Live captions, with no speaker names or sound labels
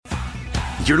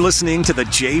You're listening to The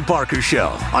Jay Barker Show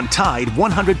on Tide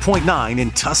 100.9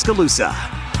 in Tuscaloosa.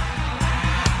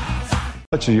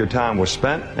 How much of your time was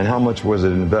spent and how much was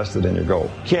it invested in your goal?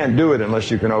 You can't do it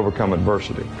unless you can overcome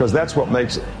adversity, because that's what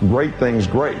makes great things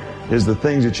great, is the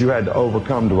things that you had to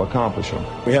overcome to accomplish them.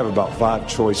 We have about 5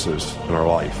 choices in our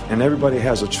life, and everybody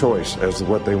has a choice as to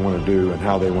what they want to do and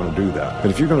how they want to do that.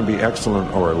 But if you're going to be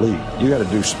excellent or elite, you got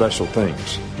to do special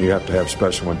things. You have to have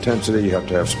special intensity, you have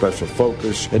to have special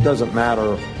focus. It doesn't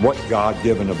matter what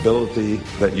God-given ability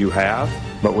that you have,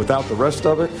 but without the rest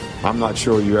of it, I'm not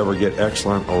sure you ever get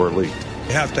excellent or elite.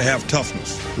 You have to have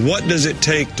toughness. What does it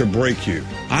take to break you?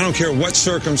 I don't care what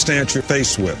circumstance you're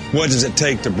faced with. What does it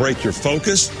take to break your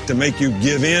focus, to make you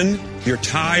give in? You're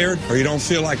tired or you don't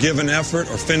feel like giving effort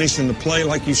or finishing the play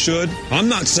like you should? I'm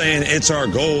not saying it's our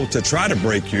goal to try to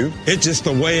break you. It's just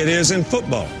the way it is in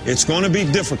football. It's going to be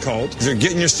difficult because you're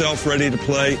getting yourself ready to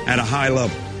play at a high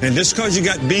level. And just because you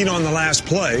got beat on the last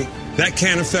play, that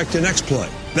can't affect the next play.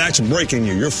 That's breaking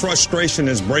you. Your frustration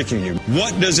is breaking you.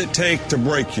 What does it take to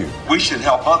break you? We should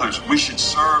help others. We should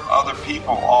serve other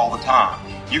people all the time.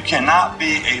 You cannot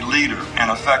be a leader and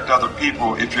affect other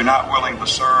people if you're not willing to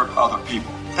serve other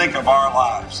people. Think of our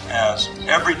lives as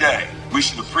every day we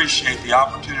should appreciate the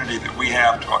opportunity that we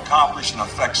have to accomplish and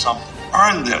affect something.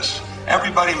 Earn this.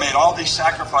 Everybody made all these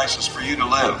sacrifices for you to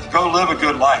live. Go live a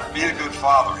good life. Be a good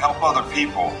father. Help other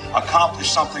people.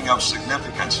 Accomplish something of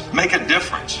significance. Make a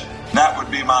difference. That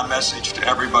would be my message to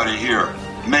everybody here.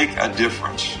 Make a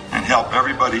difference and help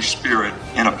everybody's spirit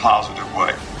in a positive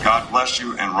way. God bless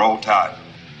you and roll Tide.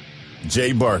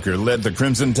 Jay Barker led the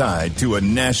Crimson Tide to a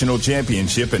national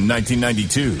championship in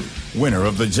 1992, winner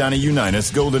of the Johnny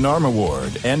Unitas Golden Arm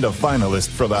Award and a finalist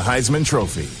for the Heisman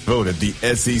Trophy, voted the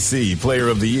SEC Player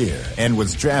of the Year, and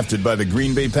was drafted by the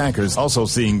Green Bay Packers, also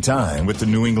seeing time with the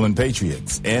New England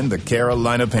Patriots and the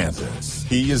Carolina Panthers.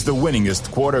 He is the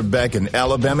winningest quarterback in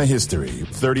Alabama history,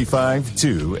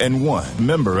 35-2-1,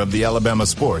 member of the Alabama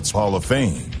Sports Hall of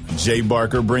Fame. Jay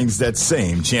Barker brings that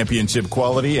same championship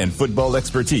quality and football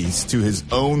expertise to his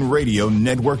own radio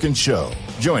network and show.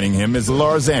 Joining him is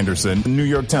Lars Anderson, New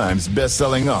York Times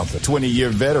best-selling author, 20-year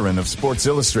veteran of Sports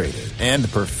Illustrated, and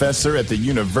professor at the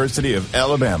University of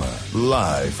Alabama.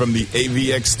 Live from the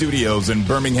AVX studios in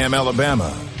Birmingham,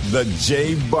 Alabama, The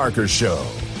Jay Barker Show.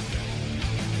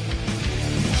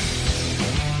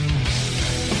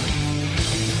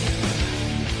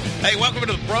 Hey, welcome to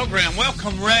the program.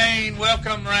 Welcome rain,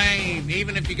 welcome rain.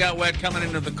 Even if you got wet coming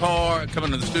into the car,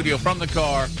 coming to the studio from the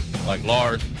car, like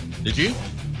Lars. Did you?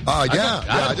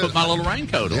 I put my little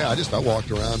raincoat on. Yeah, I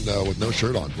walked around with no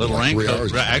shirt on. Little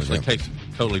raincoat actually takes a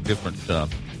totally different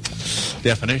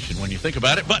definition when you think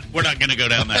about it, but we're not going to go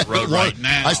down that road right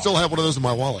now. I still have one of those in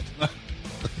my wallet.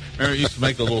 Remember, it used to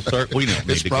make the little circle. We don't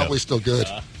need it's to probably go. Still good.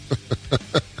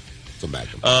 It's a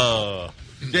Magnum.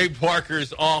 Jay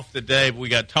Parker's off today, but we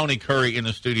got Tony Curry in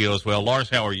the studio as well. Lars,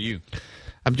 how are you?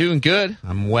 I'm doing good.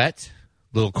 I'm wet,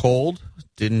 a little cold.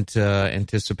 Didn't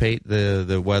anticipate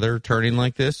the weather turning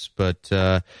like this, but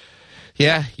I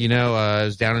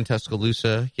was down in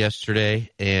Tuscaloosa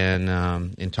yesterday,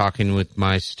 and in talking with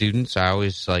my students, I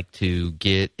always like to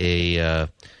get a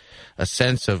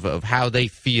sense of how they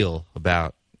feel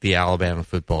about the Alabama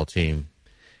football team,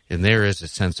 and there is a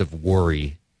sense of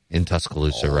worry in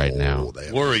Tuscaloosa right now.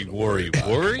 Worry?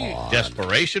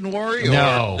 Desperation worry?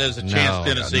 No. Or there's a chance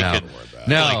Tennessee could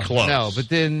really close? No, but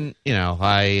then,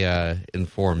 I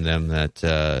informed them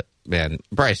that,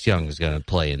 Bryce Young is going to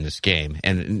play in this game.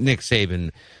 And Nick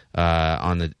Saban,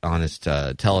 on his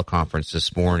teleconference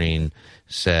this morning,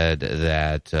 said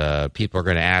that people are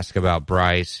going to ask about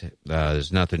Bryce.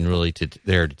 There's nothing really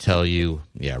there to tell you.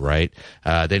 Yeah, right.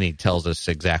 Then he tells us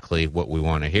exactly what we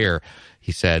want to hear.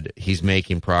 He said he's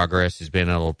making progress. He's been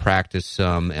able to practice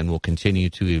some, and will continue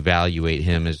to evaluate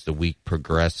him as the week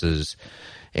progresses.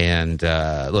 And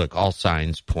look, all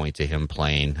signs point to him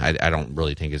playing. I don't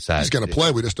really think it's that. He's going to play.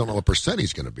 We just don't know what percent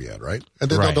he's going to be at, right? And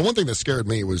the one thing that scared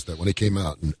me was that when he came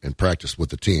out and practiced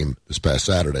with the team this past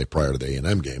Saturday prior to the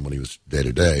A&M game, when he was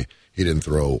day-to-day, he didn't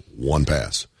throw one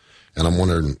pass. And I'm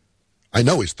wondering, I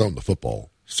know he's thrown the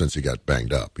football since he got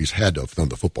banged up. He's had to have thrown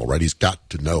the football, right? He's got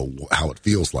to know how it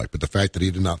feels like. But the fact that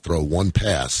he did not throw one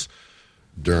pass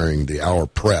during the hour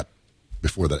prep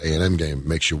before that A&M game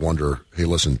makes you wonder, hey,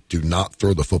 listen, do not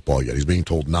throw the football yet. He's being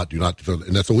told do not throw,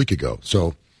 and that's a week ago.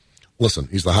 So, listen,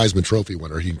 he's the Heisman Trophy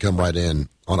winner. He can come right in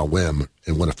on a whim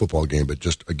and win a football game. But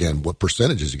just, again, what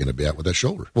percentage is he going to be at with that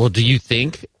shoulder? Well, do you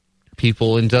think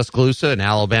people in Tuscaloosa and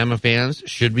Alabama fans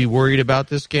should be worried about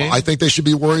this game? Well, I think they should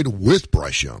be worried with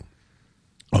Bryce Young.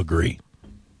 Agree.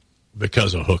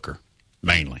 Because of Hooker,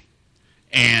 mainly.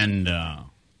 And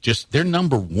they're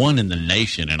number one in the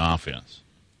nation in offense,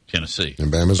 Tennessee.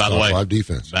 And Bama's by the top way, 5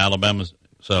 defense. Alabama's.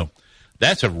 So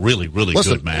that's a really, really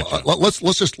good matchup.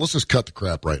 Let's just cut the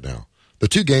crap right now. The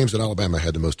 2 games that Alabama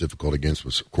had the most difficulty against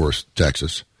was, of course,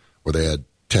 Texas, where they had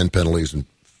 10 penalties and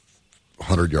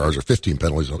 100 yards, or 15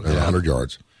 penalties and 100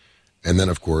 yards. And then,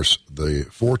 of course, the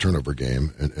 4 turnover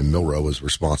game, and Milroe was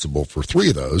responsible for 3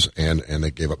 of those, and they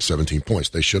gave up 17 points.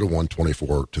 They should have won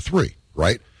 24-3,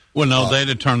 right? Well, no, they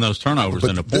didn't turn those turnovers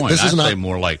into points. I'd say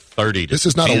more like 30 to 10. This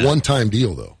is not a one-time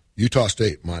deal, though. Utah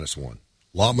State -1,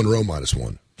 Lott Monroe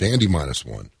 -1, Vandy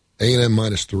 -1, A&M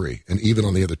 -3, and even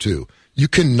on the other 2. You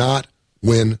cannot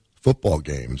win football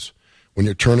games when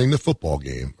you're turning the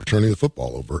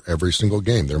football over every single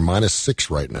game. They're -6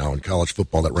 right now in college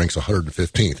football. That ranks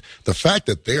 115th. The fact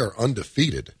that they are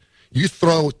undefeated, you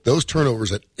throw those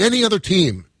turnovers at any other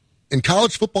team in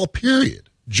college football, period.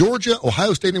 Georgia,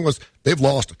 Ohio State, they've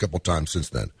lost a couple times since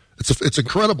then. It's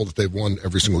incredible that they've won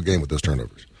every single game with those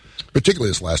turnovers, particularly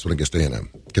this last one against A&M,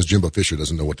 because Jimbo Fisher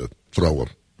doesn't know what to throw them.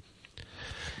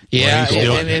 Yeah,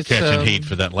 and it's catching heat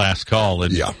for that last call.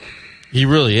 Yeah. He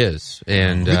really is.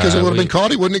 And because it would have been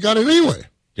caught, he wouldn't have got it anyway.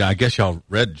 Yeah, I guess y'all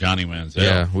read Johnny Manziel.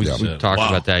 Yeah, we talked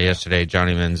about that yesterday.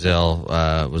 Johnny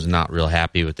Manziel was not real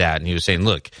happy with that, and he was saying,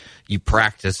 look, you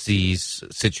practice these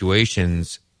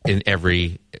situations in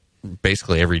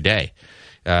basically every day.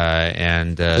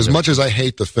 As much as I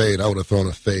hate the fade, I would have thrown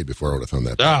a fade before I would have thrown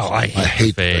that. Oh, I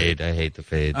hate the fade. I hate the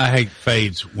fade. I hate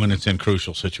fades when it's in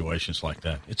crucial situations like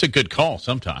that. It's a good call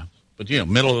sometimes. But,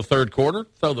 middle of the third quarter,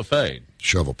 throw the fade.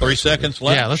 Shovel pass. 3 seconds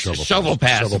left. Yeah, let's shovel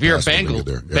pass. If you're a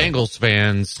Bengals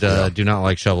fans, do not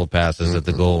like shovel passes at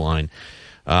the goal line.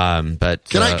 But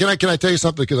can I tell you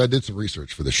something? Because I did some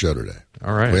research for the show today.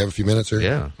 All right. We have a few minutes here?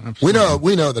 Yeah, absolutely.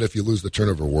 We know that if you lose the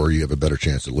turnover war, you have a better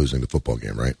chance of losing the football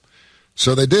game, right?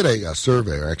 So they did a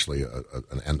survey, or actually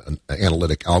an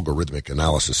analytic algorithmic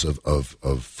analysis of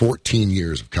 14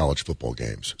 years of college football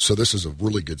games. So this is a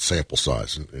really good sample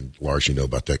size, and Lars, you know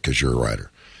about that because you're a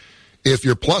writer. If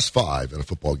you're +5 in a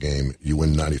football game, you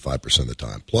win 95% of the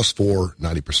time. +4,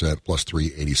 90%,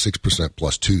 +3, 86%,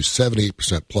 +2,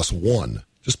 78%, +1,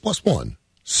 just +1,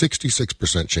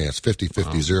 66% chance,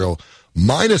 50-50, 0.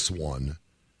 -1,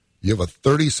 you have a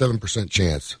 37%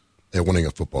 chance at winning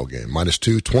a football game.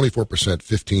 -2, 24%,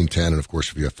 15-10, and of course,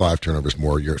 if you have 5 turnovers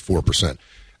more, you're at 4%.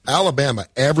 Alabama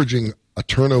averaging a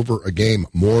turnover a game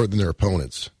more than their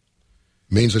opponents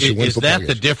means that you win football games. Is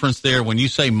that the difference there? When you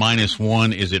say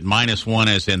 -1, is it -1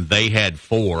 as in they had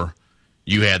 4,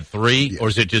 you had 3, or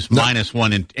is it just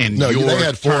 -1 and your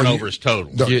had 4, turnovers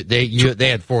total? No. They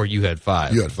had 4, you had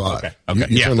 5. You had 5. Okay.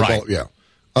 You turned the ball, yeah.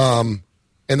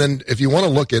 And then if you want to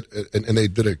look at, and they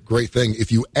did a great thing,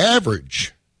 if you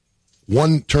average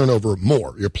 1 turnover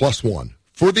more, you're +1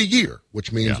 for the year,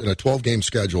 which means in a 12-game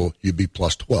schedule, you'd be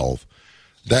 +12.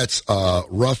 That's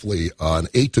roughly an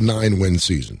 8 to 9 win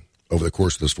season over the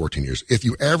course of those 14 years. If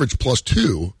you average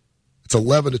 +2, it's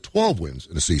 11 to 12 wins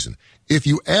in a season. If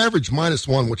you average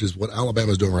 -1, which is what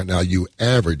Alabama's doing right now, you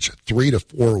average 3 to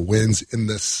 4 wins in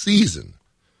the season.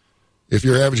 If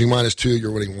you're averaging -2,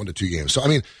 you're winning 1 to 2 games. So, I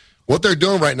mean, what they're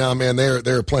doing right now, man,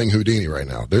 they're playing Houdini right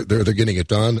now. They're getting it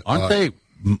done. Aren't they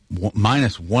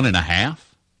 -1.5?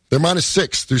 They're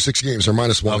 -6 through 6 games. They're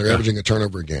 -1. Okay. They're averaging a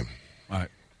turnover a game. All right.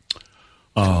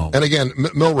 Oh. And again,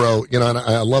 Milroe, and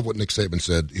I love what Nick Saban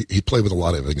said. He played with a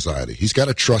lot of anxiety. He's got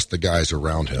to trust the guys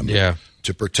around him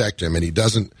to protect him, and he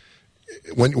doesn't.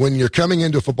 When you're coming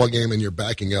into a football game and you're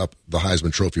backing up the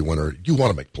Heisman Trophy winner, you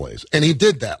want to make plays. And he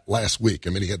did that last week.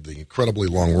 I mean, he had the incredibly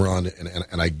long run,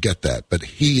 and I get that. But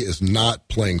he is not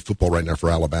playing football right now for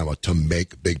Alabama to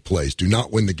make big plays. Do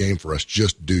not win the game for us.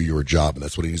 Just do your job, and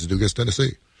that's what he needs to do against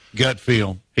Tennessee. Gut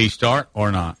feel, he start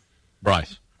or not?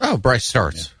 Bryce. Oh, Bryce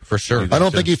starts, for sure. I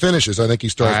don't think he finishes. I think he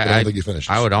starts, but I don't think he finishes.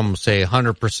 I would almost say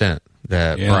 100%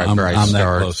 that Bryce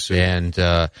starts.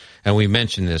 And we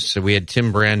mentioned this. So we had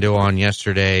Tim Brando on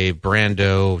yesterday.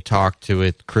 Brando talked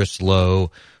with Chris Lowe,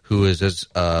 who's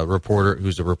a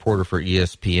reporter for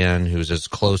ESPN, who's as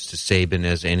close to Saban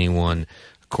as anyone,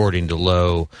 according to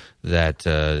Lowe, that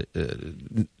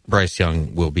Bryce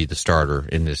Young will be the starter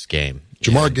in this game.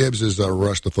 Jamar Gibbs has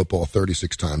rushed the football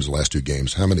 36 times the last 2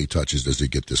 games. How many touches does he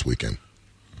get this weekend?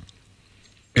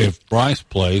 If Bryce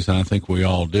plays, and I think we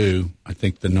all do, I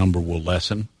think the number will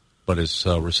lessen, but his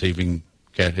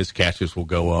his catches will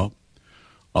go up.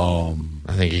 I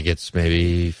think he gets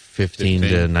maybe 15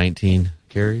 to 19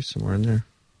 carries, somewhere in there.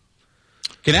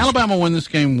 Can Alabama win this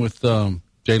game with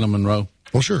Jalen Monroe?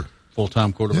 Well, sure.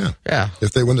 Full-time quarterback? Yeah.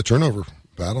 If they win the turnover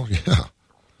battle, yeah.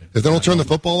 If they don't turn the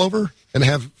football over and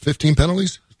have 15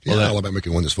 penalties, Alabama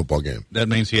can win this football game. That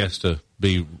means he has to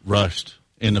be rushed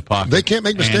in the pocket. They can't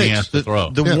make mistakes. And he has to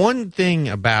throw. The one thing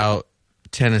about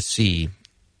Tennessee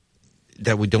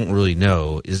that we don't really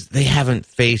know is they haven't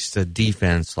faced a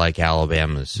defense like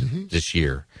Alabama's this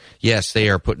year. Yes, they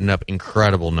are putting up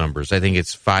incredible numbers. I think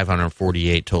it's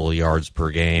 548 total yards per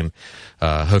game.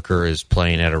 Hooker is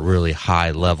playing at a really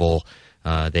high level.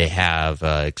 They have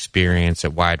experience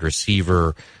at wide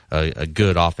receiver, a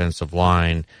good offensive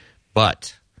line,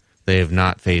 but they have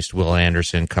not faced Will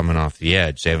Anderson coming off the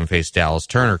edge. They haven't faced Dallas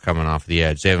Turner coming off the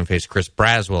edge. They haven't faced Chris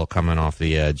Braswell coming off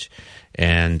the edge.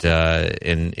 And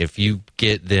if you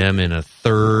get them in a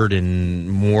 3rd and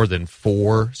more than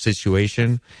 4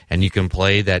 situation, and you can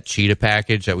play that cheetah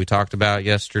package that we talked about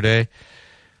yesterday,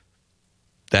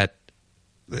 that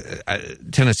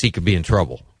Tennessee could be in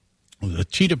trouble. The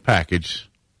cheetah package,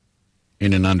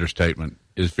 in an understatement,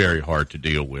 is very hard to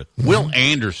deal with. Will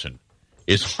Anderson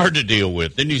is hard to deal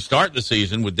with. Then you start the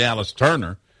season with Dallas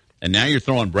Turner, and now you're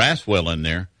throwing Braswell in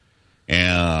there.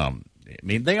 And I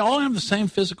mean, they all have the same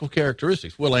physical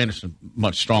characteristics. Will Anderson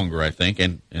much stronger, I think,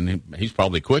 and he's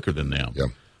probably quicker than them. Yeah.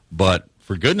 But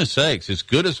for goodness sakes, as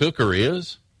good as Hooker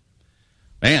is,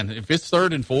 man, if it's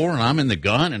 3rd and 4 and I'm in the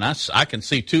gun and I can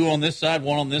see 2 on this side,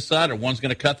 1 on this side, or one's going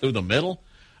to cut through the middle,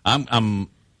 I'll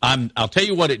tell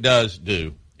you what it does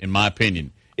do, in my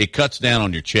opinion. It cuts down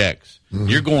on your checks.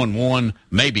 You're going 1,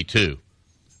 maybe 2,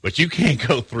 but you can't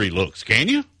go 3 looks, can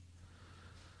you?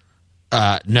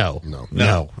 No.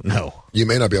 You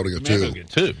may not be able to go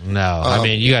 2. No, I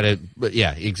mean, you got to,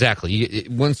 yeah, exactly.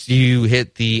 Once you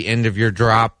hit the end of your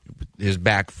drop, his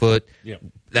back foot,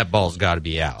 that ball's got to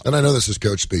be out. And I know this is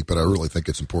coach speak, but I really think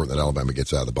it's important that Alabama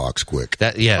gets out of the box quick.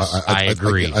 I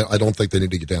agree. I don't think they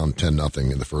need to get down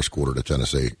 10-0 in the first quarter to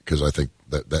Tennessee, because I think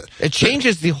that it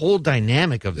changes the whole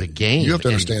dynamic of the game. You have to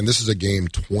understand, this is a game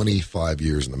 25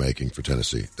 years in the making for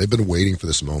Tennessee. They've been waiting for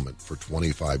this moment for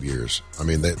 25 years. I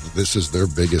mean, this is their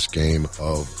biggest game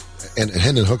of. And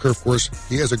Hendon Hooker, of course,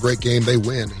 he has a great game. They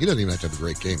win. He doesn't even have to have a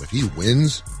great game. If he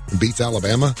wins and beats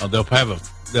Alabama, they'll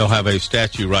have a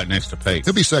statue right next to Peyton.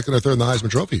 He'll be 2nd or 3rd in the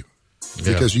Heisman Trophy,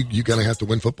 because you kind of have to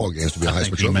win football games to be a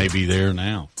Heisman Trophy. He may be there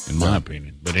now, in my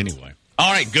opinion. But anyway.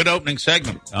 All right, good opening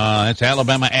segment. It's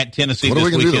Alabama at Tennessee. What are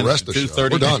we going to do the rest of the show?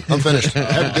 We're done. I'm finished.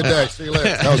 Have a good day. See you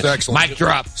later. That was excellent. Mic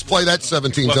drop. Let's play that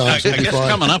 17 times. I guess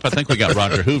coming up, I think we got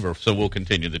Roger Hoover, so we'll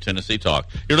continue the Tennessee talk.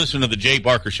 You're listening to the Jay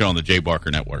Barker Show on the Jay Barker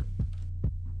Network.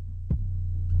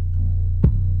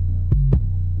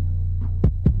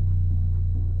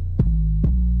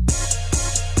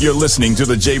 You're listening to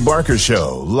The Jay Barker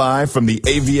Show, live from the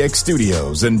AVX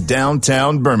studios in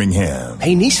downtown Birmingham.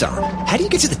 Hey, Nissan, how do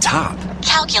you get to the top?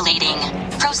 Calculating.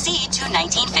 Proceed to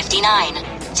 1959.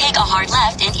 Take a hard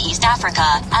left in East Africa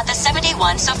at the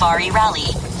 71 Safari Rally.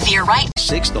 Veer right.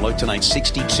 6, the low tonight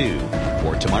 62.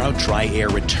 For tomorrow, dry air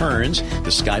returns.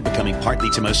 The sky becoming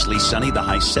partly to mostly sunny, the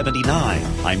high 79.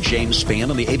 I'm James Spann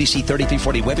on the ABC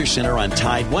 3340 Weather Center on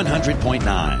Tide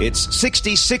 100.9. It's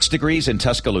 66 degrees in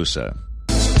Tuscaloosa.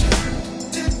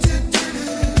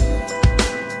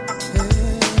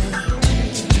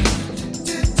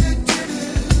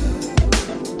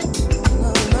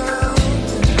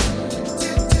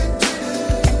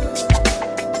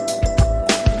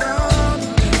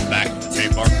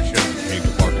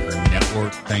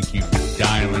 Thank you for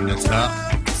dialing us up.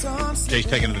 Jay's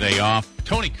taking the day off.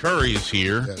 Tony Curry is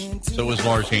here. Yes. So is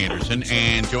Lars Anderson.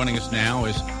 And joining us now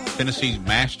is Tennessee's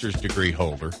master's degree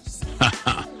holder,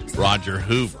 Roger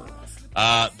Hoover.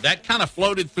 That kind of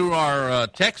floated through our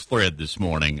text thread this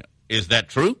morning. Is that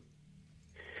true?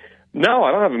 No,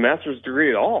 I don't have a master's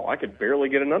degree at all. I could barely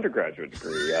get an undergraduate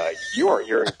degree.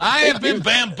 You're I have been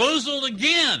bamboozled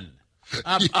again.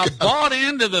 I bought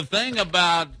into the thing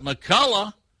about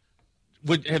McCullough.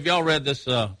 Have y'all read this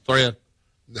thread?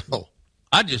 No.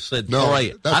 I just said no,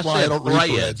 thread. That's why I don't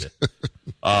read threads.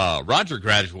 Roger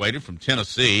graduated from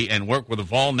Tennessee and worked with the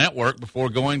Vol Network before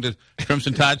going to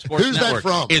Crimson Tide Sports Who's Network. That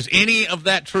from? Is any of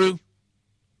that true?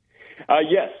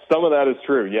 Yes, some of that is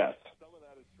true, yes.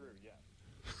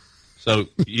 So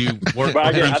you work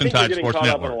with Crimson Tide Sports Network. I think you're getting caught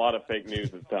up in a lot of fake news,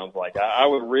 it sounds like. I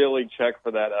would really check for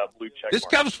that blue check This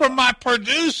mark. comes from my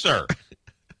producer.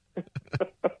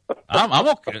 I'm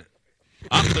okay.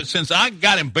 Since I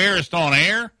got embarrassed on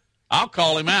air, I'll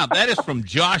call him out. That is from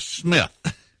Josh Smith.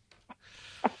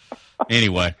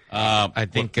 Anyway, I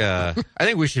think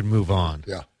we should move on.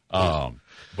 Yeah.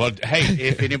 But hey,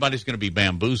 if anybody's going to be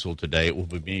bamboozled today, it will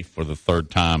be me for the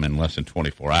third time in less than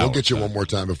 24 hours. We'll get you one more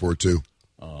time before 2.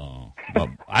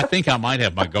 I think I might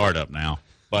have my guard up now.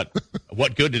 But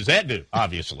what good does that do?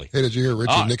 Obviously. Hey, did you hear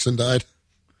Richard Nixon died?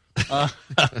 Sad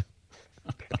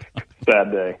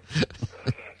day.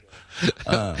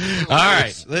 All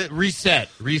right. Reset.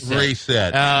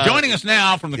 Joining us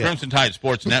now from the Crimson Tide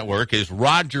Sports Network is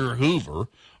Roger Hoover.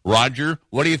 Roger,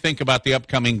 what do you think about the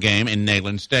upcoming game in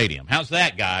Neyland Stadium? How's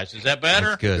that, guys? Is that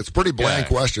better? It's a pretty bland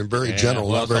question, very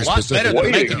general, not very specific. It's a lot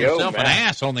better than making yourself an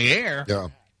ass on the air. Yeah,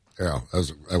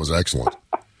 that was excellent.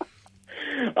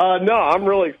 No, I'm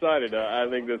really excited. I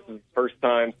think this is the first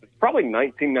time since probably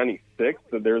 1996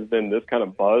 that there's been this kind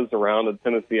of buzz around a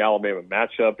Tennessee-Alabama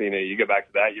matchup. You go back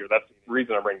to that year. That's the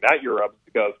reason I bring that year up, is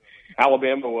because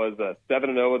Alabama was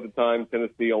 7-0 at the time.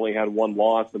 Tennessee only had one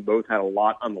loss, and both had a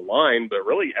lot on the line. But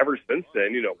really, ever since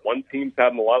then, one team's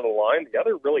had a lot on the line. The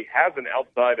other really hasn't,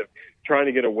 outside of trying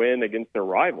to get a win against their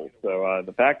rivals. So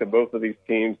the fact that both of these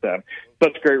teams have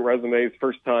such great resumes,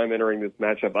 first time entering this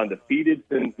matchup undefeated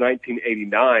since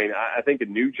 1989, I think a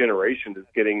new generation is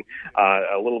getting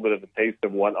a little bit of a taste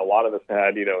of what a lot of us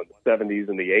had, in the 70s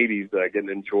and the 80s, getting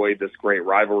to enjoy this great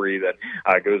rivalry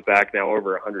that goes back now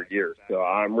over 100 years. So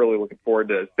I'm really looking forward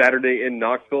to Saturday in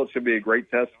Knoxville. It should be a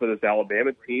great test for this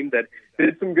Alabama team that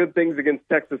did some good things against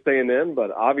Texas A&M, but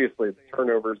obviously the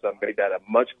turnovers have made that a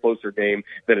much closer game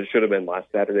than it should have been last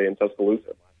Saturday in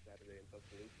Tuscaloosa.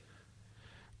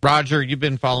 Roger, you've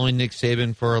been following Nick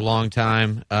Saban for a long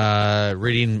time,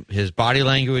 reading his body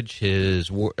language,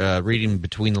 his reading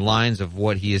between the lines of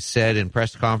what he has said in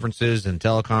press conferences and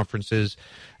teleconferences.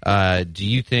 Do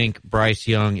you think Bryce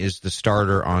Young is the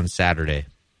starter on Saturday?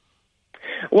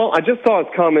 Well, I just saw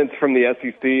his comments from the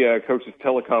SEC coach's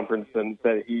teleconference, and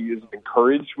that he is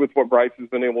encouraged with what Bryce has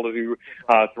been able to do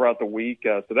throughout the week.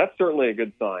 So that's certainly a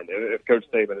good sign if Coach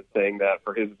Saban is saying that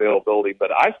for his availability.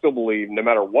 But I still believe no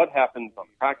matter what happens on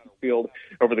the practice field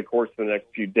over the course of the next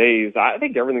few days, I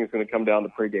think everything's going to come down to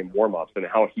pregame warm-ups and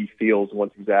how he feels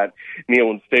once he's at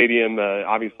Neyland Stadium.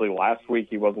 Obviously, last week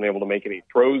he wasn't able to make any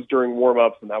throws during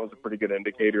warm-ups, and that was a pretty good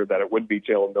indicator that it would be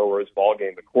Jalen Milroe's ball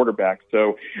game, the quarterback.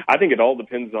 So I think it all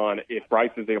depends on if Bryce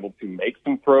is able to make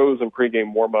some throws in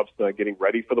pregame warm-ups, getting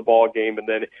ready for the ball game, and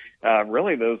then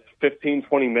really those 15,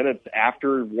 20 minutes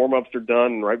after warm-ups are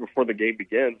done, right before the game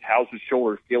begins, how's his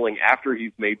shoulder feeling after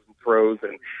he's made some throws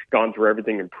and gone through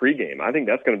everything in pregame? I think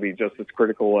that's going to be just as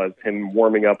critical as him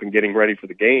warming up and getting ready for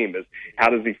the game, is how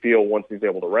does he feel once he's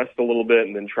able to rest a little bit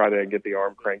and then try to get the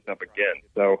arm cranked up again.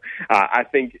 So I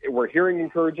think we're hearing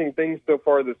encouraging things so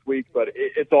far this week, but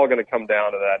it's all going to come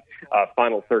down to that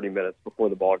final 30 minutes before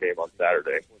the ball game on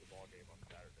Saturday.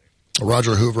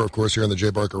 Roger Hoover, of course, here on the Jay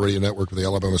Barker Radio Network with the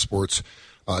Alabama Sports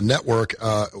Network.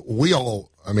 I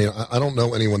don't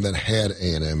know anyone that had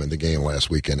A&M in the game last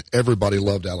weekend. Everybody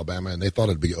loved Alabama, and they thought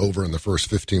it'd be over in the first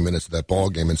 15 minutes of that ball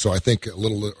game. And so I think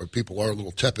people are a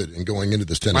little tepid in going into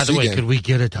this Tennessee game. By the way, could we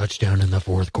get a touchdown in the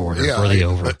fourth quarter for the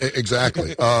over?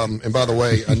 Exactly. And by the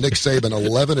way, Nick Saban,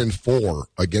 11-4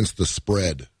 against the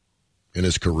spread in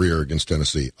his career against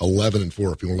Tennessee. 11-4 if you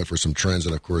want to look for some trends.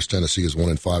 And, of course, Tennessee is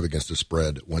 1-5 against the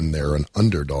spread when they're an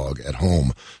underdog at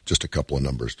home. Just a couple of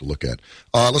numbers to look at.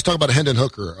 Let's talk about Hendon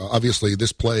Hooker. Obviously,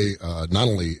 this play not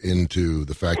only into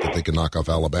the fact that they can knock off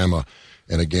Alabama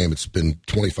in a game it's been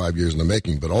 25 years in the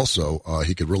making, but also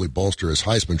he could really bolster his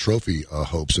Heisman Trophy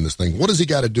hopes in this thing. What does he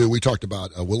got to do? We talked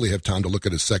about will he have time to look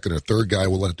at his second or third guy?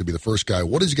 We'll let it to be the first guy.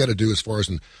 What does he got to do as far as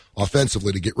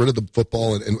offensively to get rid of the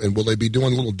football? And will they be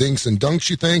doing little dinks and dunks,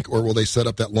 you think, or will they set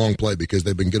up that long play because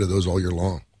they've been good at those all year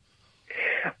long?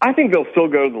 I think they'll still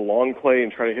go to the long play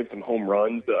and try to hit some home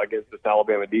runs against this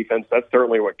Alabama defense. That's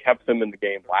certainly what kept them in the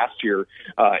game last year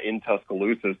in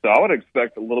Tuscaloosa. So I would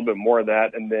expect a little bit more of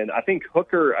that. And then I think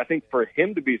Hooker, for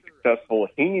him to be successful,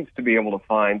 he needs to be able to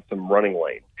find some running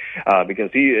lanes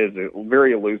because he is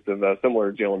very elusive,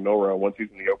 similar to Jalen Milroe. Once he's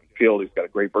in the open field, he's got a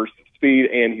great burst of speed,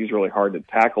 and he's really hard to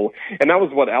tackle. And that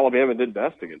was what Alabama did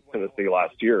best against Tennessee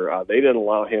last year. They didn't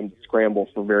allow him to scramble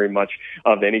for very much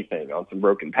of anything on some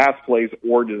broken pass plays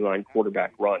or design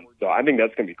quarterback runs. So I think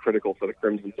that's going to be critical for the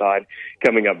Crimson Tide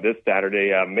coming up this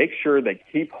Saturday. Make sure they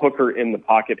keep Hooker in the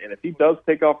pocket, and if he does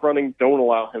take off running, don't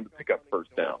allow him to pick up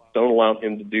first down. Don't allow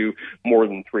him to do more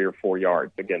than 3 or 4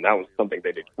 yards. Again, that was something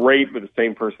they did great with the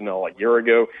same personnel a year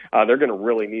ago. They're going to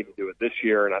really need to do it this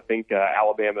year, and I think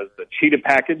Alabama's the cheetah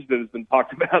package that has been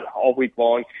talked about all week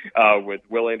long with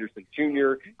Will Anderson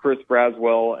Jr., Chris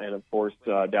Braswell, and, of course,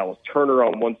 Dallas Turner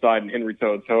on one side, and Henry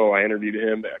To'oTo'o. I interviewed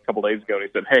him a couple days ago, and he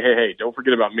said, hey, don't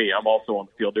forget about me. I'm also on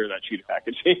the field during that cheetah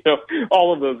package.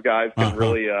 All of those guys can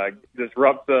really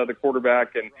disrupt the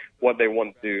quarterback and what they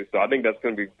want to do. So I think that's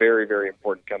going to be very, very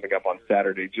important coming up on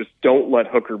Saturday. Just don't let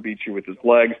Hooker beat you with his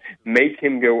legs. Make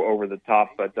him go over the top,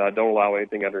 but don't allow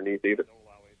anything underneath either.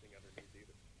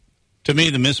 To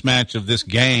me, the mismatch of this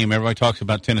game, everybody talks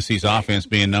about Tennessee's offense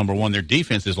being number one. Their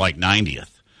defense is like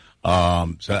 90th.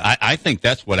 So I think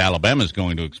that's what Alabama's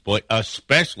going to exploit,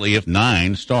 especially if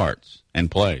 9 starts and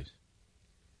plays.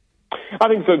 I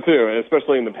think so, too, and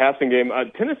especially in the passing game.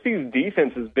 Tennessee's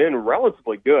defense has been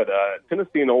relatively good.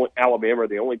 Tennessee and Alabama are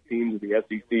the only teams in the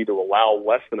SEC to allow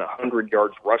less than 100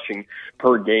 yards rushing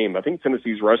per game. I think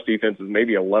Tennessee's rush defense is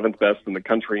maybe 11th best in the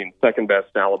country and second best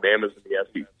in Alabama's in the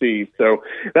SEC. So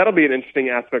that'll be an interesting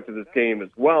aspect of this game as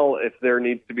well, if there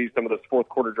needs to be some of those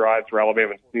fourth-quarter drives where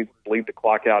Alabama just needs to bleed the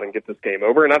clock out and get this game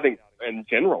over. And I think, in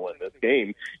general, in this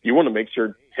game, you want to make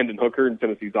sure Hendon Hooker and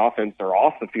Tennessee's offense are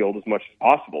off the field as much as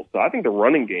possible. So I think the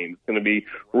running game is going to be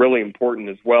really important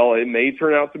as well. It may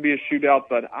turn out to be a shootout,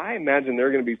 but I imagine there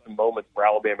are going to be some moments where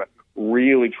Alabama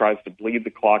really tries to bleed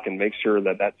the clock and make sure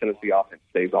that Tennessee offense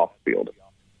stays off the field.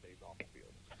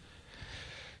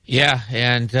 Yeah,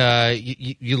 and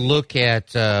you look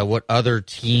at what other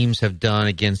teams have done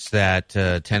against that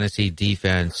Tennessee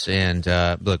defense, and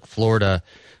look, Florida,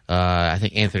 I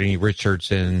think Anthony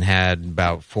Richardson had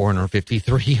about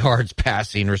 453 yards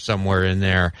passing or somewhere in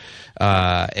there,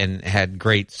 and had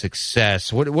great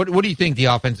success. What do you think the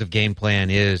offensive game plan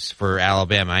is for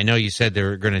Alabama? I know you said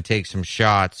they're going to take some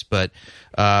shots, but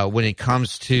when it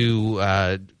comes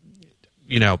to,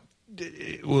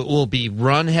 will it be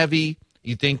run heavy,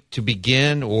 you think, to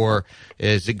begin, or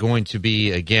is it going to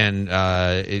be, again,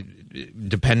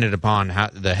 dependent upon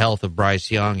the health of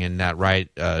Bryce Young and that right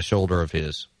shoulder of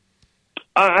his?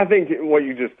 I think what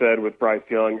you just said with Bryce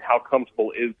Young, how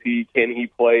comfortable is he? Can he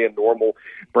play a normal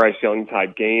Bryce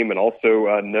Young-type game? And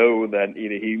also know that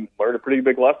he learned a pretty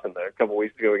big lesson there a couple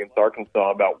weeks ago against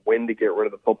Arkansas about when to get rid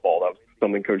of the football. That was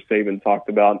something Coach Saban talked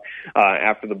about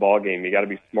after the ball game. You got to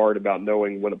be smart about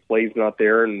knowing when a play's not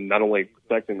there, and not only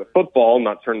protecting the football,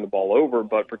 not turning the ball over,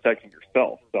 but protecting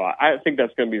yourself. So I think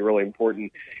that's going to be really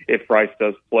important if Bryce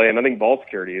does play. And I think ball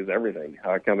security is everything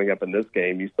coming up in this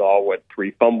game. You saw what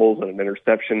 3 fumbles and an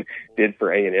interception did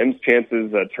for A&M's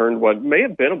chances, turned what may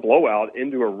have been a blowout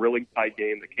into a really tight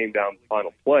game that came down to the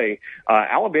final play.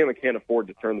 Alabama can't afford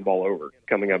to turn the ball over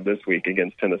coming up this week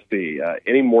against Tennessee.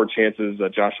 Any more chances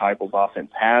Josh Heupel's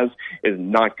offense has is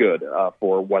not good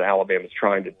for what Alabama's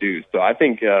trying to do. So I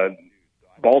think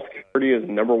ball security is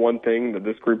the number one thing that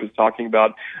this group is talking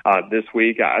about this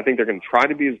week. I think they're going to try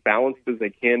to be as balanced as they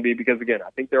can be because, again, I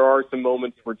think there are some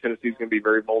moments where Tennessee's going to be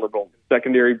very vulnerable in the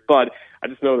secondary, but I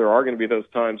just know there are going to be those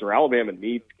times where Alabama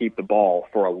needs to keep the ball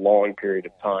for a long period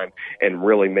of time and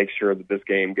really make sure that this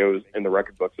game goes in the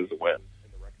record books as a win.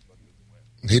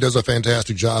 He does a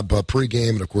fantastic job pregame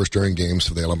and, of course, during games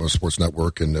for the Alabama Sports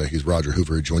Network, and he's Roger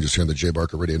Hoover. He joins us here on the Jay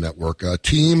Barker Radio Network.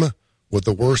 Team with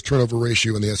the worst turnover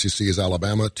ratio in the SEC is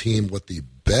Alabama. Team with the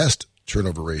best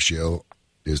turnover ratio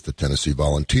is the Tennessee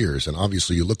Volunteers. And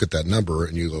obviously you look at that number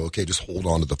and you go, okay, just hold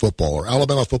on to the football. Are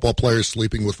Alabama football players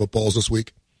sleeping with footballs this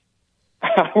week?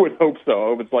 I would hope so. I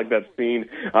hope it's like that scene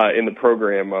in the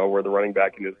program where the running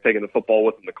back is taking the football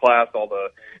with him to class, all the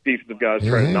defensive guys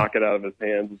trying to knock it out of his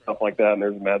hands and stuff like that, and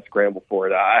there's a mad scramble for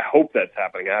it. I hope that's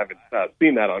happening. I haven't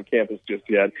seen that on campus just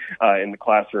yet in the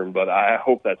classroom, but I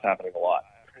hope that's happening a lot.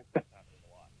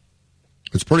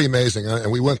 It's pretty amazing,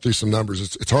 and we went through some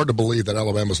numbers. It's hard to believe that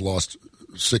Alabama's lost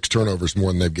 6 turnovers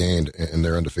more than they've gained, and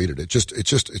they're undefeated.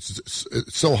 It's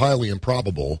so highly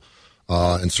improbable,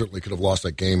 and certainly could have lost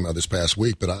that game this past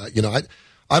week. But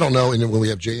I don't know. And when we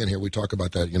have Jay in here, we talk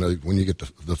about that. When you get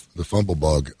the fumble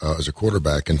bug as a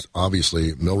quarterback, and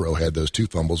obviously Milroe had those 2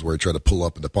 fumbles where he tried to pull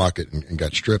up in the pocket and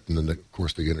got stripped, and then of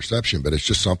course the interception. But it's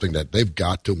just something that they've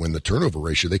got to win the turnover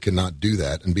ratio. They cannot do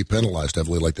that and be penalized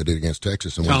heavily like they did against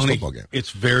Texas and win the football game.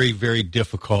 It's very, very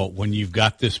difficult when you've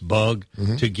got this bug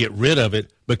to get rid of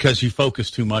it because you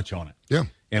focus too much on it. Yeah.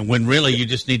 And when really you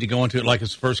just need to go into it like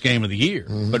it's the first game of the year.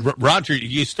 But Roger,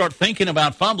 you start thinking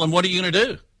about fumbling. What are you going to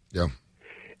do? Yeah.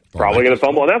 Probably going to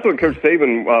fumble. And that's what Coach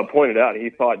Saban pointed out. He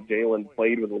thought Jalen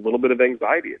played with a little bit of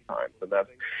anxiety at times. And that's,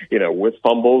 with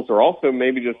fumbles or also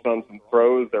maybe just on some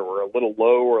throws that were a little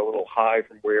low or a little high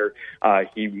from where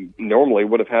he normally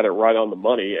would have had it right on the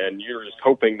money. And you're just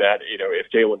hoping that,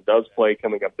 if Jalen does play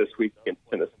coming up this week against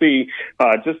Tennessee,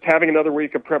 just having another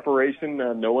week of preparation,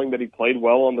 knowing that he played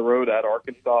well on the road at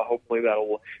Arkansas, hopefully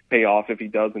that'll pay off if he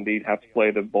does indeed have to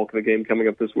play the bulk of the game coming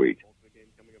up this week.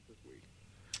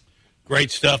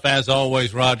 Great stuff, as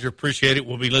always, Roger. Appreciate it.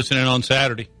 We'll be listening on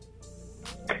Saturday.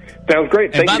 Sounds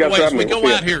great. Thank you guys for having me. By the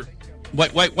way, as we go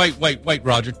out here, wait,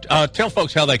 Roger. Tell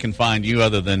folks how they can find you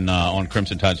other than on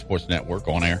Crimson Tide Sports Network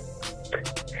on air.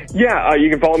 Yeah, you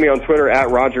can follow me on Twitter at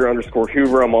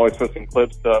Roger_Hoover. I'm always posting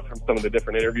clips from some of the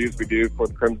different interviews we do for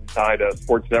the Crimson Tide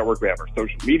Sports Network. We have our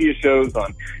social media shows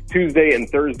on Tuesday and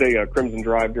Thursday, Crimson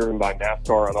Drive driven by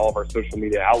NASCAR on all of our social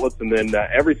media outlets. And then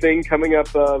everything coming up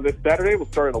this Saturday will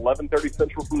start at 11:30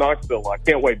 Central from Knoxville. I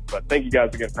can't wait, but thank you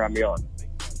guys again for having me on.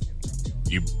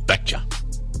 You betcha.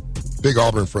 Big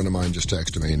Auburn friend of mine just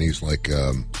texted me, and he's like,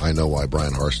 I know why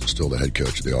Brian Harson's still the head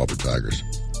coach of the Auburn Tigers.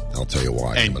 I'll tell you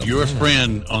why. And your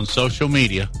friend on social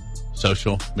media. This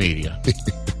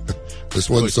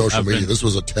wasn't social media. This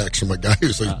was a text from a guy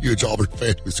who's a huge Auburn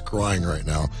fan who's crying right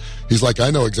now. He's like, I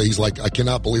know exactly. He's like, I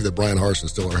cannot believe that Brian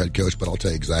Harson's still our head coach, but I'll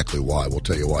tell you exactly why. We'll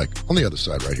tell you why on the other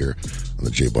side right here on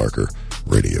the Jay Barker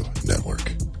Radio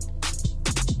Network.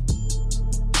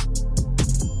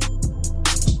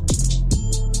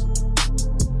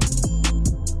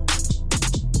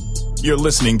 You're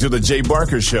listening to The Jay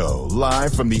Barker Show,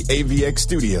 live from the AVX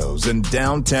studios in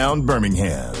downtown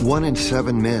Birmingham. 1 in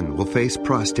 7 men will face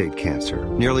prostate cancer.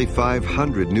 Nearly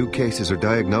 500 new cases are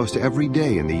diagnosed every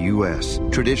day in the U.S.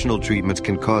 Traditional treatments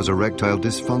can cause erectile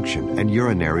dysfunction and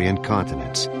urinary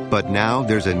incontinence. But now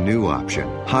there's a new option,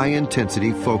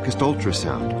 high-intensity focused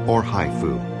ultrasound, or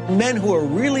HIFU. Men who are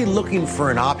really looking for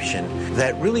an option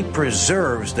that really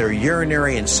preserves their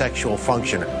urinary and sexual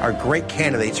function are great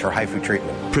candidates for HIFU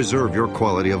treatment. Preserve your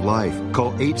quality of life.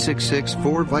 Call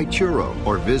 866-4-VITURO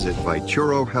or visit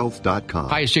VituroHealth.com.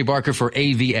 Hi, it's Jay Barker for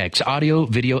AVX, Audio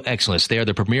Video Excellence. They are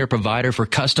the premier provider for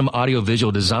custom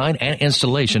audio-visual design and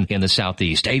installation in the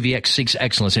Southeast. AVX seeks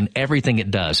excellence in everything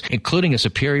it does, including a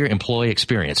superior employee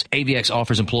experience. AVX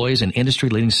offers employees an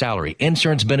industry-leading salary,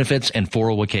 insurance benefits, and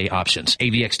 401k options.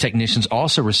 AVX technicians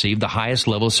also receive the highest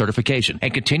level of certification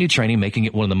and continue training, making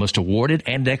it one of the most awarded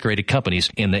and decorated companies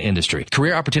in the industry.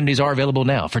 Career opportunities are available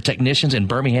now for technicians in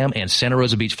Birmingham and Santa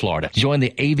Rosa Beach, Florida. Join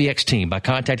the AVX team by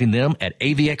contacting them at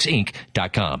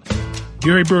avxinc.com.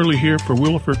 Gary Burley here for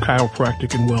Williford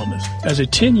Chiropractic and Wellness. As a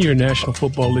 10-year National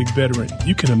Football League veteran,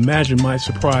 you can imagine my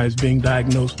surprise being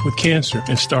diagnosed with cancer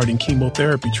and starting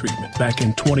chemotherapy treatment back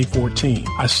in 2014.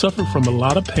 I suffered from a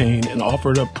lot of pain and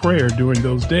offered up prayer during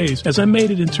those days as I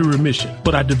made it into remission,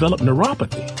 but I developed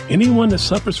neuropathy. Anyone that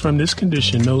suffers from this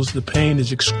condition knows the pain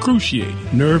is excruciating,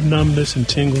 nerve numbness and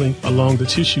tingling along the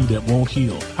tissue that won't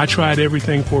heal. I tried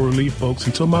everything for relief, folks,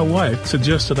 until my wife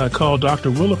suggested I call Dr.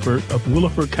 Williford of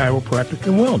Williford Chiropractic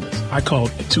and Wellness. I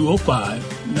called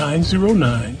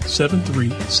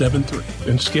 205-909-7373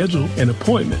 and scheduled an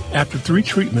appointment. After 3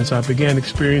 treatments, I began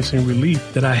experiencing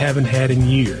relief that I haven't had in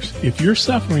years. If you're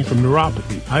suffering from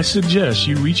neuropathy, I suggest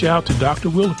you reach out to Dr.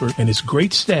 Williford and his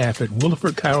great staff at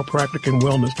Williford Chiropractic and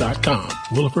Wellness.com.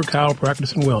 Williford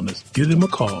Chiropractic and Wellness. Give them a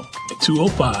call at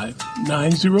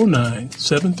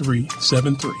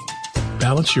 205-909-7373.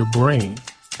 Balance your brain.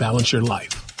 Balance your life.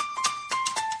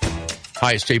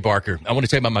 Hi, it's Jay Barker. I want to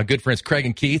tell you about my good friends Craig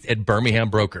and Keith at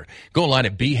Birmingham Broker. Go online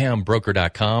at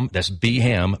BHAMBroker.com. That's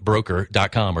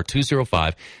BHAMBroker.com or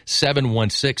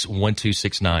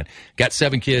 205-716-1269. Got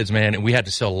 7 kids, man, and we had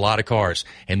to sell a lot of cars.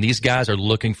 And these guys are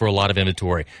looking for a lot of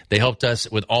inventory. They helped us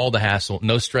with all the hassle.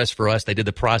 No stress for us. They did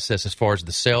the process as far as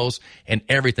the sales and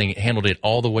everything. Handled it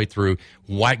all the way through.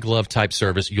 White glove type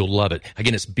service. You'll love it.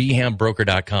 Again, it's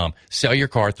BHAMBroker.com. Sell your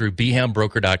car through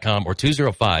BHAMBroker.com or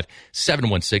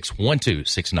 205-716-1269.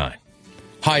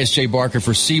 Hi, it's Jay Barker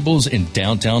for Siebel's in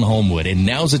downtown Homewood, and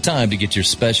now's the time to get your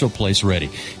special place ready.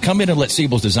 Come in and let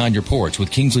Siebel's design your porch with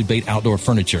Kingsley Bait outdoor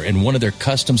furniture and one of their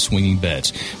custom swinging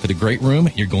beds. For the great room,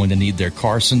 you're going to need their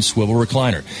Carson swivel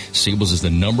recliner. Siebel's is the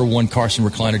 #1 Carson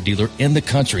recliner dealer in the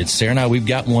country, and Sarah and I, we've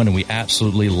got one, and we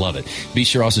absolutely love it. Be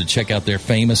sure also to check out their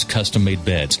famous custom-made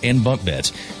beds and bunk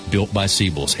beds built by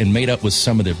Siebel's and made up with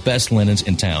some of their best linens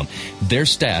in town. Their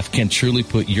staff can truly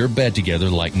put your bed together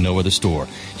like no other store.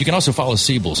 You can also follow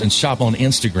Siebel's and shop on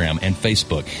Instagram and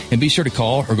Facebook. And be sure to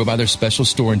call or go by their special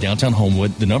store in downtown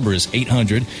Homewood. The number is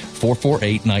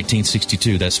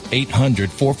 800-448-1962. That's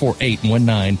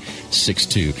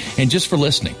 800-448-1962. And just for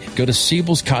listening, go to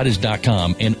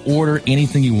SiebelsCottage.com and order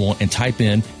anything you want and type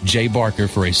in Jay Barker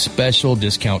for a special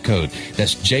discount code.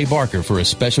 That's Jay Barker for a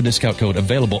special discount code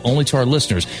available only to our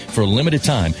listeners for a limited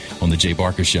time on The Jay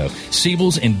Barker Show.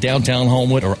 Siebel's in downtown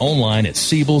Homewood or online at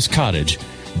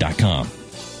SiebelsCottage.com.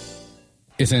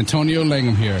 it's Antonio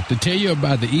Langham here to tell you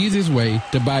about the easiest way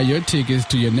to buy your tickets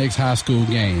to your next high school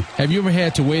game. Have you ever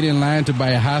had to wait in line to buy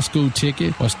a high school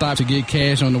ticket or stop to get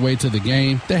cash on the way to the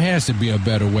game? There has to be a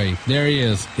better way. There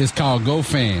is. It's called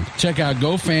GoFan. Check out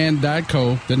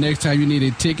GoFan.co the next time you need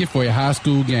a ticket for a high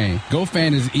school game.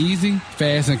 GoFan is easy,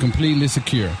 fast, and completely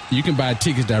secure. You can buy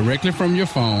tickets directly from your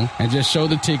phone and just show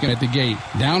the ticket at the gate.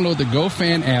 Download the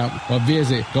GoFan app or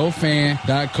visit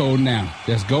GoFan.co now.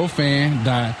 That's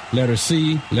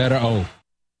GoFan.C.O.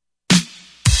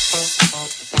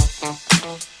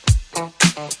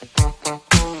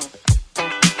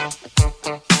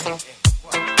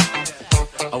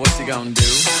 Oh, what you gonna do?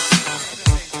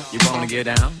 You wanna get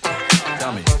down?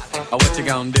 Tell me. Oh, what you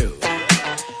gonna do?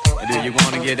 Do you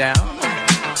wanna get down?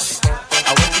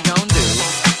 Oh, what you gonna do?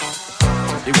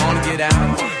 You wanna get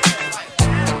down?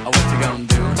 Oh, what you gonna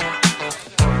do?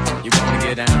 You wanna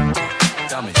get down?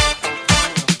 Tell me.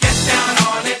 Get down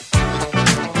on it.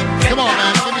 Come on,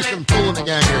 man. Give me some Kool in the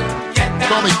Gang here.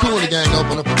 Call me Kool in the Gang.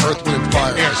 Open up for Earth, Wind, and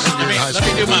Fire. Here, let me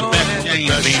do my best Shane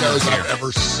best Beamer shows here. I've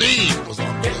ever seen was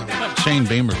unbelievable. Shane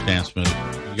Beamer's dance move.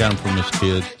 You got him from his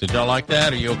kids. Did y'all like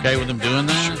that? Are you okay with him doing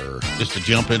that? Sure. Just to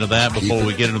jump into that before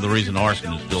we get into the reason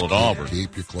Arson is still at Auburn.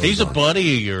 Keep your clothes He's a on.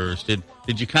 buddy of yours. Did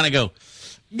you kind of go,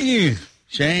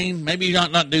 Shane, maybe you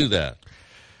not do that?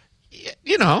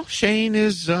 You know, Shane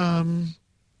is trying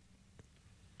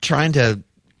to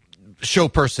show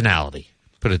personality.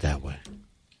 Put it that way.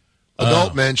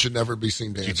 Adult men should never be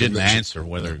seen dancing. You didn't answer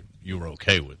whether you were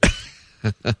okay with it.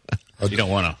 You don't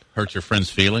want to hurt your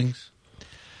friend's feelings?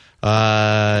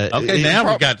 Okay, now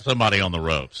we've got somebody on the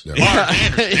ropes. Yeah.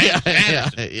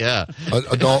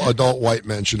 Adult white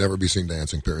men should never be seen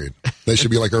dancing, period. They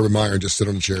should be like Urban Meyer and just sit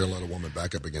on a chair and let a woman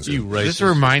back up against him. This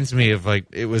reminds me of, like,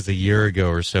 it was a year ago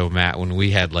or so, Matt, when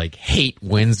we had, like, Hate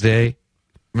Wednesday.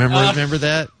 Remember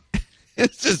that?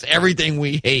 It's just everything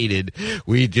we hated,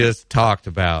 we just talked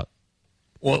about.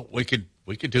 Well, we could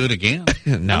do it again.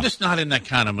 No. I'm just not in that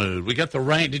kind of mood. We got the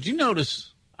rain. Did you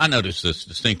notice? I noticed this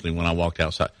distinctly when I walked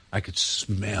outside. I could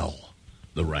smell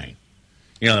the rain.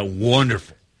 You know, that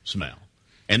wonderful smell.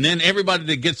 And then everybody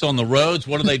that gets on the roads,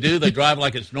 what do? They drive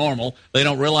like it's normal. They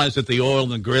don't realize that the oil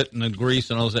and the grit and the grease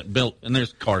and all that built. And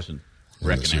there's cars and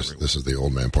wrecking everywhere. This is the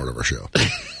old man part of our show.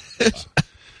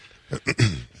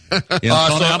 You know,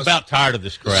 Tony, I'm about tired of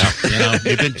this crap. You know,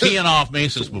 you've been teeing off me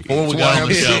since before we got on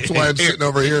the show. That's why I'm sitting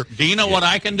over here. Do you know what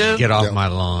I can do? Get off my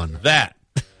lawn. That.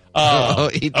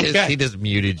 He just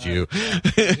muted you.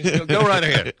 Go right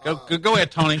ahead. Go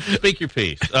ahead, Tony. Speak your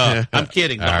piece. I'm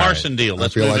kidding. The Harsin deal.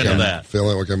 Let's move into that.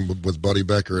 Feeling like I'm with Buddy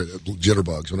Becker at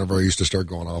Jitterbugs. Whenever I used to start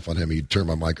going off on him, he'd turn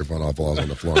my microphone off while I was on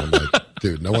the floor. I'm like,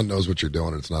 dude, no one knows what you're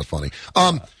doing, and it's not funny.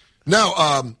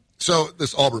 So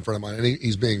this Auburn friend of mine, and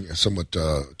he's being somewhat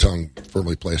tongue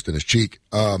firmly placed in his cheek,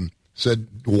 said,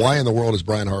 why in the world is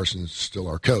Brian Harsin still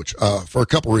our coach? For a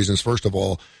couple reasons. First of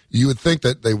all, you would think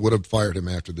that they would have fired him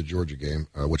after the Georgia game,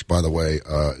 which, by the way,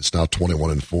 it's now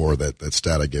 21-4, that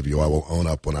stat I give you. I will own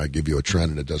up when I give you a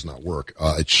trend and it does not work.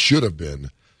 It should have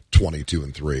been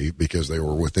 22-3 because they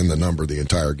were within the number the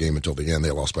entire game until the end.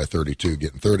 They lost by 32,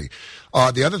 getting 30.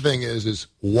 The other thing is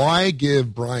why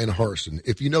give Brian Harsin,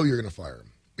 if you know you're going to fire him?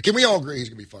 Can we all agree he's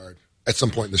going to be fired at some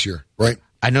point this year, right?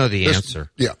 I know the answer.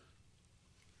 Yeah.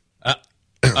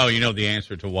 You know the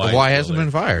answer to why. Why hasn't been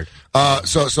fired?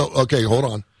 Okay, hold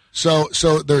on. So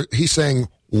he's saying,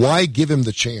 why give him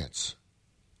the chance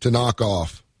to knock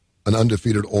off an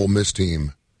undefeated Ole Miss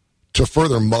team to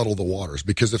further muddle the waters?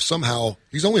 Because if somehow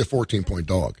he's only a 14-point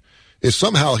dog, if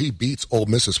somehow he beats Ole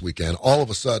Miss this weekend, all of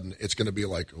a sudden it's going to be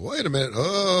like, wait a minute,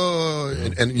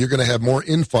 and you're going to have more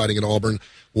infighting at Auburn.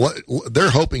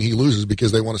 They're hoping he loses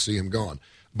because they want to see him gone.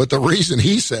 But the reason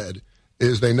he said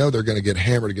is they know they're going to get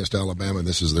hammered against Alabama, and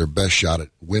this is their best shot at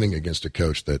winning against a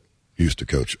coach that used to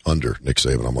coach under Nick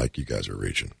Saban. I'm like, you guys are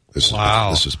reaching. This is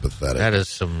pathetic. That is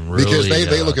some really... Because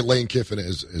they look at Lane Kiffin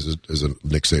as a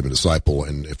Nick Saban disciple,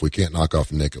 and if we can't knock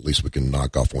off Nick, at least we can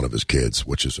knock off one of his kids,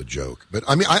 which is a joke. But,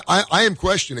 I mean, I am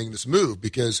questioning this move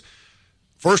because,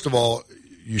 first of all,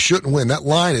 you shouldn't win. That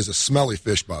line is a smelly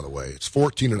fish, by the way. It's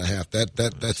 14.5.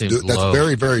 That's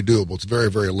very, very doable. It's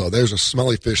very, very low. There's a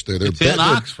smelly fish there. It's in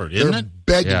Oxford, isn't it? They're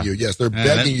begging you. Yes, they're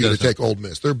begging you to take Ole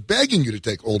Miss. They're begging you to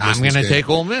take Ole Miss. I'm going to take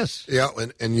Ole Miss. Yeah,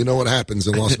 and you know what happens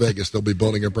in Las Vegas? They'll be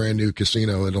building a brand new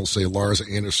casino, and it'll say Lars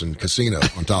Anderson Casino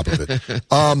on top of it.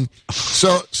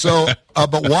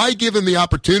 But why give him the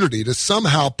opportunity to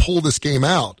somehow pull this game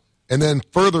out and then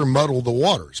further muddle the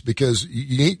waters? Because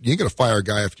you ain't going to fire a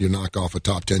guy after you knock off a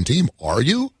top 10 team, are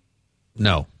you?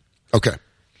 No. Okay.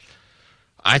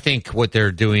 I think what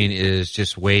they're doing is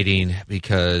just waiting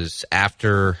because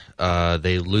after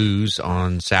they lose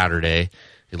on Saturday,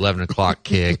 11 o'clock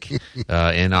kick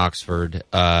in Oxford.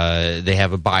 They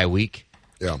have a bye week.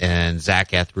 Yeah. And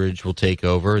Zach Etheridge will take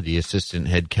over, the assistant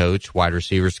head coach, wide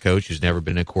receivers coach, who's never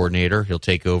been a coordinator. He'll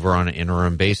take over on an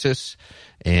interim basis,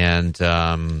 and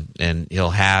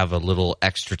he'll have a little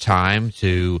extra time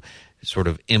to sort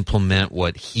of implement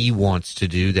what he wants to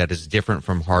do that is different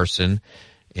from Harsin.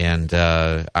 And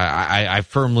I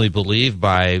firmly believe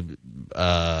by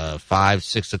 5,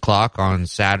 6 o'clock on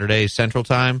Saturday Central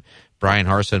Time, Brian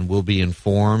Harsin will be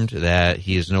informed that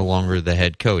he is no longer the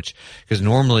head coach. Because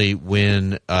normally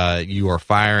when you are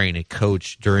firing a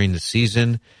coach during the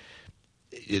season,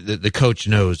 the coach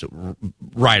knows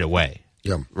right away.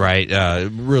 Yeah. Right?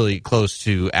 Really close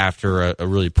to after a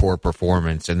really poor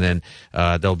performance. And then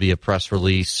there'll be a press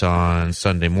release on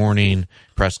Sunday morning,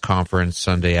 press conference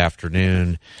Sunday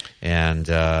afternoon, and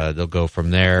they'll go from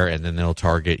there, and then they'll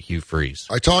target Hugh Freeze.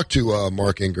 I talked to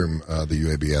Mark Ingram, the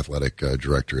UAB athletic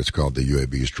director. It's called the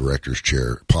UAB's Director's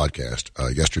Chair podcast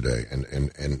yesterday,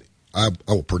 and I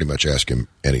will pretty much ask him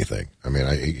anything. I mean,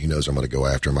 he knows I'm going to go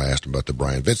after him. I asked him about the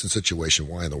Brian Vincent situation.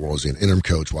 Why in the world is he an interim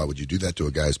coach? Why would you do that to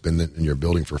a guy who's been in your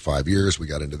building for 5 years? We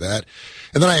got into that.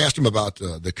 And then I asked him about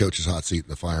the coach's hot seat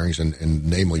and the firings, and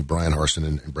namely Brian Harsin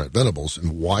and Brent Venables,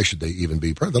 and why should they even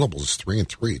be? Brent Venables is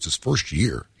 3-3. It's his first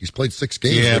year. He's played 6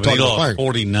 games. Yeah, but he lost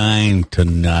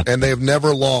 49-0. And they have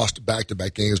never lost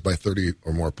back-to-back games by 30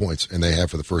 or more points, and they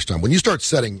have for the first time. When you start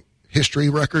setting history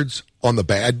records on the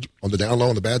down low,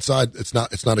 on the bad side, it's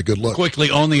not a good look. Quickly,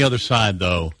 on the other side,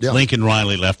 though, yeah. Lincoln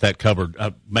Riley left that cupboard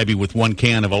maybe with 1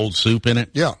 can of old soup in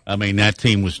it. Yeah. I mean, that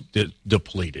team was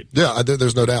depleted. Yeah,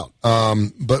 there's no doubt.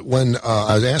 But when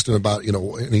I asked him about,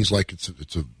 and he's like,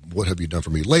 it's a what have you done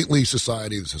for me lately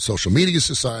society. It's a social media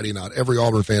society. Not every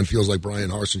Auburn fan feels like Brian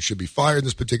Harsin should be fired in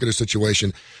this particular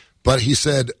situation. But he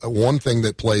said one thing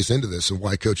that plays into this and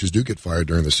why coaches do get fired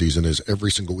during the season is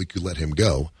every single week you let him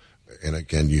go. And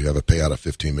again, you have a payout of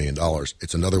 $15 million.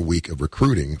 It's another week of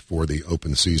recruiting for the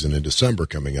open season in December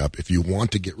coming up. If you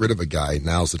want to get rid of a guy,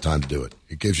 now's the time to do it.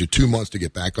 It gives you 2 months to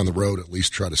get back on the road, at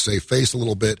least try to save face a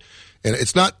little bit. And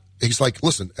it's not, he's like,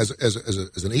 listen, as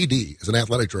an AD, as an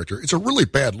athletic director, it's a really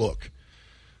bad look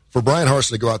for Brian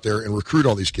Harsin to go out there and recruit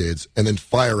all these kids and then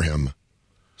fire him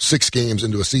 6 games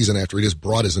into a season after he just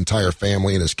brought his entire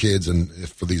family and his kids and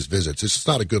for these visits. It's just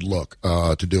not a good look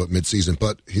to do it midseason.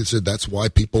 But he said that's why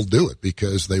people do it,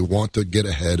 because they want to get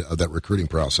ahead of that recruiting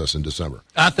process in December.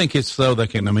 I think it's so they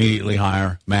can immediately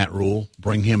hire Matt Rule,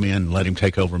 bring him in, let him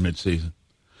take over midseason.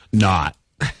 Not.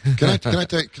 Can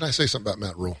I say something about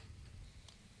Matt Rule?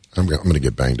 I'm going to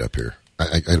get banged up here.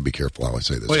 I got to be careful how I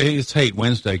say this. Well, it's Hate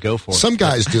Wednesday. Go for it. Some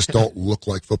guys just don't look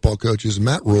like football coaches.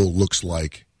 Matt Rule looks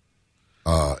like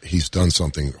he's done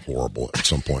something horrible at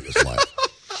some point in his life.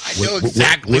 I know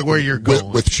exactly where you're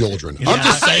going. With children. Yeah. I'm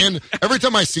just saying, every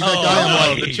time I see that guy,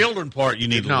 I'm like... the children part you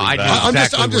need to leave out.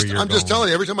 I'm just telling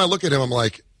you, every time I look at him, I'm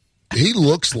like, he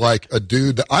looks like a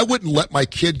dude that I wouldn't let my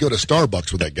kid go to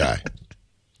Starbucks with that guy.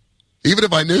 Even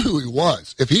if I knew who he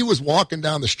was. If he was walking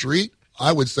down the street,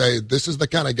 I would say, this is the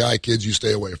kind of guy, kids, you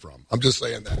stay away from. I'm just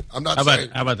saying that. I'm not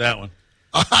saying... How about that one?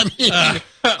 I'm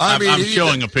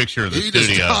showing a picture of the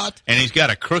studio, and he's got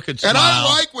a crooked smile. And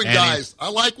I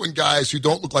like when guys who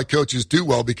don't look like coaches do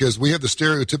well, because we have the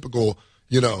stereotypical,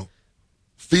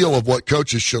 feel of what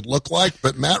coaches should look like.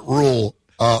 But Matt Rule,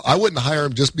 I wouldn't hire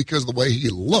him just because of the way he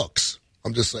looks.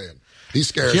 I'm just saying. He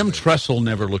scares Jim me. Tressel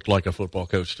never looked like a football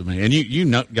coach to me, and you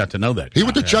got to know that. He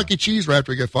went to Chuck E. Cheese right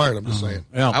after he got fired. I'm just saying.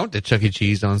 Yeah. I went to Chuck E.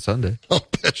 Cheese on Sunday. I'll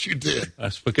bet you did.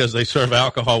 That's because they serve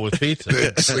alcohol with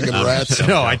pizza. Singing rats.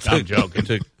 I'm joking. I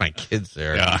took my kids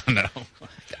there. Yeah, I know.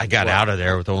 I got out of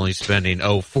there with only spending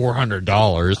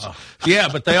 $400. Yeah,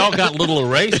 but they all got little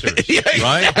erasers,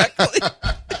 right?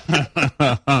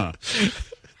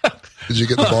 Did you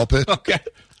get the ball pit? Okay.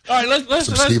 All right,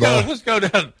 let's go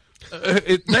down.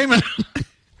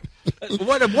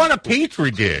 What a petri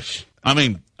dish. I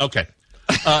mean, okay.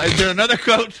 Is there another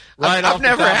coach? I've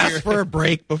never asked for a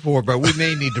break before, but we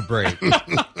may need to break.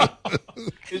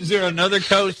 Is there another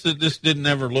coach that just didn't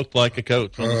ever look like a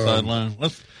coach on the sideline?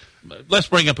 Let's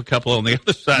bring up a couple on the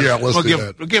other side. Yeah,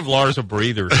 we'll give Lars a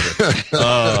breather.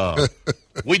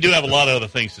 We do have a lot of other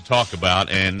things to talk about,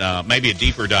 and maybe a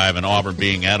deeper dive in Auburn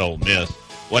being at Ole Miss.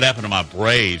 What happened to my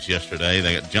Braves yesterday?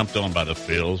 They got jumped on by the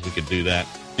Phils. We could do that.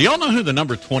 Do y'all know who the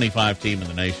number 25 team in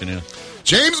the nation is?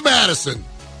 James Madison.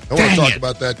 I want to talk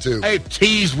about that, too. Hey,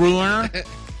 tease ruiner.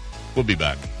 We'll be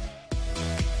back.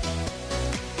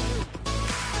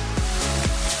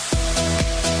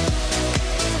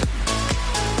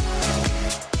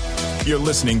 You're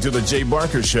listening to The Jay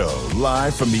Barker Show,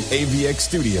 live from the AVX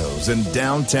studios in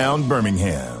downtown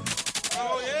Birmingham.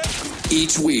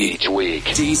 Each week,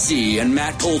 DC and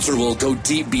Matt Coulter will go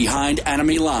deep behind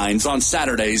enemy lines on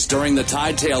Saturdays during the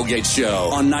Tide Tailgate Show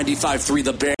on 95.3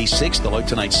 The Bear. 6, the low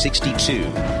tonight 62.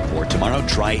 For tomorrow,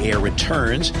 dry air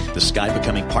returns. The sky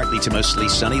becoming partly to mostly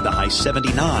sunny, the high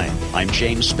 79. I'm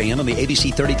James Spann on the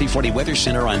ABC 3340 Weather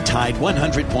Center on Tide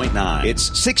 100.9.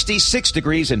 It's 66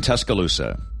 degrees in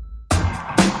Tuscaloosa.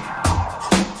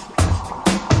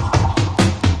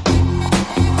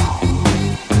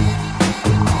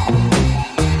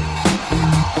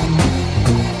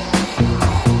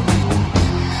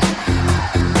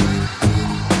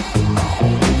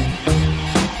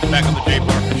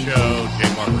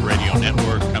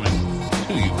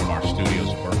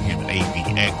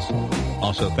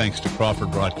 Also, thanks to Crawford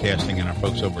Broadcasting and our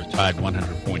folks over at Tide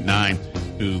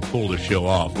 100.9 who pulled the show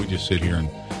off. We just sit here and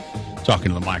talking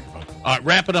to the microphone. All right,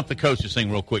 wrapping up the coaches thing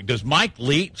real quick. Does Mike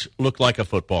Leach look like a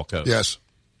football coach? Yes.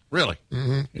 Really?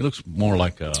 Mm-hmm. He looks more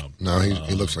like a No,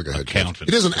 he looks like a head coach. He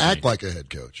doesn't act like a head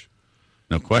coach.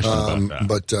 No question about that.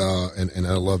 But and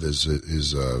I love his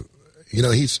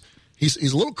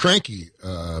he's a little cranky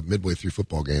midway through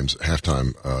football games,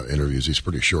 halftime interviews. He's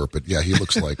pretty short, but yeah, he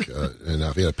looks like. And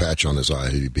if he had a patch on his eye,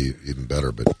 he'd be even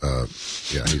better. But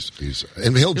yeah, he's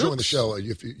and he'll join the show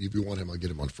if you want him. I'll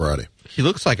get him on Friday. He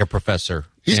looks like a professor.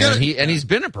 He's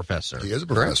been a professor. He is a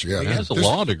professor. Yeah, he has a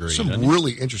law degree. Some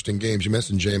really interesting games. You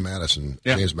mentioned James Madison.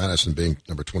 Yeah. James Madison being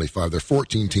number 25. There are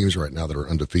 14 teams right now that are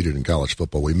undefeated in college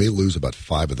football. We may lose about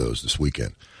 5 of those this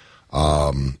weekend.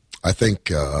 I think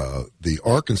the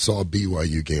Arkansas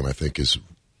BYU game,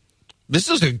 This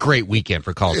is a great weekend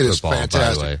for college football,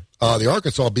 fantastic. by the way. The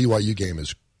Arkansas BYU game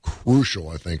is crucial,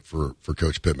 I think, for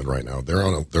Coach Pittman right now. They're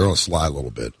on a slide a little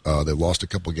bit. They've lost a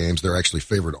couple of games. They're actually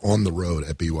favored on the road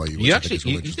at BYU.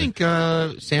 You think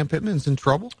Sam Pittman's in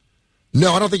trouble?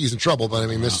 No, I don't think he's in trouble, but I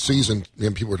mean, this season,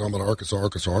 people were talking about Arkansas.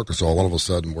 All of a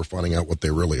sudden, we're finding out what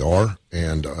they really are,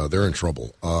 and they're in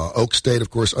trouble. Oak State, of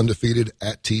course, undefeated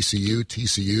at TCU.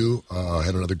 TCU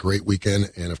had another great weekend,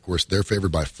 and of course, they're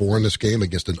favored by 4 in this game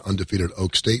against an undefeated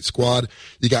Oak State squad.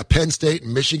 You got Penn State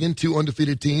and Michigan, 2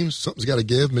 undefeated teams. Something's got to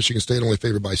give. Michigan State only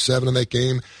favored by 7 in that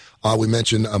game. We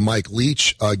mentioned Mike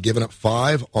Leach giving up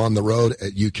 5 on the road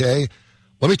at UK.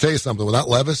 Let me tell you something. Without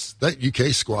Levis, that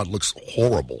UK squad looks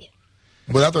horrible.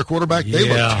 Without their quarterback, they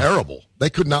look terrible. They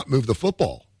could not move the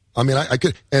football. I mean, I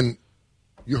could, and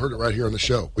you heard it right here on the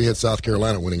show. We had South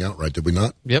Carolina winning outright, did we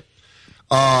not? Yep.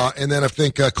 And then I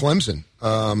think Clemson.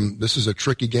 This is a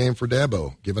tricky game for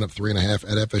Dabo, giving up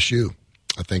 3.5 at FSU.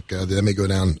 I think they may go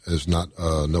down as no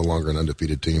longer an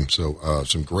undefeated team. So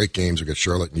some great games. We got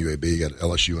Charlotte and UAB. You got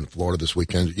LSU and Florida this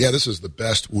weekend. Yeah, this is the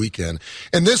best weekend,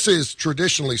 and this is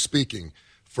traditionally speaking,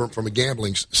 from a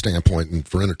gambling standpoint and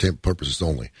for entertainment purposes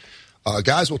only.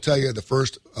 Guys will tell you the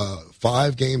first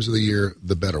 5 games of the year,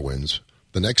 the better wins.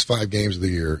 The next 5 games of the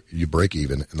year, you break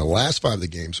even. And the last 5 of the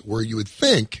games, where you would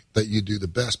think that you do the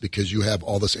best because you have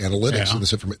all this analytics and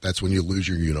this information, that's when you lose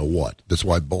your you-know-what. That's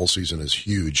why bowl season is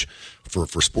huge for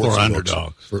sports books.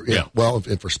 Underdogs. Well,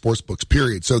 and for sports books,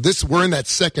 period. So we're in that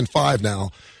second 5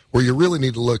 now where you really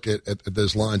need to look at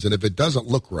those lines. And if it doesn't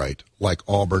look right, like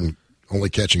Auburn only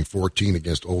catching 14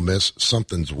 against Ole Miss,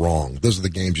 something's wrong. Those are the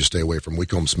games you stay away from. We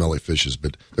call them smelly fishes,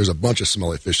 but there's a bunch of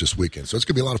smelly fish this weekend, so it's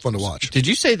going to be a lot of fun to watch. Did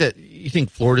you say that you think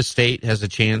Florida State has a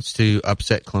chance to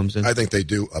upset Clemson? I think they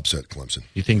do upset Clemson.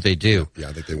 You think they do? Yeah,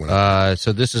 I think they win.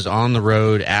 So this is on the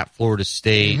road at Florida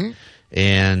State,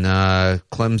 and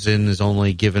Clemson has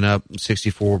only given up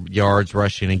 64 yards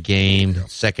rushing a game,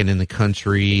 second in the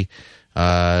country.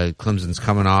 Clemson's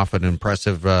coming off an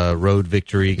impressive road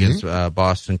victory against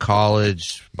Boston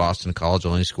College. Boston College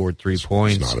only scored 3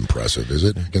 points. It's not impressive, is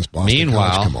it? Against Boston Meanwhile,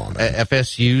 College? Come on, man.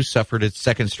 FSU suffered its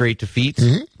second straight defeat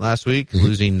last week,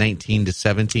 losing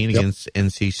 19-17 against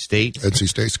NC State. NC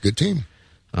State's a good team.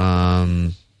 Yeah,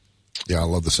 I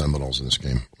love the Seminoles in this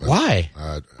game. Why?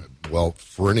 Well,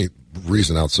 for any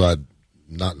reason outside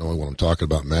not knowing what I'm talking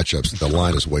about matchups, the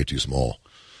line is way too small.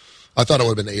 I thought it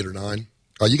would have been 8 or 9.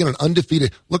 You get an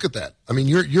undefeated. Look at that. I mean,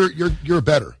 you're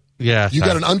better. Yeah, you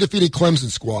got an undefeated Clemson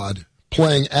squad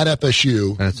playing at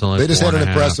FSU. They just had an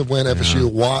impressive win.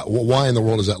 FSU. Why in the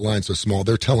world is that line so small?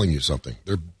 They're telling you something.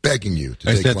 They're begging you to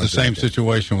take Clemson. Is that the same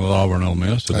situation with Auburn and Ole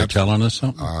Miss? Are they telling us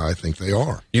something? I think they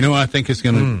are. You know, I think it's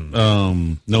going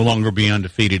to no longer be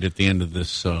undefeated at the end of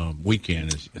this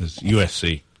weekend is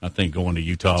USC. I think going to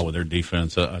Utah with their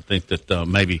defense. I think that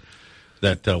maybe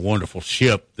that wonderful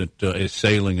ship that is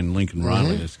sailing in Lincoln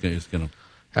Riley is going to.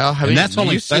 And that's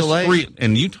only UCLA, that's 3,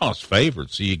 and Utah's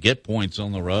favored, so you get points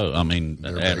on the road. I mean,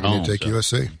 at home. Take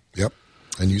USC. Yep.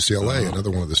 And UCLA, another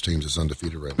one of those teams that's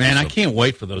undefeated right now. Man, I can't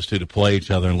wait for those two to play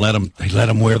each other and let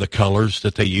them wear the colors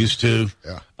that they used to.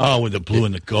 Yeah. Oh, with the blue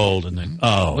and the gold, and then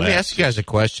Let me ask you guys a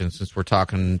question since we're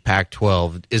talking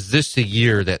Pac-12. Is this the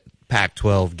year that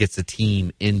Pac-12 gets a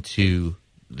team into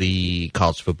the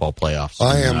college football playoffs?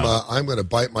 I'm going to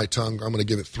bite my tongue. I'm going to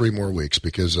give it 3 more weeks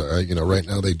because right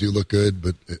now they do look good,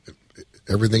 but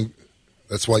everything.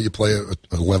 That's why you play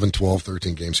a 11, 12,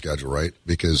 13 game schedule, right?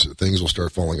 Because things will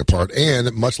start falling apart. And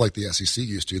much like the SEC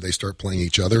used to, they start playing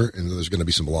each other, and there's going to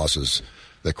be some losses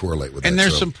that correlate with that. And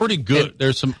there's some pretty good,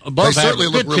 there's some above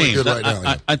average good really teams. Good right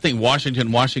now, I think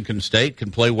Washington State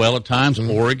can play well at times.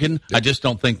 Oregon, I just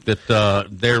don't think that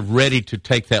they're ready to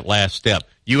take that last step.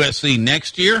 USC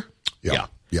next year? Yeah,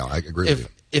 I agree with you.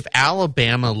 If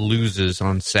Alabama loses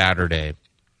on Saturday,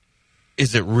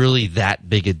 is it really that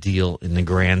big a deal in the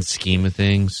grand scheme of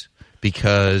things?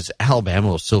 Because Alabama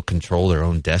will still control their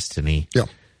own destiny. Yeah.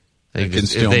 They can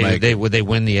still make it. They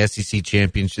win the SEC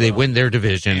championship. They win their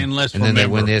division, and then they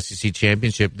win the SEC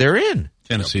championship. They're in.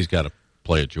 Tennessee's got to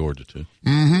play at Georgia, too.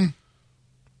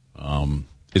 Mm-hmm.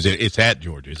 It's at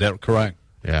Georgia. Is that correct?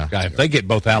 Yeah. If they get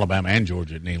both Alabama and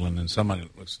Georgia at Neyland, then somebody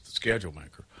looks at the schedule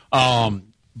maker.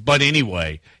 But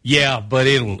anyway, but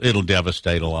it'll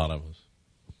devastate a lot of us.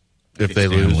 If they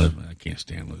lose. I can't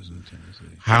stand losing to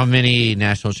Tennessee. How many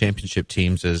national championship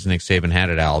teams has Nick Saban had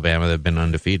at Alabama that have been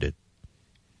undefeated?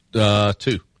 2.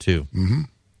 Mm-hmm.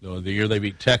 The year they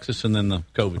beat Texas and then the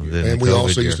COVID year. And we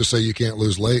also used to say you can't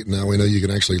lose late. Now we know you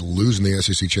can actually lose in the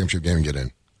SEC championship game and get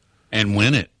in. And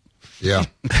win it. Yeah,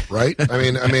 right?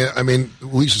 I mean,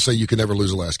 we used to say you can never lose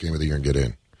the last game of the year and get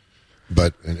in.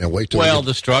 But and wait till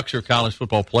the structure of college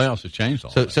football playoffs has changed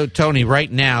all that. So Tony, right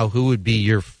now, who would be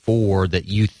your 4 that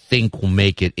you think will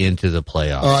make it into the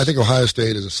playoffs? I think Ohio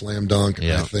State is a slam dunk.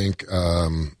 Yeah. I think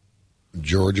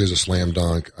Georgia is a slam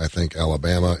dunk. I think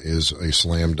Alabama is a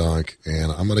slam dunk, and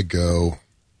I'm going to go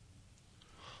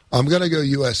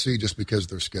USC just because of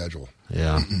their schedule.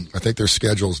 Yeah, I think their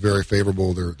schedule is very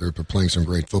favorable. They're playing some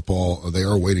great football. They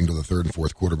are waiting till the 3rd and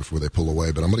 4th quarter before they pull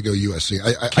away, but I'm going to go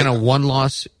USC. Can a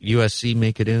 1-loss USC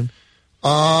make it in?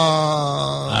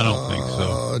 I don't think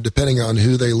so. Depending on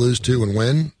who they lose to and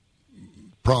when,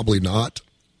 probably not.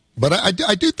 But I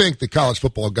do think the college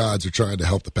football gods are trying to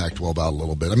help the Pac-12 out a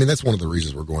little bit. I mean, that's one of the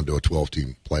reasons we're going to a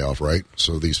 12-team playoff, right?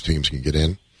 So these teams can get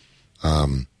in.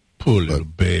 Poor little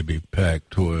baby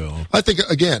Pac-12. I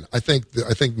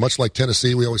think much like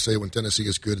Tennessee, we always say when Tennessee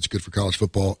is good, it's good for college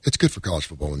football. It's good for college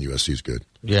football when USC is good.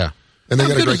 Yeah. And they How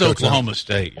got good a great is coach Oklahoma now.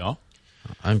 State, y'all?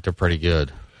 I think they're pretty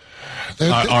good. They're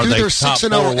they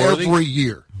 6-0 worthy? every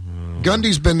year.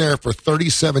 Gundy's been there for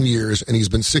 37 years, and he's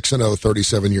been 6-0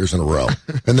 37 years in a row.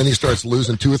 And then he starts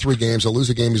losing 2 or 3 games. He'll lose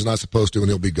a game he's not supposed to, and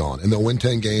he'll be gone. And they'll win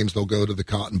 10 games. They'll go to the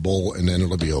Cotton Bowl, and then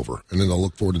it'll be over. And then they'll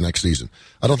look forward to next season.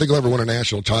 I don't think he'll ever win a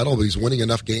national title, but he's winning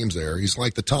enough games there. He's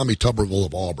like the Tommy Tuberville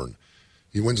of Auburn.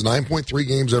 He wins 9.3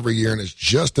 games every year, and it's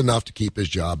just enough to keep his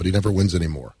job, but he never wins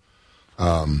anymore.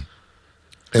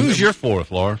 Who's your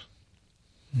 4th, Lars?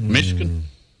 Michigan?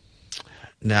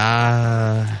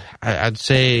 Nah, I'd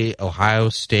say Ohio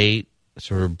State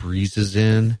sort of breezes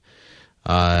in,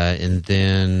 and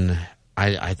then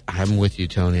I'm with you,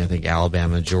 Tony. I think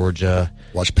Alabama, Georgia.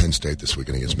 Watch Penn State this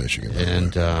weekend against Michigan.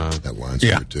 And that line's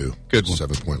weird too. Good one.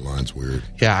 7-point line's weird.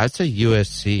 Yeah, I'd say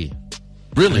USC.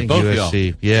 Really, both USC.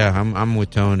 y'all? Yeah, I'm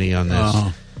with Tony on this.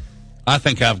 I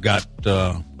think I've got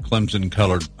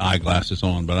Clemson-colored eyeglasses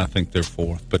on, but I think they're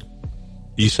 4th. But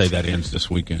you say that ends this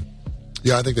weekend.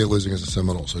 Yeah, I think they're losing as a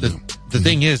Seminoles. The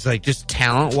thing is, like, just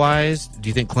talent-wise, do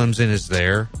you think Clemson is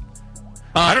there?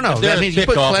 I don't know. Their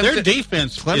Clemson,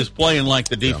 defense is playing like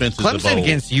the defense is the Clemson bowl.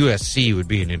 against USC would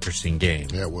be an interesting game.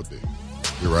 Yeah, it would be.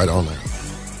 You're right on there.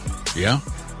 Yeah?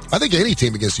 I think any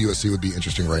team against USC would be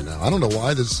interesting right now. I don't know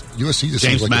why this USC just James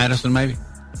seems like Madison, maybe?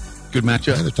 Good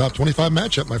matchup. Yeah, the top 25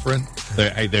 matchup, my friend.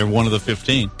 They're one of the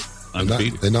 15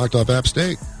 undefeated. They knocked off App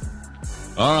State.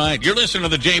 All right, you're listening to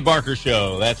the Jay Barker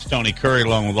Show. That's Tony Curry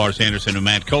along with Lars Anderson and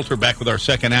Matt Coulter. Back with our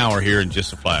second hour here in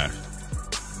just a flash.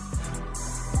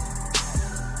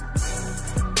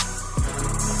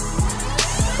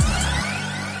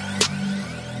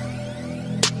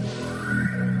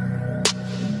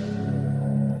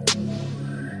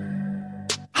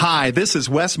 Hi, this is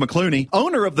Wes McClooney,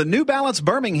 owner of the New Balance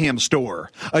Birmingham store.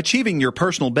 Achieving your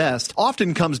personal best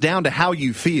often comes down to how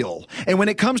you feel. And when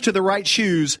it comes to the right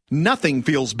shoes, nothing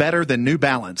feels better than New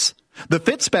Balance. The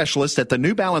fit specialists at the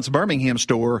New Balance Birmingham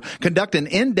store conduct an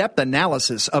in-depth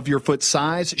analysis of your foot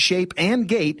size, shape, and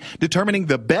gait, determining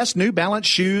the best New Balance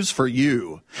shoes for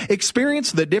you.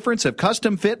 Experience the difference of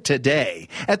custom fit today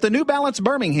at the New Balance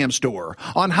Birmingham store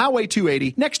on Highway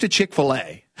 280 next to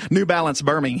Chick-fil-A. New Balance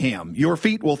Birmingham. Your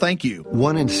feet will thank you.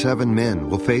 1 in 7 men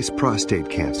will face prostate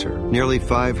cancer. Nearly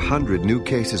 500 new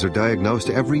cases are diagnosed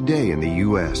every day in the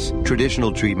U.S.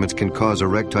 Traditional treatments can cause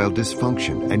erectile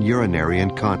dysfunction and urinary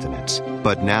incontinence.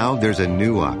 But now there's a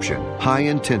new option,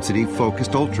 high-intensity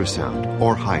focused ultrasound,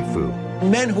 or HIFU.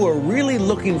 Men who are really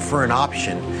looking for an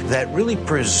option that really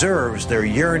preserves their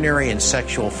urinary and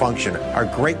sexual function are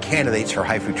great candidates for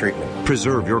HIFU treatment.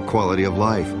 Preserve your quality of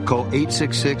life. Call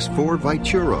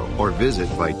 866-4-VITURO or visit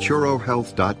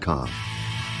VituroHealth.com.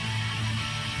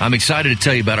 I'm excited to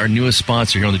tell you about our newest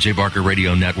sponsor here on the Jay Barker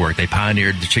Radio Network. They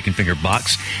pioneered the Chicken Finger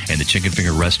Box and the Chicken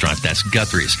Finger Restaurant. That's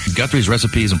Guthrie's. Guthrie's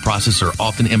recipes and process are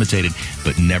often imitated,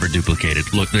 but never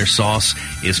duplicated. Look, their sauce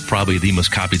is probably the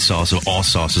most copied sauce of all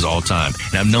sauces all time.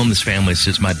 And I've known this family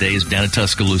since my days down in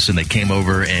Tuscaloosa, and they came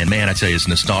over, and man, I tell you, it's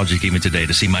nostalgic even today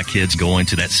to see my kids going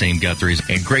to that same Guthrie's.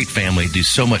 And great family, do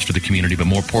so much for the community, but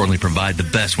more importantly, provide the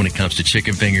best when it comes to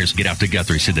chicken fingers. Get out to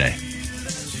Guthrie's today.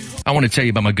 I want to tell you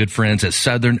about my good friends at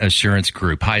Southern Assurance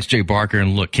Group. Hi, it's Jay Barker,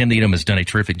 and look, Ken Needham has done a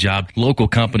terrific job. Local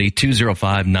company,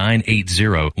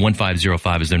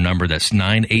 205-980-1505 is their number. That's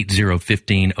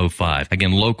 980-1505.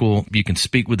 Again, local, you can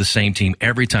speak with the same team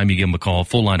every time you give them a call.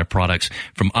 Full line of products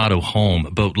from auto, home,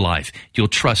 boat, life. You'll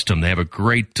trust them. They have a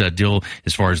great deal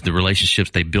as far as the relationships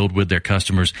they build with their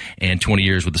customers, and 20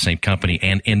 years with the same company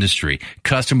and industry.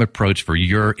 Custom approach for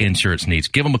your insurance needs.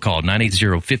 Give them a call,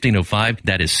 980-1505.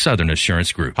 That is Southern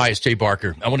Assurance Group. Hi, it's Jay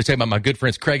Barker. I want to tell you about my good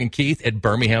friends Craig and Keith at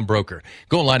Birmingham Broker.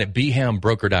 Go online at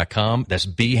BHAMBroker.com. That's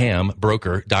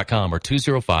BHAMBroker.com or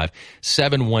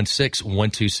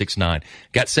 205-716-1269.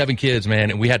 Got 7 kids,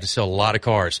 man, and we had to sell a lot of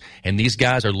cars. And these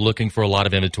guys are looking for a lot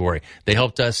of inventory. They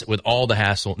helped us with all the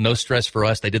hassle. No stress for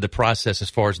us. They did the process as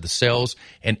far as the sales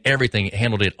and everything.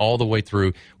 Handled it all the way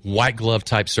through. White glove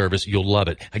type service. You'll love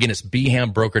it. Again, it's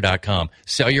BHAMBroker.com.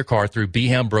 Sell your car through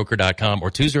BHAMBroker.com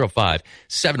or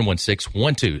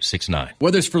 205-716-1269.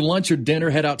 Whether it's for lunch or dinner,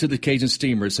 head out to the Cajun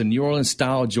Steamer. It's a New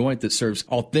Orleans-style joint that serves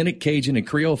authentic Cajun and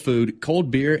Creole food,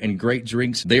 cold beer, and great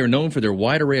drinks. They are known for their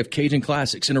wide array of Cajun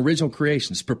classics and original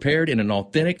creations prepared in an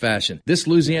authentic fashion. This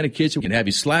Louisiana kitchen can have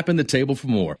you slapping the table for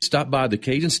more. Stop by the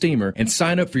Cajun Steamer and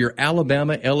sign up for your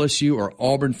Alabama, LSU, or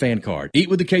Auburn fan card. Eat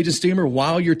with the Cajun Steamer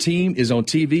while your team is on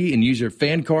TV and use your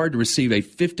fan card to receive a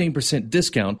 15%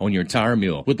 discount on your entire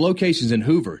meal. With locations in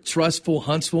Hoover, Trustful,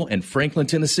 Huntsville, and Franklin,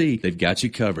 Tennessee, they've got you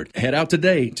covered. Head out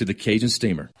today to the Cajun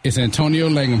Steamer. It's Antonio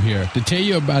Langham here to tell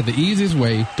you about the easiest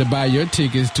way to buy your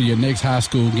tickets to your next high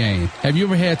school game. Have you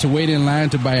ever had to wait in line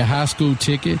to buy a high school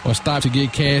ticket or stop to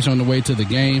get cash on the way to the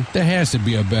game? There has to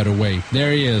be a better way.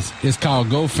 There is. It's called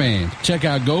GoFan. Check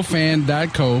out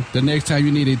GoFan.co the next time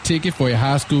you need a ticket for a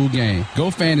high school game.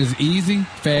 GoFan is easy,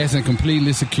 fast, and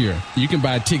completely secure. You can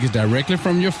buy tickets directly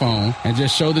from your phone and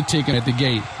just show the ticket at the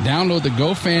gate. Download the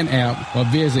GoFan app or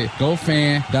visit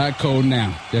GoFan.co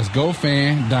now. That's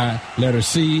GoFan.C.O.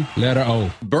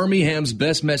 Birmingham's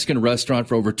best Mexican restaurant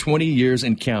for over 20 years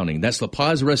and counting. That's La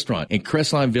Paz Restaurant in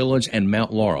Crestline Village and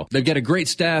Mount Laurel. They've got a great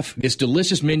staff. Its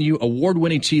delicious menu,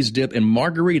 award-winning cheese dip, and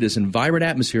margaritas and vibrant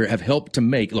atmosphere have helped to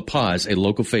make La Paz a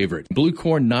local favorite. Blue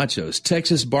corn nachos,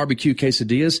 Texas barbecue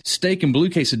quesadillas, steak and blue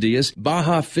quesadillas,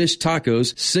 Baja fish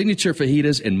tacos, signature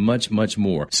fajitas, and much, much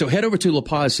more. So head over to La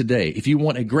Paz today. If you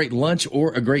want a great lunch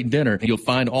or a great dinner, you'll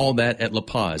find all that at La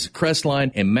Paz,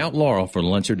 Crestline, and Mount Laurel for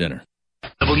lunch or dinner.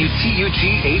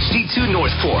 WTUG HD2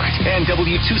 Northport and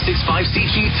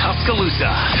W265CG Tuscaloosa.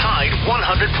 Tide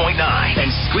 100.9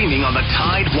 and streaming on the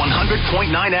Tide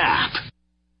 100.9 app.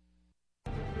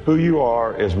 Who you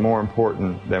are is more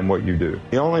important than what you do.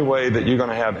 The only way that you're going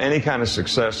to have any kind of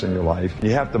success in your life,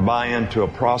 you have to buy into a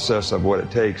process of what it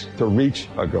takes to reach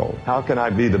a goal. How can I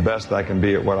be the best I can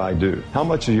be at what I do? How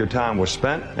much of your time was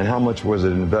spent and how much was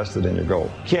it invested in your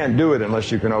goal? You can't do it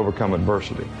unless you can overcome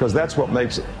adversity, because that's what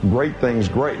makes great things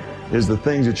great, is the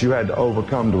things that you had to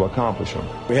overcome to accomplish them.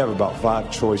 We have about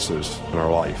 5 choices in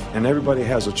our life, and everybody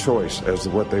has a choice as to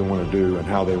what they want to do and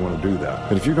how they want to do that.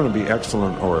 But if you're going to be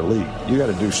excellent or elite, you got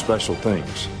to do special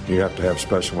things. You have to have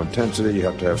special intensity, you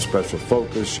have to have special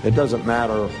focus. It doesn't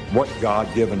matter what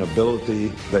God-given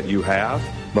ability that you have,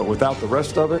 but without the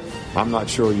rest of it, I'm not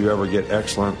sure you ever get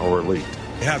excellent or elite.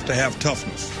 You have to have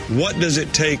toughness. What does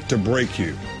it take to break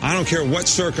you? I don't care what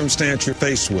circumstance you're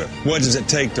faced with. What does it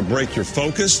take to break your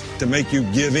focus, to make you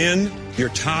give in? You're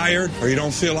tired or you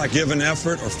don't feel like giving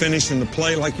effort or finishing the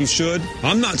play like you should?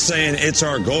 I'm not saying it's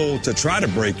our goal to try to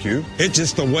break you. It's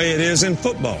just the way it is in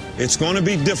football. It's going to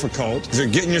be difficult if you're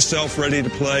getting yourself ready to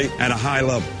play at a high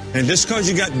level. And just because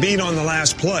you got beat on the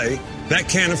last play, that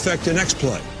can't affect the next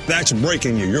play. That's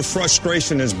breaking you. Your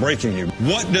frustration is breaking you.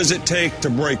 What does it take to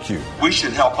break you? We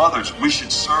should help others. We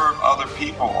should serve other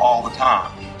people all the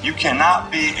time. You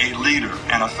cannot be a leader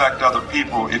and affect other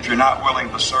people if you're not willing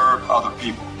to serve other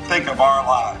people. Think of our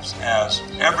lives as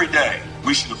every day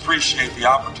we should appreciate the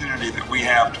opportunity that we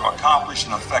have to accomplish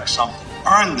and affect something.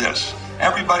 Earn this.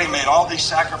 Everybody made all these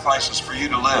sacrifices for you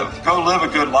to live. Go live a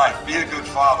good life. Be a good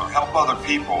father. Help other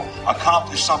people.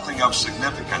 Accomplish something of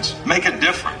significance. Make a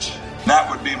difference. That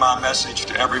would be my message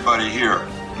to everybody here.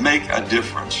 Make a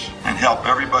difference and help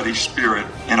everybody's spirit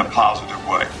in a positive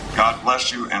way. God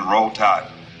bless you and roll Tide.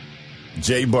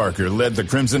 Jay Barker led the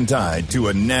Crimson Tide to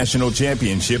a national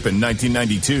championship in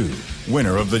 1992,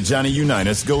 winner of the Johnny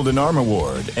Unitas Golden Arm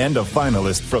Award and a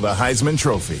finalist for the Heisman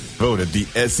Trophy, voted the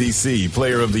SEC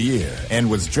Player of the Year, and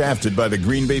was drafted by the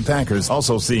Green Bay Packers,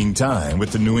 also seeing time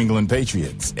with the New England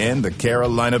Patriots and the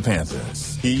Carolina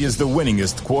Panthers. He is the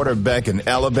winningest quarterback in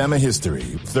Alabama history,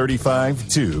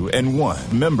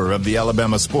 35-2-1, member of the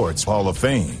Alabama Sports Hall of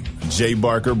Fame. Jay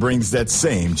Barker brings that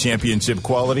same championship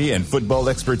quality and football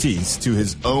expertise to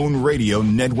his own radio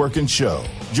network and show.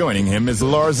 Joining him is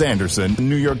Lars Anderson,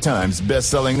 New York Times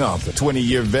best-selling author,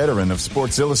 20-year veteran of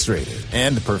Sports Illustrated,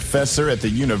 and professor at the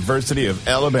University of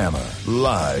Alabama.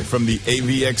 Live from the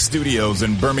AVX studios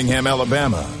in Birmingham,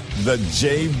 Alabama, The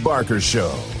Jay Barker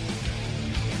Show.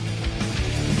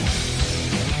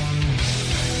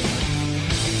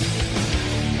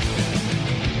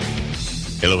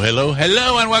 Hello, hello,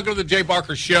 hello, and welcome to the Jay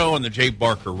Barker Show on the Jay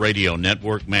Barker Radio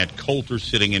Network. Matt Coulter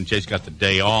sitting in. Jay's got the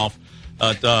day off.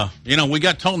 We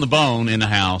got Tone the Bone in the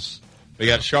house. We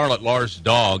got Charlotte Lars'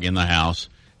 dog in the house.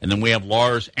 And then we have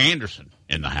Lars Anderson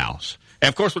in the house. And,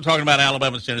 of course, we're talking about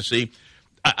Alabama and Tennessee.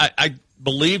 I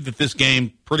believe that this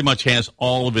game pretty much has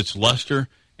all of its luster,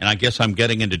 and I guess I'm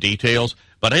getting into details.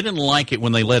 But I didn't like it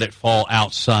when they let it fall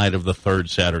outside of the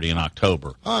third Saturday in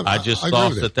October. I just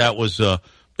thought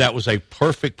that was a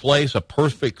perfect place, a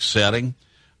perfect setting,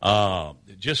 and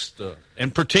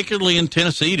particularly in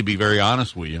Tennessee, to be very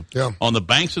honest with you. Yeah. On the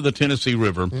banks of the Tennessee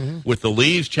River, with the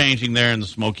leaves changing there in the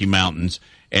Smoky Mountains,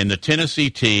 and the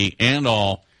Tennessee tea and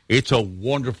all, it's a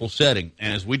wonderful setting.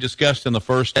 And as we discussed in the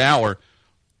first hour,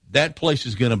 that place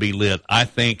is going to be lit, I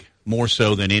think, more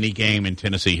so than any game in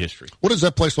Tennessee history. What does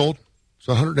that place hold? It's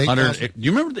 108,000?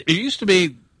 You remember, it used to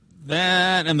be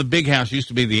that, and the Big House used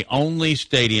to be the only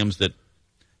stadiums that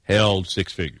held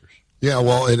six figures. Yeah,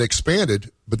 well, it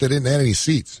expanded, but they didn't add any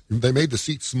seats. They made the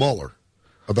seats smaller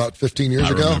about 15 years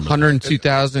ago.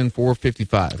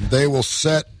 102,455. They will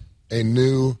set a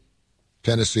new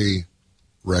Tennessee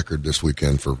record this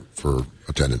weekend for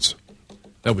attendance.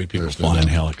 There'll be people flying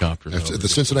helicopters. If the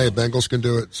Cincinnati Bengals can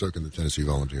do it, so can the Tennessee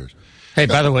Volunteers. Hey,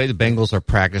 by the way, the Bengals are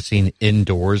practicing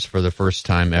indoors for the first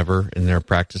time ever in their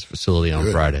practice facility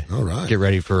on Friday. All right. Get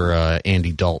ready for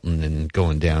Andy Dalton and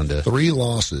going down to 3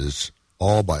 losses,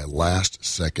 all by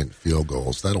last-second field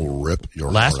goals. That'll rip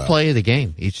your last heart out. play of the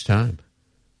game each time.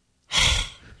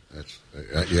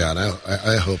 And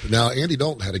I hope. Now, Andy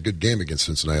Dalton had a good game against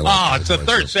Cincinnati. It's the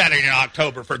third Saturday in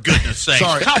October, for goodness sake.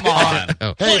 Sorry. Come on.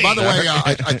 Hey, by the way,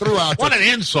 I threw out. What an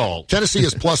insult. Tennessee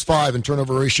is +5 in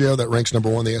turnover ratio. That ranks number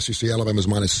 1. The SEC. Alabama's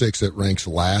 -6. That ranks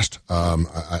last.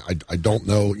 I don't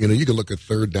know. You can look at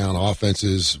third down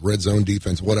offenses, red zone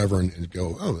defense, whatever, and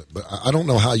go, but I don't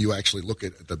know how you actually look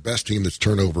at the best team that's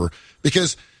turnover,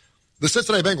 because the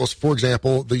Cincinnati Bengals, for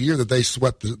example, the year that they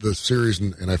swept the series,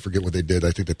 and I forget what they did.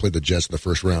 I think they played the Jets in the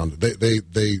first round.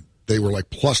 They were like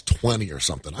 +20 or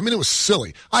something. I mean, it was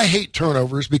silly. I hate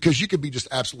turnovers because you could be just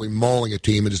absolutely mauling a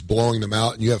team and just blowing them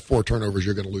out, and you have 4 turnovers,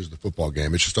 you're going to lose the football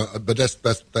game. It's just, but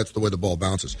that's the way the ball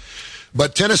bounces.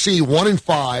 But Tennessee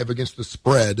 1-5 against the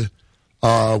spread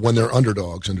when they're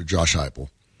underdogs under Josh Heupel.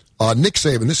 Nick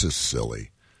Saban, this is silly.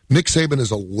 Nick Saban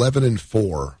is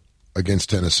 11-4 against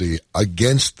Tennessee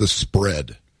against the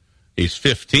spread. He's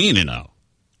 15-0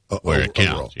 where it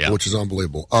counts, overall, which is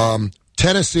unbelievable.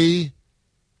 Tennessee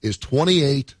is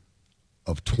 28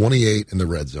 of 28 in the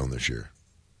red zone this year.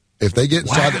 If they get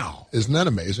inside, isn't that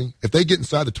amazing? If they get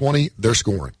inside the 20, they're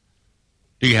scoring.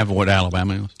 Do you have what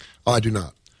Alabama is? I do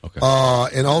not. Okay.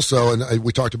 And also,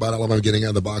 we talked about Alabama getting out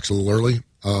of the box a little early.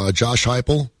 Josh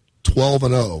Heupel,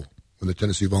 12-0 when the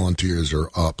Tennessee Volunteers are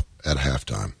up at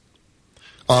halftime.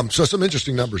 So some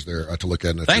interesting numbers there to look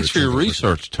at. Thanks for your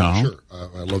research, Tom. Sure.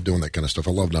 I love doing that kind of stuff.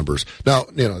 I love numbers. Now,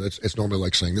 it's normally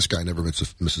like saying this guy never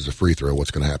misses a free throw.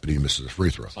 What's going to happen if he misses a free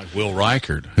throw? It's like Will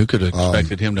Reichard. Who could have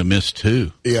expected him to miss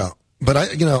 2? Yeah. But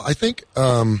I think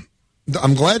I'm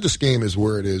glad this game is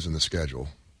where it is in the schedule.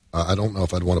 I don't know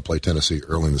if I'd want to play Tennessee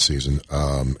early in the season,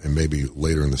 and maybe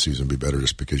later in the season would be better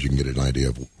just because you can get an idea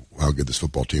of how good this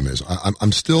football team is.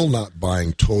 I'm still not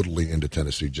buying totally into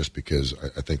Tennessee just because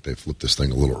I think they flipped this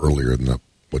thing a little earlier than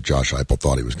what Josh Heupel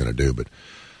thought he was going to do. But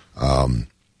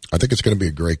I think it's going to be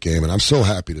a great game, and I'm so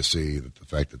happy to see the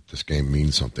fact that this game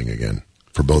means something again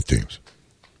for both teams.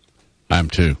 I am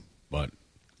too, but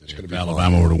if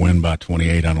Alabama were to win by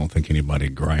 28, I don't think anybody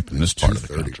would gripe in this part of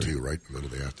the country. Right in the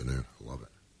middle of the afternoon. I love it.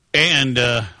 And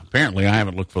apparently I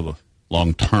haven't looked for the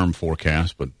long-term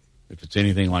forecast, but if it's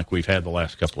anything like we've had the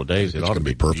last couple of days, it ought to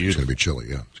be perfect. Beautiful. It's going to be chilly,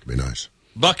 yeah. It's going to be nice.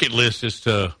 Bucket list is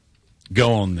to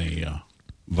go on the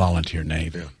volunteer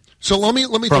Navy. Yeah. So let me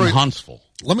from Huntsville.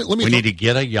 Let me. We need to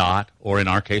get a yacht, or in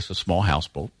our case, a small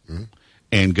houseboat,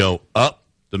 and go up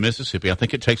the Mississippi. I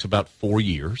think it takes about 4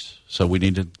 years, so we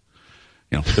need to,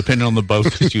 depending on the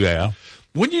boat that you have.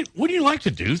 Wouldn't you like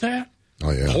to do that? Oh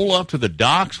yeah, pull up to the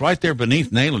docks right there beneath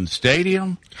Neyland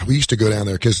Stadium. We used to go down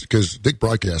there because Dick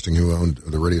Broadcasting, who owned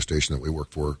the radio station that we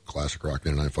worked for, Classic Rock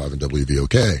 99.5 and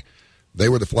WVOK, they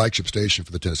were the flagship station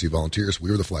for the Tennessee Volunteers. We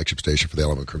were the flagship station for the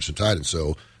Alabama Crimson Tide, and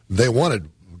so they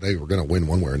were going to win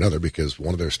one way or another because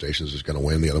one of their stations was going to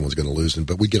win, the other one's going to lose.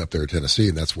 But we get up there in Tennessee,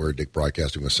 and that's where Dick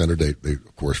Broadcasting was centered. They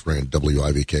of course, ran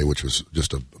WIVK, which was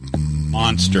just a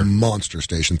monster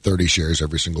station, 30 shares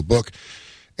every single book.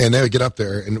 And they would get up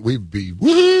there, and we'd be,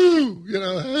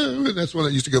 woohoo, and that's when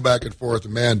it used to go back and forth.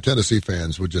 And, man, Tennessee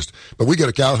fans would just – but we go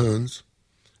to Calhoun's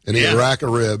and eat a rack of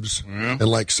ribs and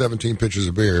like 17 pitchers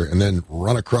of beer and then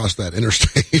run across that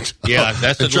interstate. Yeah,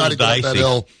 that's a little dicey. That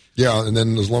hill. Yeah, and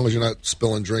then as long as you're not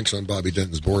spilling drinks on Bobby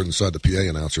Denton's board inside the PA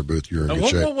announcer booth, you're in good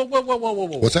shape. Whoa.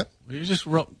 What's that? You're just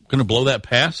going to blow that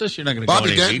past us? You're not going to go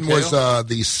Bobby into Denton detail? was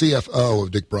the CFO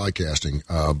of Dick Broadcasting.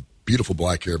 Beautiful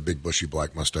black hair, big bushy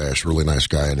black mustache, really nice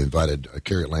guy, and invited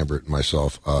Carrie Lambert and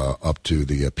myself up to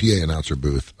the PA announcer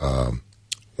booth,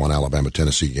 one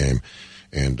Alabama-Tennessee game,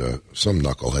 and some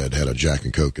knucklehead had a Jack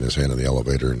and Coke in his hand in the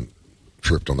elevator and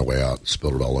tripped on the way out and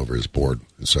spilled it all over his board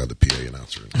inside the PA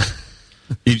announcer.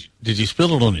 Did you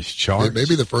spill it on his chart?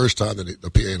 Maybe the first time that the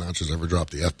PA announcers ever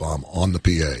dropped the F-bomb on the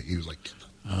PA. He was like...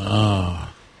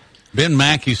 Ben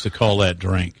Mack used to call that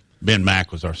drink. Ben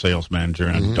Mack was our sales manager,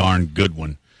 and a darn good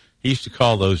one. He used to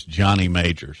call those Johnny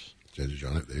Majors.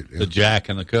 The Jack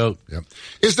and the Coke. Yep.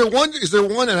 Is there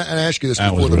one, and I ask you this that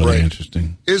before was the really break.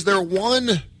 Interesting. Is there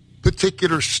one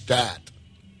particular stat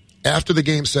after the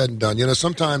game's said and done?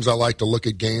 Sometimes I like to look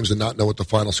at games and not know what the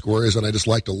final score is, and I just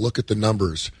like to look at the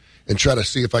numbers and try to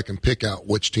see if I can pick out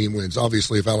which team wins.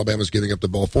 Obviously, if Alabama's giving up the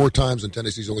ball 4 times and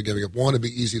Tennessee's only giving up 1, it'd be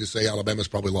easy to say Alabama's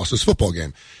probably lost this football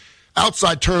game.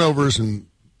 Outside turnovers and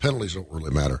penalties don't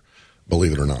really matter,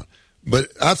 believe it or not. But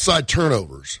outside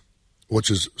turnovers,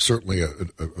 which is certainly a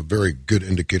very good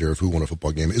indicator of who won a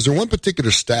football game, is there one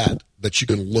particular stat that you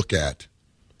can look at?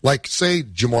 Like, say,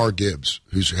 Jamar Gibbs,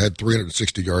 who's had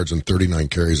 360 yards and 39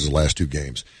 carries his last 2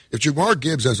 games. If Jamar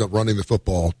Gibbs ends up running the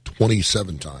football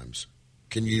 27 times,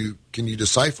 can you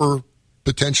decipher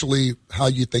potentially how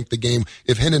you think the game,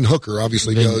 if Hendon Hooker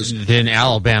obviously goes... Then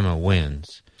Alabama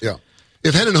wins. Yeah.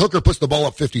 If Hendon Hooker puts the ball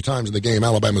up 50 times in the game,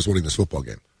 Alabama's winning this football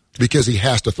game. Because he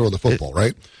has to throw the football,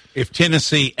 right? If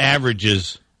Tennessee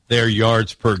averages their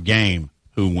yards per game,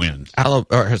 who wins?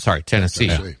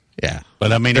 Tennessee. Yeah.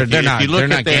 But, I mean, if you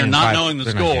look at there not knowing the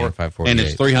score, and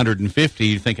it's 350,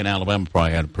 you're thinking Alabama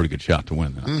probably had a pretty good shot to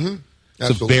win that. Mm-hmm.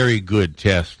 It's a very good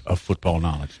test of football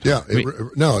knowledge. Yeah, it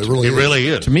really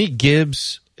is. To me,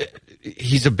 Gibbs,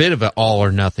 he's a bit of an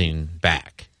all-or-nothing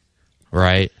back,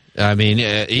 right? I mean,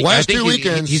 last 2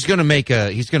 weekends he's going to make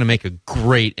a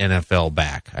great NFL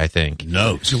back. I think.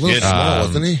 No, he's a little small,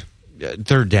 isn't he?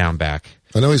 Third down back.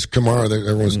 I know he's Kamara.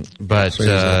 Everyone's saying he's like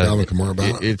Alvin Kamara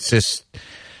about it's just.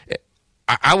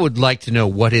 I would like to know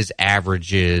what his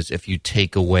average is if you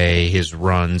take away his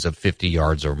runs of 50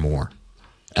 yards or more,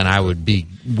 and I would be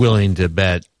willing to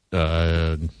bet.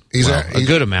 A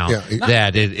good amount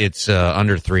that it's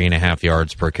under 3.5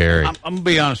 yards per carry. I'm going to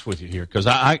be honest with you here because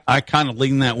I kind of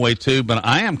lean that way too, but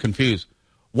I am confused.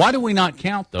 Why do we not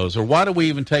count those, or why do we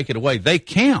even take it away? They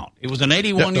count. It was an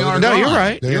 81-yard No, run. you're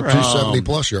right. They have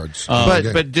 270-plus yards.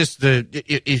 But just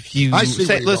if you let's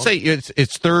say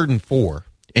it's 3rd and 4,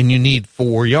 and you need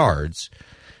 4 yards,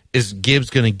 is Gibbs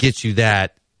going to get you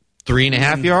that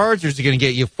 3.5 yards, or is he going to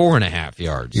get you 4.5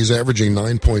 yards? He's averaging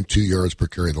 9.2 yards per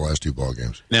carry the last 2 ball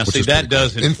games. Now, see, that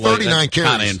does inflate. In 39 carries,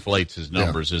 kind of inflates his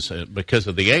numbers because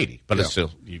of the 80. But it's still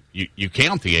you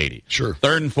count the 80. Sure.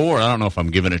 3rd and 4. I don't know if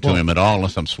I'm giving it to him at all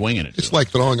unless I'm swinging it. It's like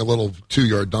throwing a little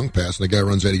 2-yard dunk pass and the guy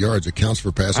runs 80 yards. It counts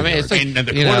for passing. It's like, and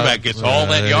the quarterback gets all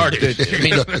that yardage.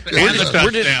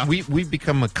 We've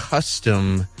become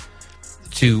accustomed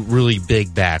to really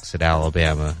big backs at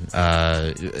Alabama.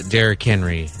 Derrick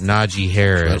Henry, Najee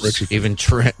Harris, even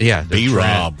Trent. Yeah,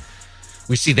 B-Rob.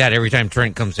 We see that every time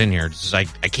Trent comes in here. It's like,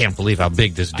 I can't believe how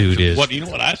big this dude is. You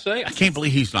know what I say? I can't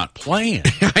believe he's not playing.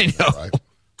 I know.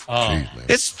 Jeez,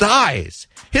 his thighs.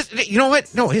 You know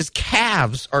what? No, his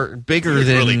calves are bigger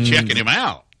than. Really checking him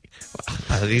out.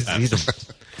 He's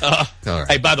all right.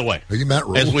 Hey, by the way, are you Matt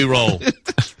Rule? As we roll.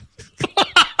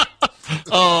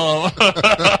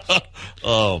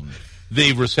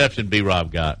 The reception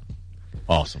B-Rob got.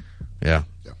 Awesome. Yeah.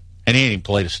 And he ain't even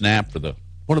played a snap for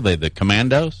what are they, the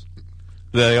Commandos?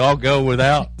 Do they all go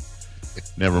without?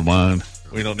 Never mind.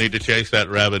 We don't need to chase that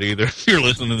rabbit either. You're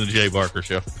listening to the Jay Barker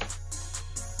Show.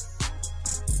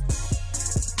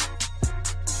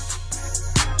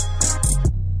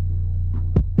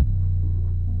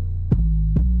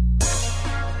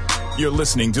 You're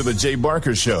listening to the Jay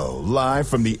Barker Show, live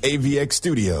from the AVX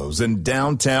studios in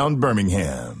downtown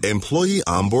Birmingham. Employee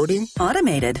onboarding?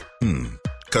 Automated.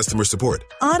 Customer support?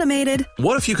 Automated.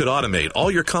 What if you could automate all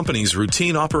your company's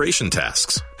routine operation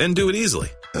tasks and do it easily?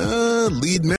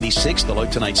 Lead 96, the low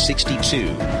tonight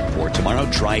 62. For tomorrow,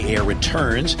 dry air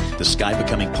returns. The sky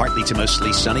becoming partly to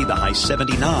mostly sunny, the high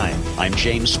 79. I'm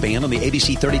James Spann on the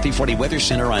ABC 3340 Weather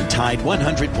Center on Tide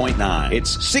 100.9.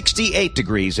 It's 68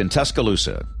 degrees in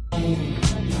Tuscaloosa.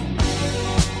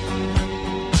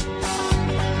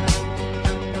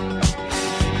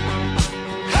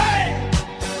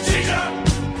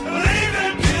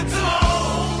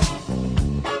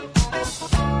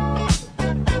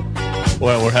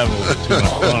 Well, we're having a little too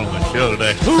much fun on the show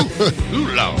today. Ooh,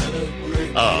 Lord.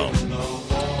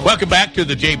 Welcome back to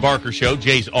the Jay Barker Show.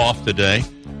 Jay's off today.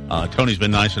 Tony's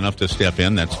been nice enough to step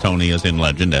in. That's Tony as in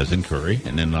legend, as in Curry.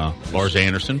 And then Lars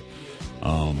Anderson,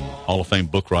 Hall of Fame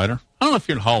book writer. I don't know if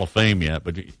you're in Hall of Fame yet,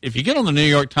 but if you get on the New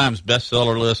York Times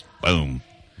bestseller list, boom.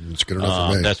 It's good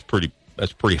enough for me.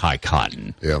 That's pretty high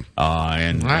cotton. Yeah.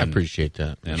 And I appreciate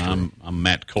that. And sure. I'm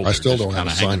Matt Coulter. I still don't have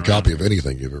a signed copy of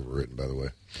anything you've ever written, by the way.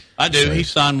 I do. He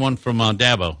signed one from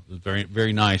Dabo. It was very,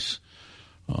 very nice.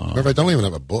 I don't even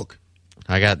have a book.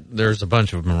 There's a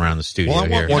bunch of them around the studio well, I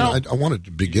want here. One, I want it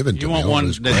to be given to me. You want one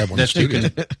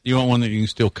you want one that you can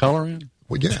still color in?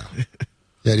 Well, yeah.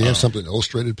 Yeah, do you have something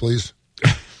illustrated, please?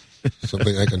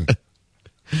 Something I can...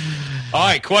 All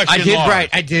right, question.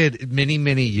 I did many,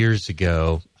 many years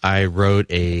ago. I wrote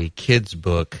a kid's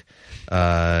book.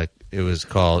 It was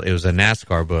a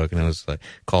NASCAR book, and it was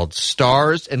called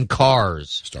Stars and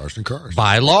Cars. Stars and Cars.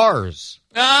 By Lars.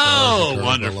 Oh,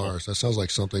 wonderful. Lars. That sounds like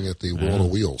something at the World of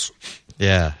Wheels.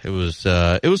 Yeah, it was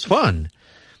fun.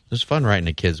 It was fun writing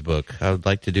a kid's book. I would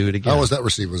like to do it again. How was that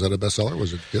received? Was that a bestseller?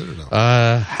 Was it good or no?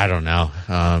 I don't know.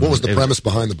 What was the premise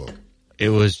behind the book? It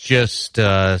was just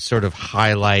sort of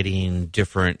highlighting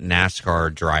different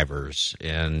NASCAR drivers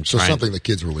and something that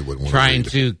kids really wouldn't want trying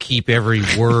to keep every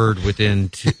word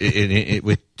within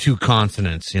with two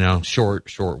consonants,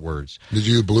 short words. Did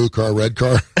you blue car, red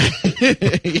car,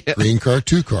 yeah. Green car,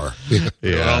 2 car?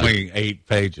 Yeah. Only 8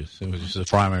 pages. It was just the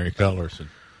primary colors.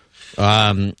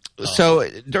 So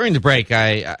during the break,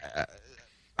 I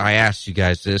asked you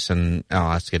guys this, and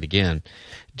I'll ask it again.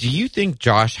 Do you think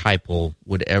Josh Heupel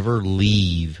would ever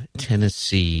leave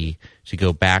Tennessee to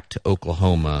go back to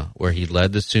Oklahoma, where he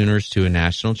led the Sooners to a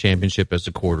national championship as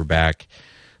a quarterback,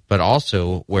 but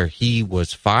also where he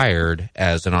was fired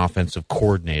as an offensive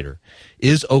coordinator?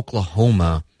 Is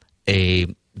Oklahoma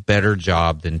a better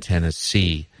job than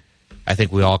Tennessee? I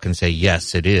think we all can say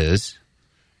yes, it is.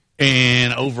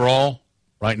 And overall,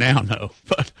 right now, no.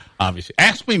 But obviously,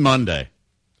 ask me Monday.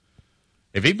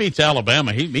 If he beats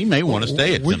Alabama, he may want to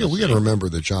stay at Tennessee. We got to remember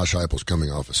that Josh Heupel's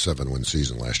coming off a 7-win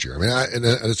season last year. I mean, and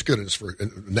it's good.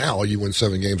 Now you win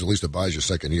 7 games, at least it buys you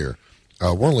second year.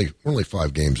 We're only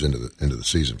 5 games into the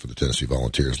season for the Tennessee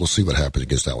Volunteers. Let's see what happens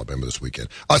against Alabama this weekend.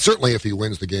 Certainly, if he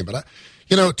wins the game, but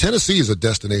Tennessee is a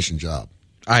destination job.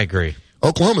 I agree.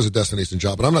 Oklahoma's a destination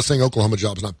job, and I'm not saying Oklahoma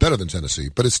job is not better than Tennessee,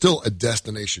 but it's still a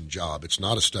destination job. It's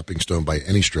not a stepping stone by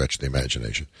any stretch of the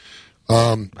imagination.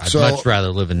 I'd much rather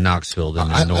live in Knoxville than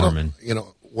in Norman.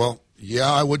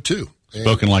 I would too.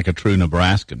 Spoken like a true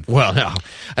Nebraskan. Well, no.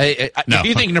 If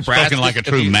you think Nebraska, spoken like a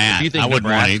true man. If you think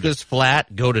Nebraska's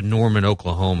flat, go to Norman,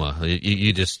 Oklahoma.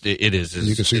 It is.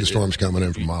 You can see the storms coming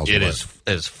in from miles away. It is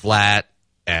as flat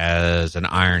as an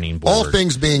ironing board. All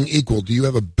things being equal, do you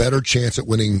have a better chance at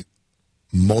winning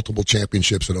multiple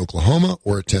championships at Oklahoma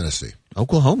or at Tennessee?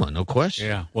 Oklahoma, no question.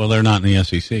 Yeah. Well, they're not in the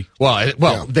SEC.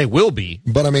 Well, they will be.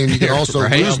 But I mean, you can also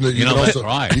right? lose. You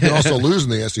can also lose in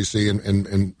the SEC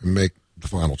and make the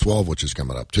Final 12, which is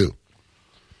coming up too.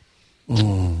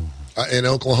 In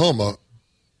Oklahoma,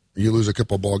 you lose a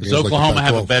couple of ball games. Does Oklahoma like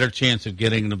have a better chance of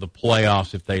getting into the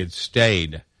playoffs if they had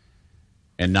stayed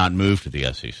and not moved to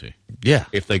the SEC? Yeah.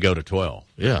 If they go to 12.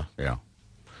 Yeah. Yeah.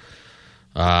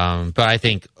 But I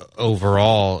think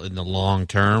overall, in the long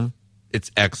term,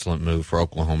 it's excellent move for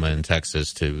Oklahoma and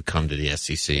Texas to come to the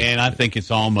SEC. And I think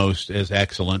it's almost as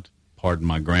excellent, pardon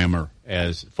my grammar,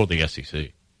 as for the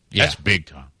SEC. Yeah. That's big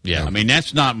time. Yeah. I mean,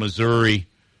 that's not Missouri.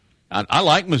 I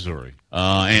like Missouri.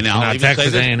 And I'll even Texas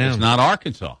say this, A&M. it's not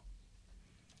Arkansas.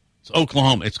 It's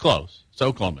Oklahoma. It's close. It's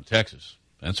Oklahoma and Texas.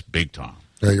 That's big time.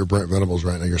 Yeah, you're Brent Venables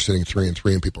right now. You're sitting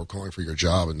 3-3, and people are calling for your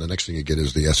job, and the next thing you get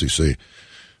is the SEC.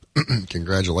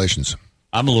 Congratulations.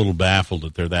 I'm a little baffled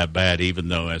that they're that bad, even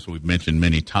though, as we've mentioned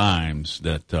many times,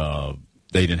 that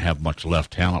they didn't have much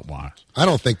left talent-wise. I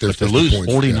don't think they're but to 50 lose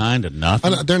points 49 to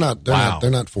nothing. They're not. Wow. They're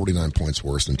not 49 points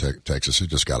worse than Texas. It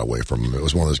just got away from them. It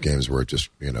was one of those games where it just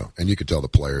and you could tell the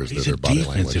players that their body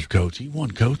language. He's a defensive coach. He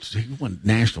won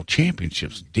national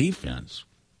championships defense.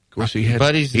 Of course,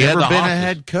 but he's never been a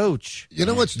head coach. You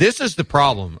know what's this is the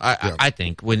problem. I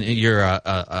think when you're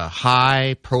a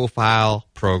high-profile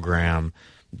program,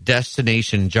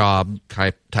 destination job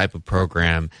type of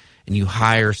program, and you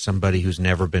hire somebody who's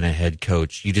never been a head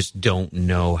coach, you just don't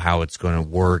know how it's going to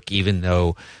work, even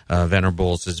though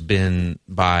Venables has been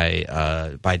by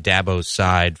Dabo's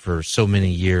side for so many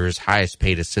years, highest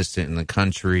paid assistant in the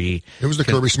country. It was the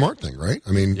Kirby Smart thing, right?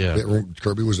 I mean,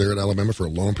 Kirby was there at Alabama for a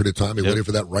long period of time. He waited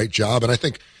for that right job. And I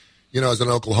think, as an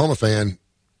Oklahoma fan,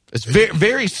 it's very,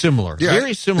 very similar. Yeah,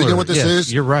 very similar. You know what this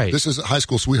is? You're right. This is a high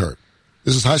school sweetheart.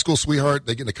 This is high school sweetheart.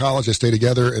 They get into college, they stay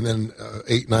together, and then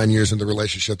 8-9 years into the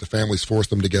relationship, the families force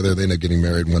them together. They end up getting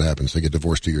married, and what happens? They get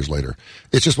divorced 2 years later.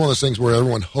 It's just one of those things where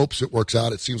everyone hopes it works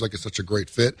out. It seems like it's such a great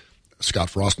fit. Scott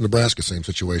Frost in Nebraska, same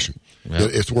situation. Yeah.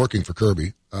 It's working for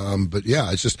Kirby. But,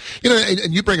 yeah, it's just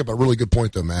and you bring up a really good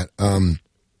point, though, Matt. When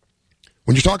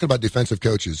you're talking about defensive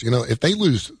coaches, if they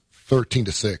lose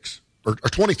 13-6, or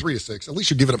 23-6, at least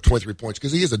you're giving up 23 points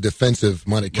because he is a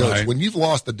defensive-minded coach. Right. When you've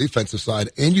lost the defensive side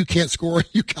and you can't score,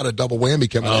 you got a double whammy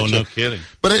coming at you. Oh, no kidding.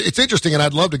 But it's interesting, and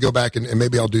I'd love to go back and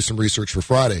maybe I'll do some research for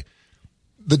Friday.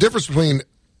 The difference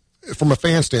from a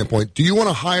fan standpoint, do you want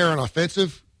to hire an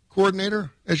offensive coordinator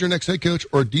as your next head coach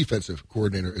or a defensive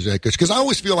coordinator as your head coach? Because I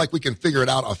always feel like we can figure it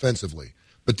out offensively,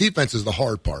 but defense is the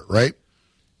hard part, right?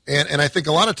 And I think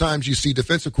a lot of times you see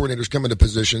defensive coordinators come into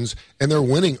positions and they're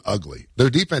winning ugly.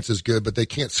 Their defense is good, but they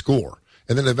can't score.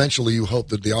 And then eventually you hope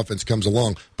that the offense comes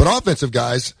along. But offensive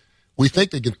guys, we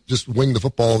think they can just wing the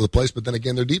football all over the place, but then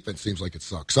again, their defense seems like it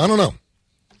sucks. So I don't know.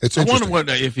 It's interesting. I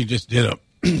wonder if you just did a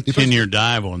 10-year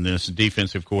dive on this,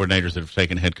 defensive coordinators that have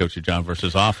taken head coaching job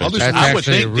versus offense. That's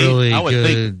actually a really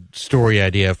good story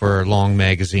idea for a long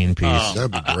magazine piece.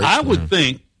 That'd be great. I would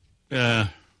think the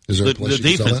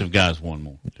defensive guys won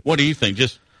more. What do you think?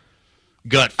 Just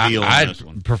gut feel on this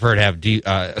one. I'd prefer to have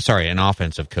an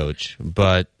offensive coach,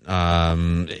 but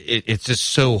it's just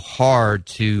so hard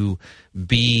to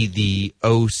be the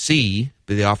OC, be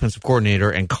the offensive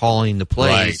coordinator, and calling the plays,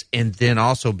 right, and then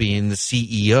also being the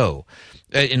CEO.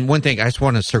 And one thing, I just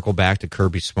want to circle back to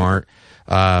Kirby Smart.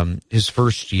 His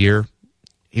first year,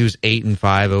 he was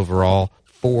 8-5 overall,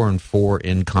 4-4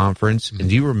 in conference. Mm-hmm. And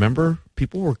do you remember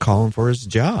people were calling for his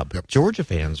job? Yep. Georgia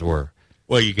fans were.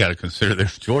 Well, you got to consider they're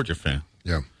Georgia fan.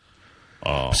 Yeah.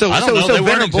 I don't know. They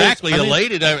weren't exactly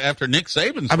elated after Nick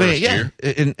Saban's first year.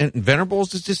 And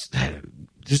Venables is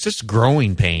just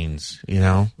growing pains.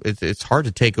 It's hard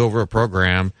to take over a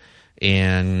program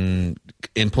and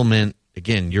implement,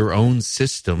 again, your own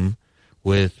system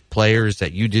with players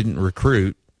that you didn't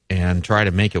recruit and try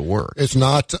to make it work. It's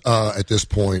not, at this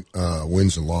point,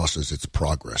 wins and losses. It's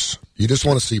progress. You just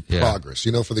want to see progress.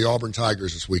 For the Auburn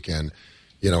Tigers this weekend,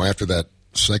 after that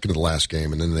second to the last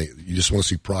game, and then you just want to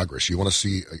see progress. You want to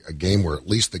see a game where at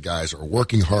least the guys are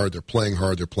working hard, they're playing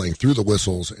through the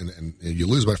whistles, and you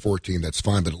lose by 14, that's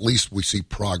fine, but at least we see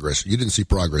progress. You didn't see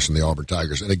progress in the Auburn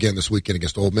Tigers. And again, this weekend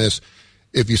against Ole Miss,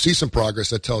 if you see some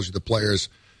progress, that tells you the players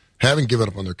haven't given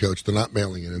up on their coach. They're not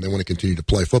mailing in, and they want to continue to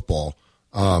play football.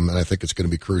 And I think it's going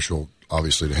to be crucial,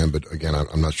 obviously, to him. But, again,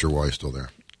 I'm not sure why he's still there.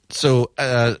 So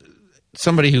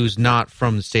somebody who's not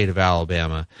from the state of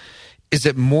Alabama, is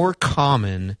it more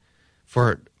common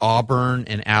for Auburn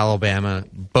and Alabama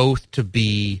both to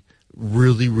be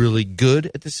really, really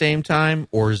good at the same time?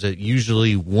 Or is it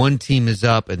usually one team is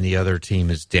up and the other team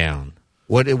is down?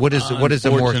 What is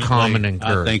a more common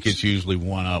occurrence? I think it's usually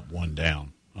one up, one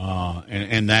down.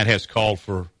 And that has called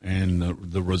for, and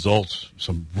the results,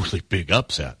 some really big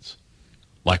upsets,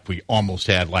 like we almost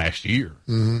had last year.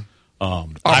 Mm-hmm.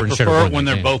 I prefer it when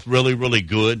they're both really, really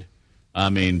good. I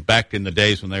mean, back in the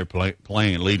days when they were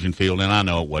playing at Legion Field, and I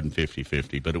know it wasn't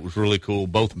 50-50, but it was really cool.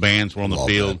 Both bands were on the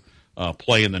field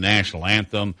playing the national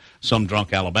anthem. Some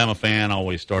drunk Alabama fan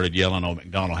always started yelling, "Oh,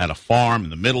 McDonald had a farm" in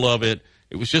the middle of it.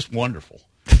 It was just wonderful.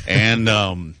 And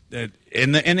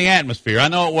in the atmosphere, I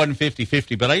know it wasn't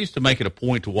 50-50, but I used to make it a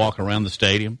point to walk around the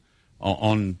stadium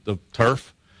on the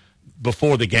turf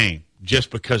before the game, just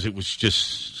because it was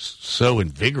just so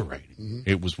invigorating. Mm-hmm.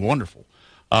 It was wonderful.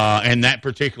 And that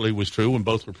particularly was true when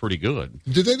both were pretty good.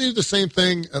 Did they do the same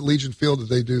thing at Legion Field that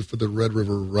they do for the Red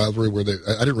River rivalry? Where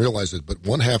I didn't realize it, but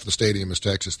one half of the stadium is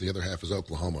Texas, the other half is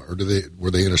Oklahoma. Or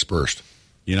were they interspersed?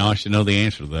 I should know the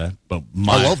answer to that. But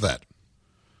I love that.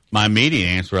 My immediate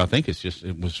answer, I think,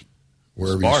 it was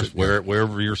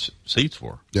wherever your seats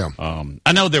were. Yeah.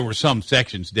 I know there were some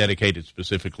sections dedicated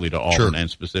specifically to Auburn and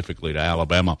specifically to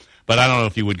Alabama, but I don't know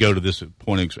if you would go to this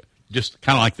point. Just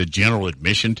kind of like the general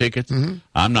admission tickets. Mm-hmm.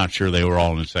 I'm not sure they were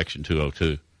all in Section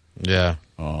 202. Yeah.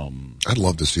 I'd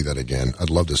love to see that again. I'd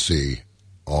love to see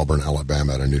Auburn,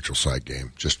 Alabama at a neutral site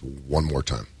game just one more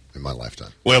time in my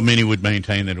lifetime. Well, many would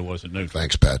maintain that it wasn't neutral.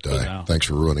 Thanks, Pat Dye. Thanks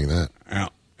for ruining that.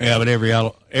 Yeah, but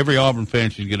every Auburn fan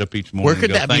should get up each morning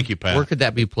and go, thank you, Pat. Where could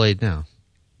that be played now?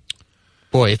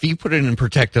 Boy, if you put it in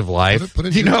Protective Life, do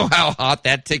you know how hot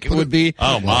that ticket would be?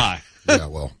 Oh, my. Yeah,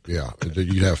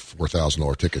 you'd have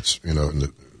 $4,000 tickets, in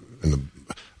the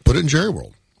put it in Jerry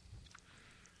World.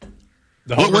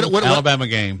 The Alabama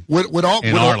game. Would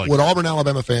Auburn,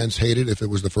 Alabama fans hate it if it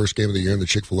was the first game of the year in the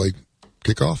Chick-fil-A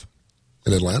kickoff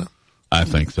in Atlanta? I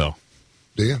think so.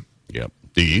 Do you? Yep.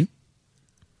 Do you?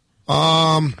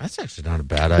 That's actually not a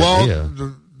bad idea.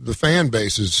 Well, the fan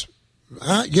base is,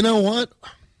 you know what?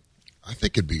 I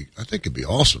think it'd be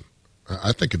awesome.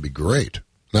 I think it'd be great.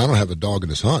 Now, I don't have a dog in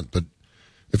this hunt, but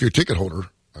if you're a ticket holder,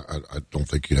 I don't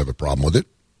think you'd have a problem with it.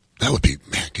 That would be,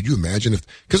 man, could you imagine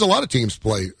because a lot of teams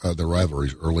play their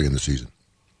rivalries early in the season.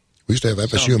 We used to have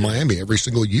FSU and Miami every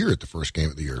single year at the first game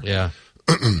of the year. Yeah.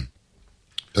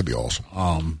 That'd be awesome.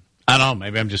 I don't know.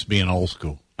 Maybe I'm just being old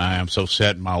school. I am so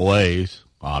set in my ways,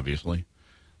 obviously,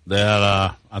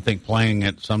 that I think playing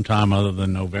it sometime other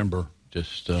than November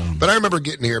just. But I remember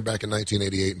getting here back in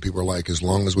 1988, and people were like, as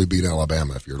long as we beat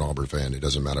Alabama, if you're an Auburn fan, it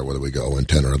doesn't matter whether we go in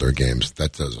 10 or other games.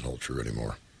 That doesn't hold true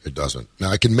anymore. It doesn't.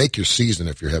 Now, it can make your season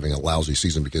if you're having a lousy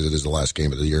season because it is the last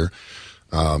game of the year,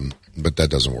 but that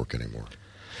doesn't work anymore.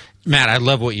 Matt, I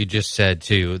love what you just said,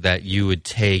 too, that you would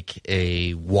take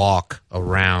a walk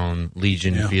around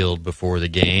Legion Field before the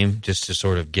game just to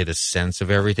sort of get a sense of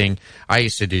everything. I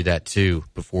used to do that, too,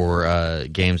 before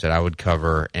games that I would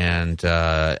cover, and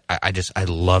I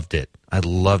loved it. I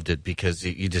loved it because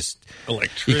you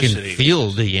can feel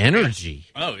the energy.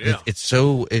 Oh, yeah.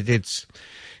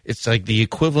 It's like the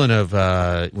equivalent of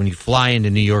when you fly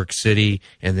into New York City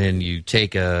and then you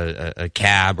take a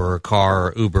cab or a car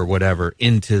or Uber, whatever,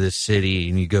 into the city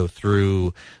and you go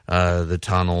through the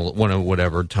tunnel,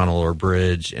 whatever tunnel or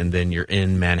bridge, and then you're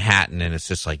in Manhattan, and it's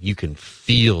just like you can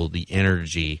feel the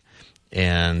energy.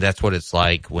 And that's what it's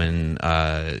like when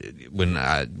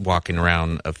walking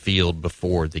around a field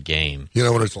before the game. You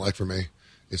know what it's like for me?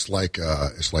 It's like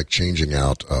changing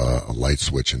out a light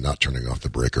switch and not turning off the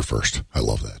breaker first. I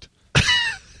love that.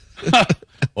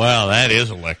 Wow, that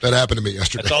is electric. That happened to me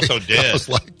yesterday. It's also dead. I was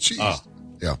like, jeez.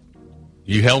 Yeah.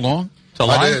 You held on to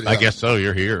life? I did, yeah. I guess so.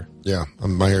 You're here. Yeah,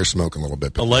 my hair's smoking a little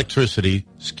bit. Electricity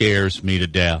scares me to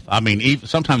death. I mean,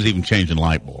 sometimes even changing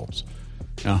light bulbs.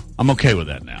 Yeah, I'm okay with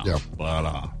that now. Yeah. But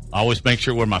I always make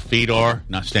sure where my feet are,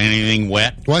 not standing anything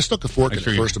wet. Well, I stuck a fork in it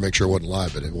first to make sure it wasn't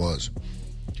live, but it was.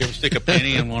 You ever stick a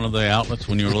penny in one of the outlets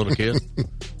when you were a little kid?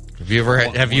 Have you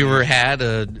ever had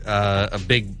a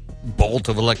big bolt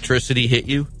of electricity hit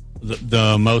you?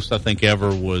 The most I think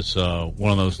ever was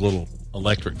one of those little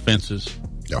electric fences.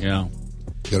 Yeah. You know,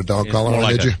 got a dog collar on,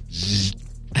 did you?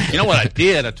 You know what I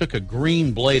did? I took a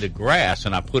green blade of grass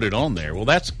and I put it on there. Well,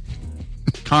 that's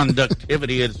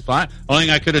conductivity. It's fine. Only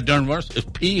thing I could have done worse is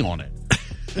pee on it.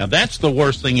 Now that's the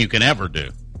worst thing you can ever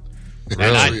do. And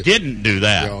I didn't do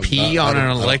that. Pee on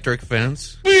an electric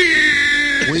fence? We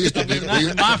used to do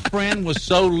that. My friend was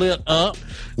so lit up.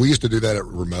 We used to do that at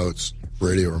remotes,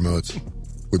 radio remotes.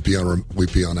 We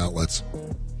pee on outlets.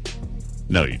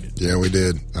 No, you didn't. Yeah, we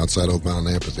did. Outside Oak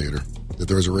Mountain Amphitheater. If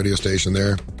there was a radio station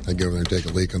there, I'd go over there and take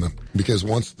a leak on them. Because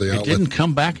once the outlet... It didn't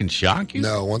come back and shock you?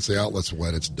 No, once the outlet's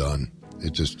wet, it's done.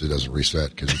 It doesn't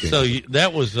reset. Cause you So can't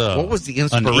that was... what was the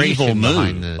inspiration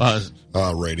behind this?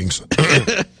 Ratings.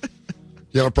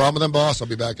 You have a problem with them, boss? I'll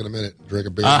be back in a minute. Drink a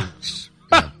beer.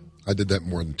 Yeah, I did that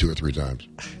more than 2 or 3 times.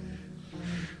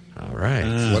 All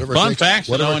right. Fun facts.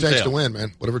 Whatever it takes to win,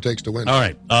 man. Whatever it takes to win. All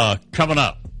right. Coming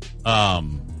up. I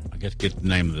guess get the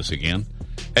name of this again.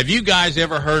 Have you guys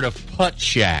ever heard of Putt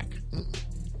Shack?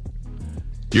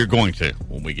 You're going to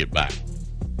when we get back.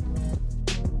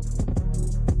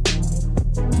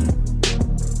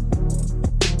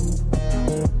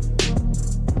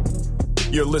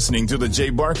 You're listening to The Jay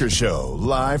Barker Show,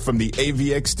 live from the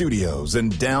AVX studios in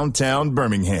downtown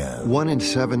Birmingham. 1 in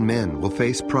 7 men will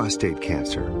face prostate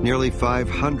cancer. Nearly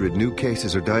 500 new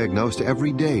cases are diagnosed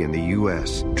every day in the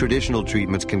U.S. Traditional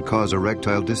treatments can cause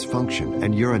erectile dysfunction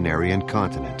and urinary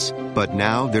incontinence. But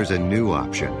now there's a new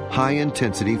option,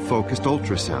 high-intensity focused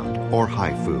ultrasound, or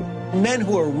HIFU. Men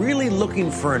who are really looking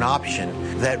for an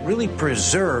option that really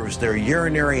preserves their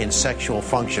urinary and sexual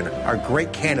function are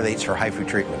great candidates for HIFU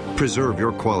treatment. Preserve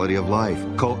your quality of life.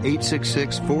 Call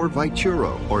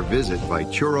 866-4-VITURO or visit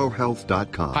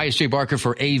VituroHealth.com. Hi, it's Jay Barker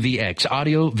for AVX,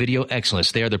 Audio Video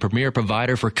Excellence. They are the premier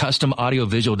provider for custom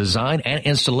audio-visual design and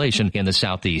installation in the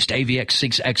Southeast. AVX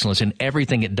seeks excellence in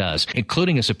everything it does,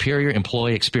 including a superior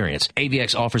employee experience.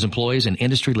 AVX offers employees an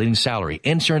industry-leading salary,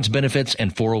 insurance benefits,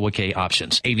 and 401k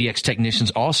options. AVX technicians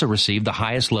also receive the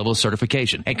highest level of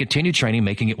certification and continue training,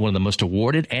 making it one of the most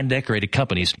awarded and decorated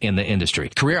companies in the industry.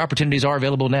 Career opportunities are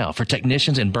available now for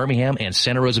technicians in Birmingham and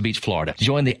Santa Rosa Beach, Florida.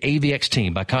 Join the AVX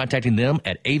team by contacting them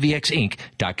at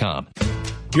avxinc.com.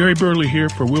 Gary Burley here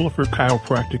for Williford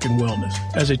Chiropractic and Wellness.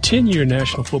 As a 10-year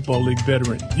National Football League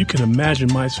veteran, you can imagine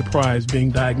my surprise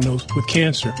being diagnosed with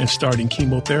cancer and starting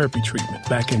chemotherapy treatment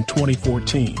back in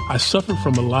 2014. I suffered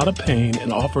from a lot of pain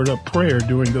and offered up prayer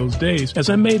during those days as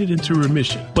I made it into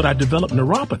remission, but I developed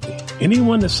neuropathy.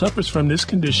 Anyone that suffers from this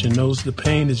condition knows the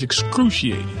pain is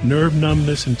excruciating, nerve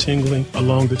numbness and tingling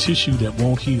along the tissue that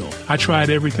won't heal. I tried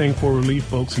everything for relief,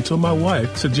 folks, until my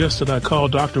wife suggested I call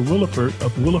Dr. Williford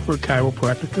of Williford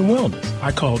Chiropractic and Wellness.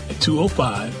 I called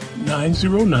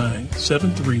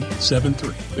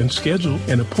 205-909-7373 and scheduled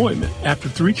an appointment. After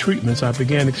 3 treatments, I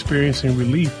began experiencing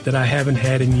relief that I haven't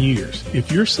had in years.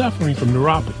 If you're suffering from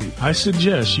neuropathy, I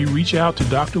suggest you reach out to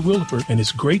Dr. Williford and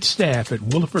his great staff at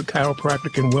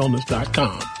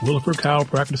WillifordChiropracticandWellness.com. Williford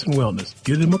Chiropractic and Wellness.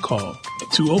 Give them a call at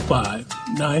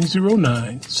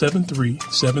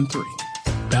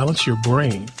 205-909-7373. Balance your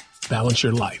brain. Balance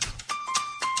your life.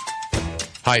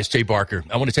 Hi, it's Jay Barker.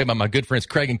 I want to tell you about my good friends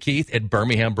Craig and Keith at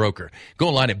Birmingham Broker. Go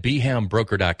online at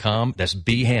BHAMBroker.com. That's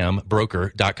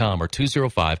BHAMBroker.com or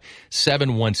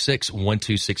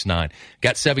 205-716-1269.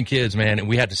 Got 7 kids, man, and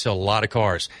we had to sell a lot of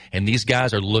cars. And these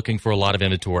guys are looking for a lot of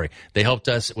inventory. They helped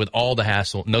us with all the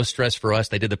hassle. No stress for us.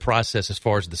 They did the process as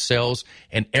far as the sales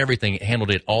and everything. Handled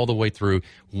it all the way through.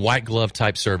 White glove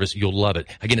type service. You'll love it.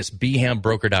 Again, it's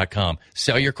BHAMBroker.com.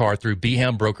 Sell your car through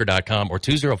BHAMBroker.com or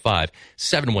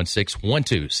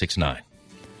 205-716-1269.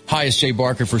 Hi, it's Jay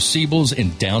Barker for Siebel's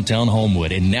in downtown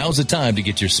Homewood, and now's the time to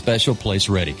get your special place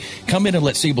ready. Come in and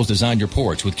let Siebel's design your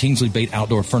porch with Kingsley Bait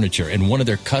outdoor furniture and one of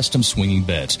their custom swinging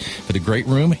beds. For the great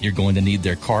room, you're going to need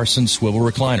their Carson swivel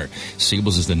recliner.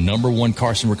 Siebel's is the #1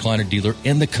 Carson recliner dealer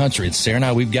in the country, and Sarah and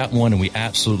I, we've got one, and we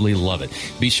absolutely love it.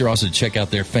 Be sure also to check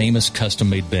out their famous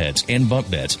custom-made beds and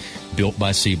bunk beds built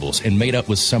by Siebel's and made up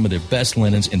with some of their best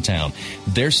linens in town.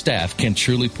 Their staff can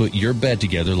truly put your bed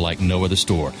together like no other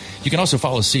store. You can also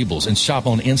follow Siebel's and shop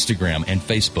on Instagram and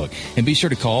Facebook. And be sure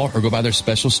to call or go by their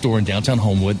special store in downtown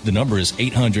Homewood. The number is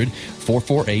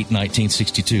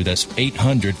 800-448-1962. That's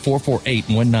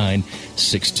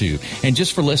 800-448-1962. And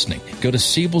just for listening, go to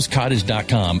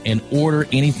SiebelsCottage.com and order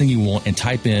anything you want and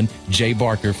type in Jay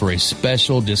Barker for a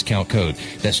special discount code.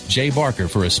 That's Jay Barker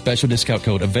for a special discount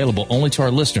code available only to our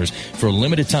listeners for a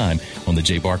limited time on The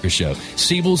Jay Barker Show.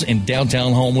 Siebel's in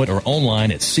downtown Homewood or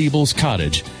online at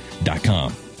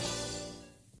SiebelsCottage.com.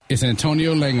 It's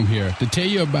Antonio Langham here to tell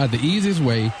you about the easiest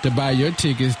way to buy your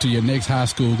tickets to your next high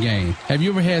school game. Have you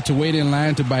ever had to wait in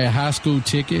line to buy a high school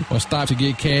ticket or stop to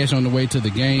get cash on the way to the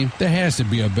game? There has to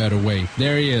be a better way.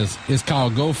 There is. It's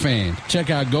called GoFan. Check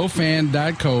out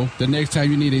GoFan.co the next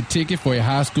time you need a ticket for a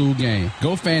high school game.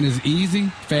 GoFan is easy,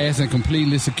 fast, and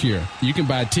completely secure. You can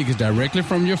buy tickets directly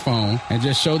from your phone and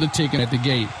just show the ticket at the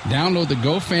gate. Download the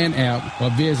GoFan app or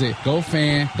visit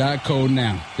GoFan.co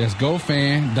now. That's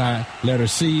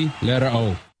GoFan.C. Letter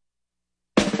O.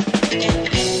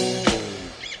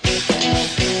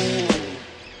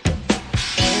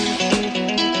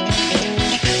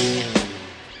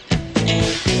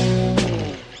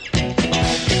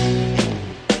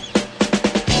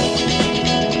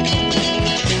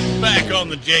 Back on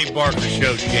the Jay Barker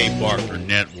Show, Jay Barker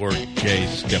Network. Jay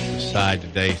stepped aside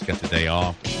today. He's got the day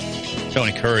off.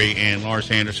 Tony Curry and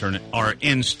Lars Anderson are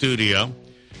in studio.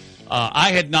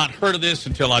 I had not heard of this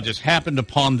until I just happened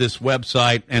upon this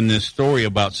website and this story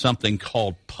about something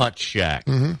called Putt Shack.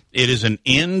 Mm-hmm. It is an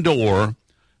indoor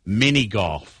mini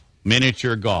golf,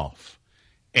 miniature golf.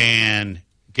 And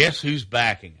guess who's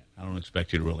backing it? I don't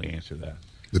expect you to really answer that.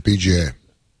 The PGA.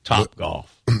 Top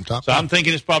Golf. I'm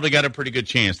thinking it's probably got a pretty good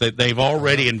chance. They've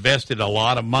already invested a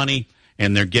lot of money,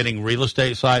 and they're getting real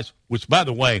estate sites, which, by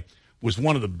the way, was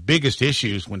one of the biggest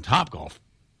issues when Topgolf.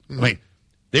 I mean,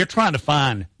 they're trying to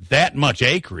find that much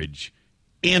acreage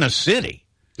in a city.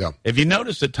 Yeah. If you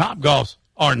notice that Topgolfs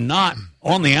are not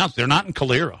on the outs, they're not in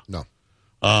Calera. No.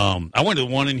 I went to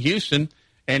the one in Houston,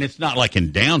 and it's not like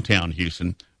in downtown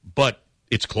Houston, but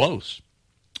it's close.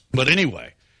 But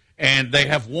anyway, and they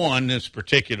have one, this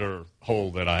particular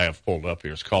hole that I have pulled up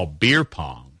here. It's called Beer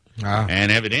Pong.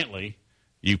 And evidently,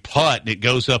 you putt, and it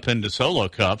goes up into solo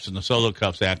cups, and the solo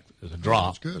cups act as a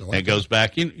drop. That's good. And it goes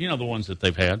back. You know the ones that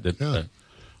they've had. That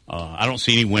I don't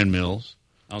see any windmills.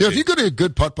 Yeah, if you go to a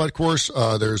good putt-putt course,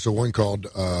 there's a one called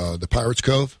the Pirates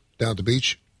Cove down at the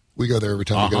beach. We go there every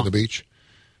time we go to the beach.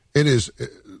 It is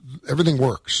everything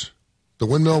works. The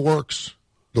windmill works.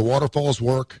 The waterfalls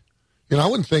work. You know, I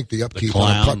wouldn't think the upkeep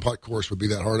on a putt-putt course would be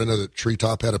that hard. I know that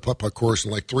Treetop had a putt-putt course,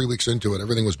 and like 3 weeks into it,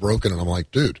 everything was broken, and I'm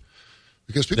like, dude.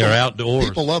 Because they're outdoors.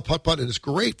 People love putt-putt, and it's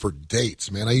great for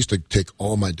dates, man. I used to take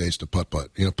all my dates to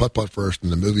putt-putt. You know, putt-putt first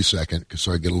and the movie second,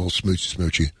 so I get a little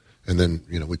smoochy. And then,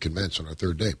 you know, we commence on our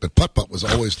third date. But putt-putt was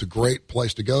always the great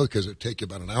place to go because it would take you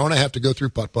about an hour and a half to go through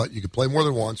putt-putt. You could play more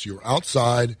than once. You were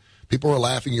outside. People were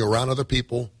laughing. You were around other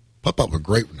people. Putt-putt were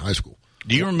great in high school.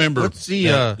 Do you remember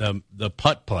the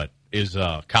putt-putt is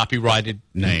a copyrighted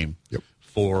name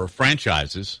for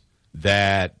franchises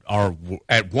that are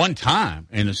at one time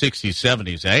in the 60s,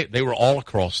 70s, they were all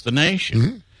across the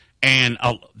nation. And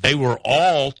they were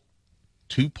all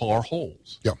two-par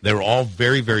holes. They were all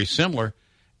very, very similar.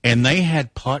 And they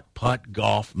had putt-putt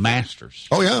golf masters.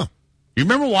 Oh, yeah. You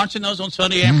remember watching those on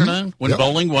Sunday afternoon when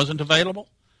bowling wasn't available?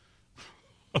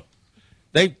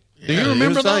 Do you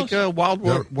remember those? It was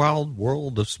like Wild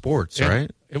World of Sports,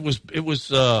 right? It was.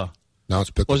 Now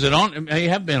it's pickleball. Was it on? It may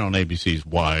have been on ABC's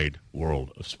Wide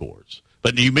World of Sports.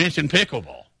 But you mentioned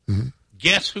pickleball.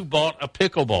 Guess who bought a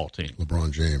pickleball team?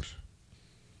 LeBron James.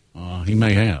 He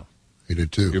may have. He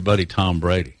did too. Your buddy Tom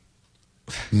Brady.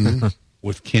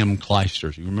 With Kim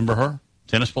Clijsters. You remember her?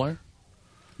 Tennis player?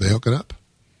 They hook it up?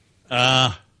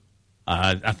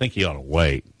 I think he ought to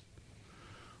wait.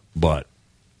 But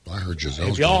I heard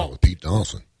Giselle's going with Pete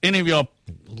Donaldson. Any of y'all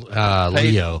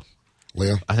Leo.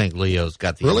 Leo? I think Leo's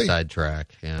got the inside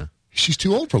track. Yeah. She's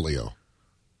too old for Leo.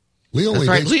 That's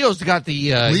right. Leo's got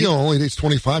the... Leo only dates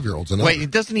 25-years-olds. Wait,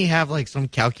 doesn't he have like some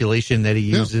calculation that he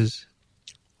uses?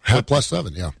 Half plus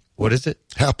 7, yeah. What is it?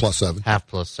 Half plus 7. Half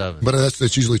plus 7. But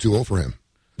that's usually too old for him.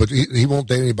 But he won't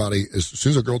date anybody. As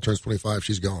soon as a girl turns 25,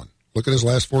 she's gone. Look at his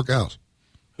last 4 gals.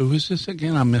 Who is this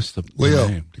again? I missed the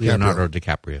name. Leonardo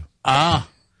DiCaprio.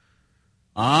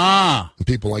 And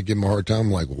people like give him a hard time.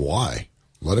 I'm like, why?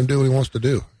 Let him do what he wants to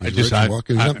do. He's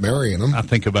not marrying him. I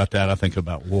think about that. I think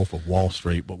about Wolf of Wall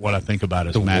Street. But what I think about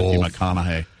is Matthew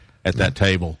McConaughey at that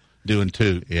table doing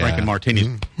drinking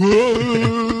martinis.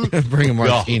 Bring a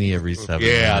martini every 7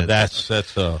 minutes.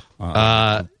 That's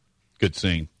a good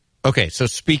scene. Okay, so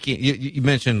speaking, you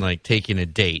mentioned like taking a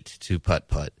date to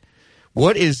putt-putt.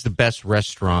 What is the best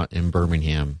restaurant in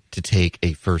Birmingham to take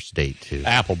a first date to?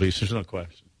 Applebee's, there's no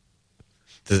question.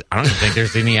 I don't even think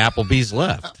there's any Applebee's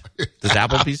left. Does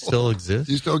Applebee's still exist?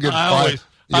 You still get I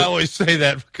always say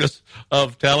that because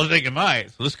of Talladega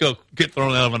Nights. So let's go get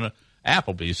thrown out of an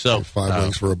Applebee's. So 5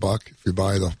 wings for $1 if you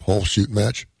buy the whole shooting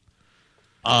match.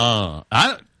 It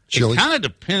kind of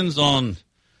depends on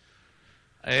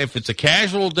if it's a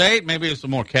casual date. Maybe it's a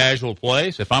more casual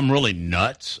place. If I'm really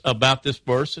nuts about this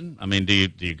person, I mean, do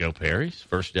you go Perry's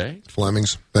first date?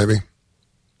 Fleming's, maybe.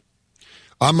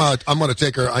 I'm going to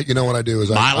take her. You know what I do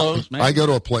is Milo's. I go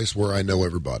to a place where I know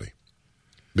everybody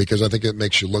because I think it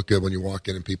makes you look good when you walk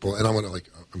in and people. And I'm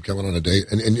coming on a date,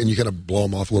 and you kind of blow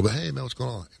them off a little bit. Hey man, what's going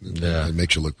on? And it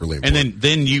makes you look really important. And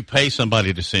then you pay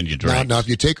somebody to send you drinks. Now, if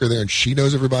you take her there and she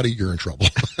knows everybody, you're in trouble.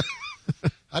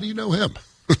 How do you know him?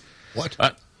 What?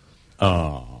 I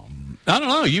don't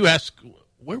know. You ask.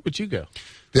 Where would you go?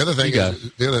 The other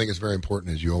thing is very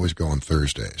important is you always go on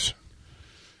Thursdays.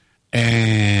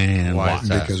 And why is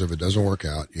that? Because if it doesn't work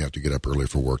out, you have to get up early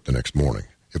for work the next morning.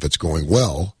 If it's going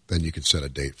well, then you can set a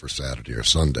date for Saturday or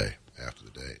Sunday after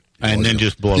the date. And then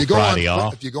just blow Friday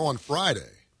off. If you go on Friday,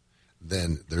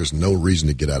 then there's no reason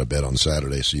to get out of bed on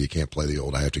Saturday, so you can't play the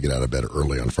old I have to get out of bed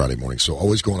early on Friday morning. So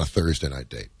always go on a Thursday night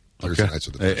date. Thursday nights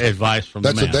are the best. Advice from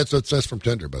the man. That's from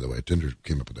Tinder, by the way. Tinder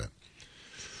came up with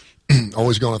that.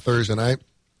 Always go on a Thursday night.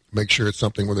 Make sure it's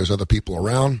something where there's other people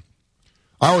around.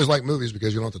 I always like movies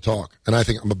because you don't have to talk. And I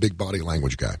think I'm a big body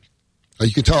language guy.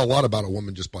 You can tell a lot about a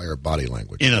woman just by her body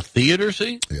language. In a theater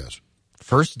scene? Yes.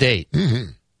 First date.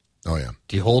 Mm-hmm. Oh, yeah.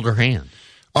 Do you hold her hand?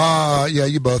 Yeah,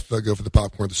 you both go for the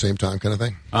popcorn at the same time kind of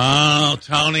thing. Oh,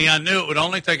 Tony, I knew it would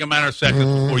only take a matter of seconds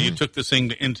before you took this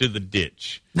thing into the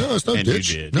ditch. No, it's not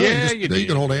ditch. You did. No, you did. You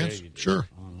can hold hands. Yeah, sure.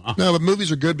 No, but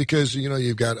movies are good because,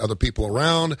 you've got other people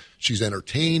around. She's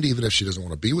entertained, even if she doesn't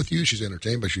want to be with you. She's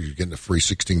entertained, but she's getting a free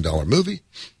 $16 movie.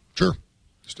 Sure.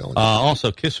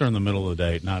 Also, kiss her in the middle of the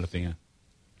date, not at the end.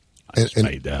 I just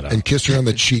made that up. And kiss her on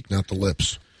the cheek, not the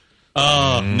lips.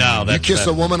 Oh, no. You kiss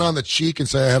a woman on the cheek and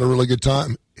say, I had a really good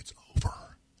time. It's over.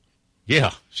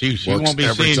 Yeah. She won't be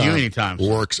seeing you anytime soon.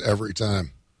 Works every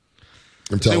time.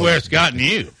 See where it's gotten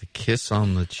you. The kiss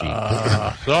on the cheek.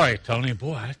 Sorry, Tony.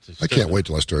 Boy, I can't wait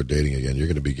till I start dating again. You're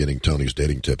going to be getting Tony's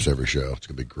dating tips every show. It's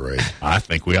going to be great. I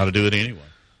think we ought to do it anyway.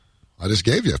 I just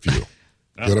gave you a few.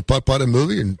 Go to Putt-Putt and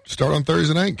movie and start on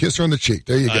Thursday night and kiss her on the cheek.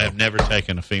 There you go. I have never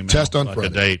taken a female test on a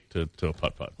date to a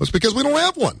putt-putt. Well, it's because we don't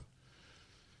have one.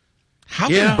 How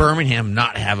can Birmingham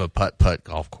not have a putt-putt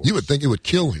golf course? You would think it would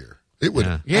kill here. It would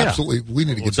absolutely. We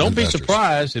need to get some Don't be investors.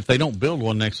 surprised if they don't build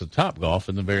one next to Topgolf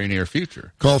in the very near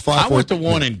future. Call 5. I went to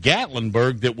one in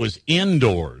Gatlinburg that was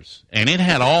indoors, and it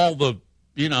had all the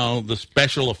the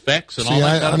special effects and all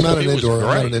that kind of stuff. I'm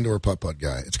not an indoor putt-putt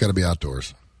guy. It's got to be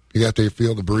outdoors. You got to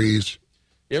feel the breeze.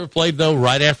 You ever played, though,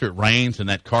 right after it rains and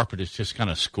that carpet is just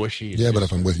kind of squishy? But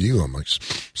if I'm with you, I'm like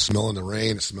smelling the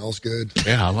rain. It smells good.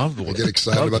 Yeah, I love the I get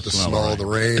excited about the smell of the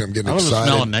rain. I'm getting excited.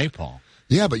 I love the smell of napalm.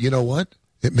 Yeah, but you know what?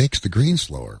 It makes the green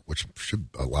slower, which should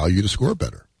allow you to score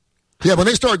better. Yeah, when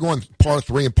they start going par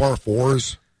 3 and par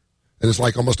 4s, and it's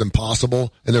like almost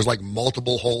impossible, and there's like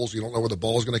multiple holes, you don't know where the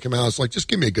ball is going to come out. It's like, just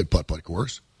give me a good putt-putt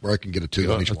course where I can get a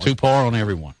 2 on each one. 2-par on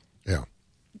every one.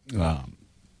 Yeah.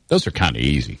 Those are kind of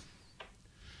easy.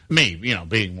 Me,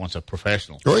 being once a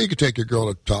professional. Or you could take your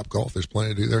girl to Topgolf. There's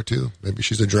plenty to do there, too. Maybe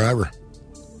she's a driver.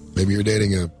 Maybe you're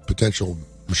dating a potential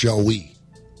Michelle Wee.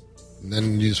 And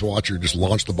then you just watch her just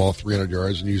launch the ball 300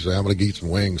 yards, and you say, I'm going to get some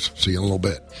wings. See you in a little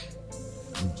bit.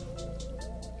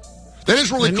 That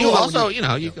is really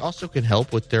cool. You also can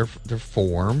help with their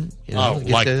form.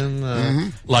 Like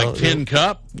Tin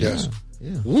Cup? Yes.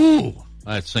 Yeah. Woo!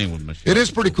 That scene with Michelle. It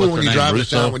is pretty cool when you drive to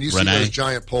town, when you Renee. see those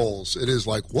giant poles. It is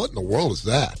like, what in the world is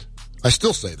that? I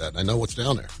still say that, and I know what's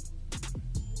down there.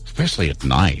 Especially at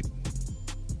night.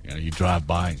 You drive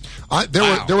by.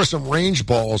 There were some range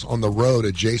balls on the road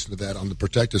adjacent to that on the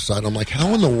protective side. I'm like,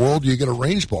 how in the world do you get a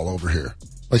range ball over here?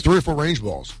 Like 3 or 4 range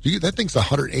balls. That thing's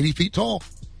 180 feet tall,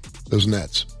 those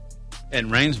nets. And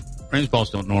range balls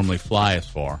don't normally fly as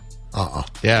far.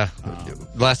 Yeah.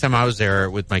 Last time I was there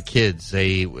with my kids,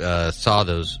 they saw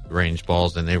those range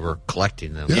balls and they were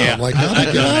collecting them. Yeah. I'm like, how did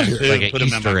they get out here? Like put an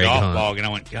them Easter in my egg golf hunt. ball, and I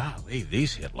went, golly,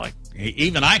 these hit like...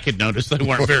 Even I could notice they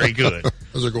weren't very good.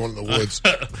 Those are going in the woods.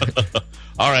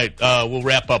 All right, we'll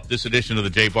wrap up this edition of the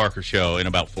Jay Barker Show in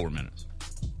about 4 minutes.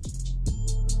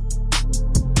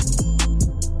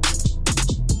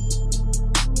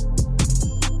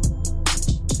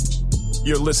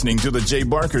 You're listening to the Jay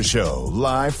Barker Show,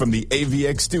 live from the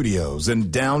AVX studios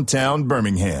in downtown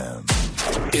Birmingham.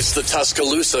 It's the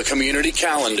Tuscaloosa Community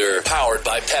Calendar, powered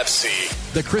by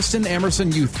Pepsi. The Kristen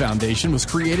Emerson Youth Foundation was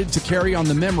created to carry on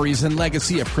the memories and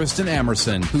legacy of Kristen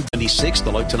Emerson. 76,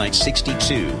 the low tonight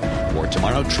 62. For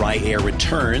tomorrow, dry air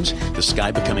returns. The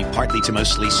sky becoming partly to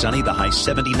mostly sunny, the high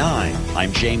 79.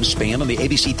 I'm James Spann on the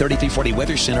ABC 3340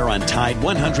 Weather Center on Tide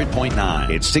 100.9.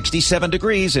 It's 67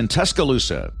 degrees in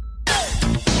Tuscaloosa.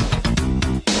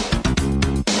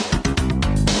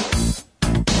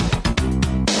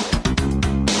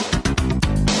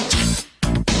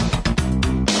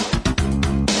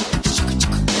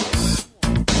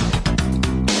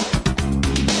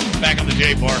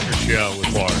 Jay Barker Show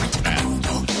with Lars and Matt.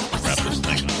 Wrap this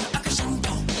thing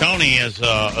up. Tony has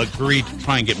agreed to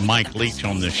try and get Mike Leach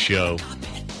on this show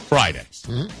Friday.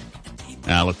 Mm-hmm.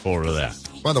 And I look forward to that.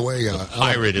 By the way,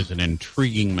 Pirate is an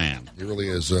intriguing man. He really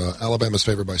is. Alabama's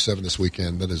favored by 7 this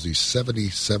weekend. That is the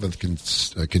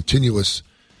 77th continuous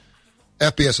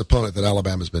FBS opponent that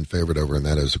Alabama's been favored over, and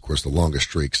that is, of course, the longest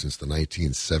streak since the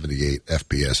 1978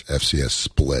 FBS-FCS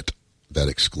split that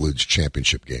excludes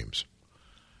championship games.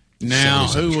 Now,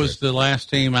 who was the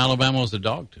last team Alabama was the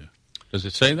dog to? Does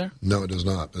it say there? No, it does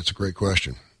not. That's a great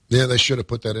question. Yeah, they should have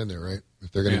put that in there, right?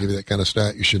 If they're going to give you that kind of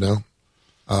stat, you should know.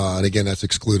 And again, that's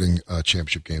excluding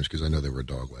championship games because I know they were a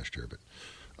dog last year. But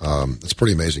it's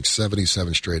pretty amazing.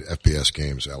 77 straight FBS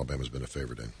games Alabama's been a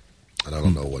favorite in. And I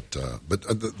don't know what, but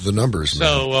the numbers.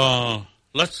 So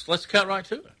let's cut right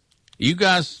to it. You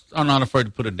guys are not afraid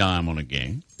to put a dime on a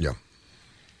game. Yeah.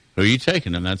 Who are you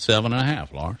taking in that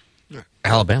 7.5, Lars?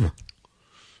 Alabama.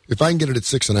 If I can get it at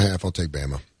 6.5, I'll take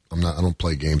Bama. I don't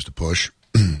play games to push,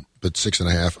 but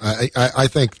 6.5. I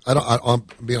think I'm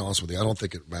being honest with you. I don't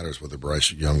think it matters whether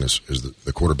Bryce Young is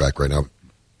the quarterback right now,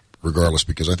 regardless.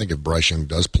 Because I think if Bryce Young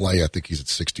does play, I think he's at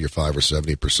 65 or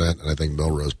 70%, and I think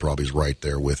Milrose probably is right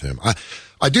there with him.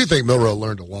 I do think Milrose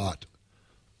learned a lot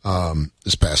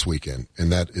this past weekend,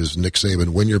 and that is Nick Saban,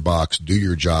 win your box, do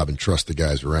your job, and trust the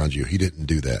guys around you. He didn't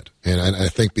do that. And I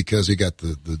think because he got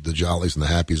the jollies and the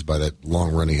happies by that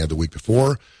long run he had the week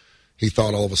before, he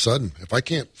thought all of a sudden, if I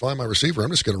can't find my receiver,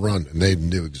 I'm just going to run. And they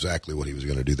knew exactly what he was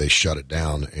going to do. They shut it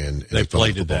down, and they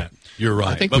played at that. You're right.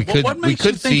 I think what makes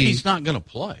you think he's not going to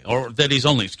play, or that he's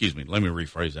only? Excuse me. Let me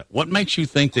rephrase that. What makes you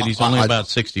think that he's only about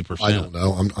 60%? I don't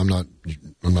know.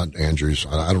 I'm not Andrews.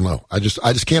 I don't know. I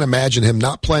just can't imagine him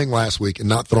not playing last week and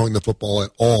not throwing the football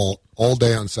at all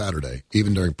day on Saturday,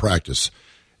 even during practice.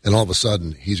 And all of a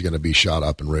sudden, he's going to be shot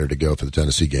up and ready to go for the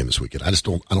Tennessee game this weekend. I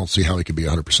don't see how he could be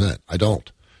 100%. I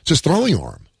don't. It's his throwing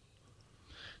arm.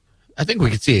 I think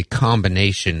we could see a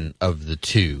combination of the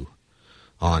two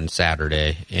on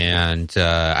Saturday, and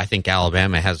I think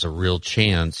Alabama has a real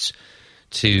chance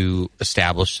to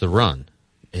establish the run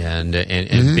and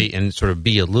sort of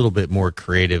be a little bit more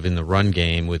creative in the run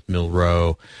game with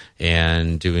Milroe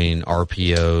and doing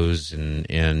RPOs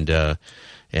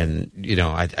and you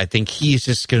know, I think he's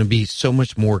just going to be so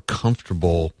much more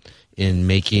comfortable in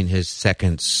making his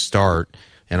second start.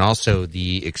 And also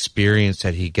the experience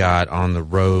that he got on the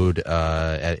road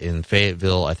in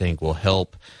Fayetteville, I think, will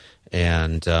help.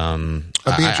 And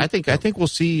I think we'll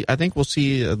see a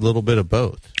little bit of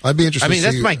both. I'd be interested. I mean,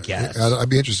 that's my guess. I'd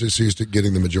be interested to see who's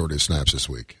getting the majority of snaps this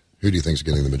week. Who do you think is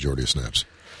getting the majority of snaps?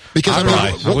 Because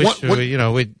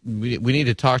we need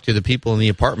to talk to the people in the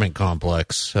apartment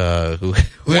complex who have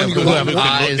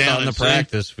eyes on the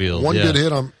practice field. One good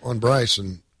hit on Bryce,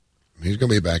 and he's going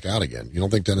to be back out again. You don't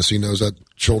think Tennessee knows that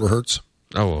shoulder hurts?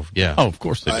 Oh, yeah. Oh, of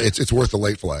course they do. It's worth the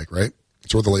late flag, right?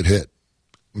 It's worth the late hit.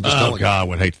 Oh, God, I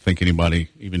would hate to think anybody,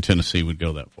 even Tennessee, would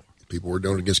go that far. People were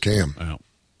doing it against Cam.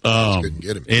 Couldn't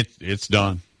get him. It's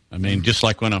done. I mean, just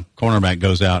like when a cornerback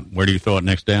goes out, where do you throw it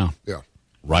next down? Yeah.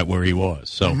 Right where he was.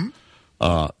 So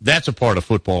that's a part of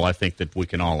football I think that we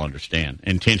can all understand.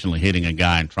 Intentionally hitting a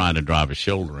guy and trying to drive his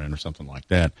shoulder in or something like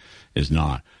that is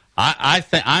not.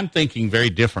 I'm thinking very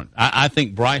different. I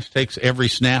think Bryce takes every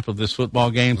snap of this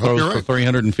football game, throws for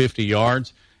 350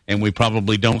 yards, and we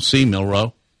probably don't see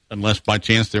Milroe unless by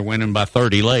chance they're winning by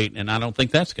 30 late, and I don't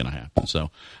think that's going to happen.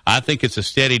 So I think it's a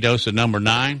steady dose of number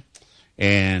 9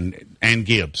 and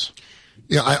Gibbs.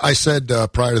 Yeah, I said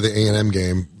prior to the A&M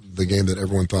game, the game that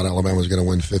everyone thought Alabama was going to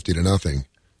win 50-0,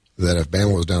 that if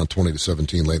Bama was down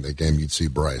 20-17 late in the game, you'd see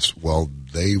Bryce. Well,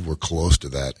 they were close to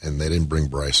that, and they didn't bring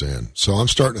Bryce in. So I'm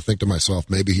starting to think to myself,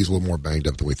 maybe he's a little more banged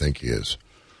up than we think he is.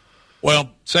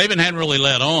 Well, Saban hadn't really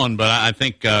let on, but I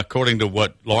think according to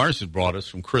what Lars has brought us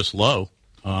from Chris Lowe,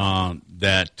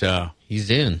 that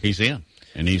he's in. He's in.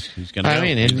 And he's going to. I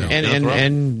mean,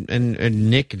 and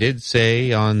Nick did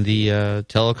say on the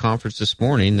teleconference this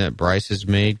morning that Bryce has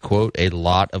made, quote, a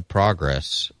lot of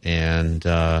progress, and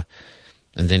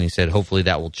then he said hopefully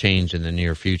that will change in the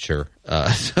near future.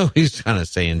 So he's kind of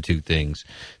saying two things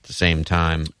at the same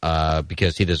time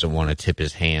because he doesn't want to tip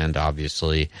his hand,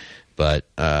 obviously, but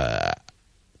I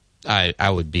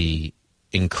would be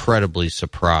incredibly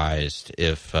surprised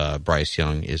if Bryce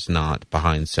Young is not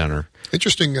behind center.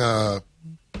 Interesting.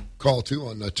 Call, too,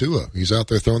 on Tua. He's out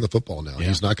there throwing the football now. Yeah.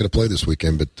 He's not going to play this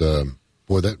weekend, but,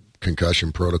 boy, that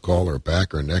concussion protocol or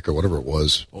back or neck or whatever it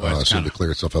was seemed to clear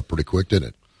itself up pretty quick, didn't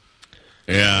it?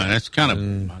 Yeah, that's kind of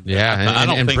I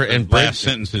don't think the last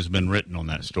sentence has been written on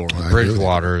that story.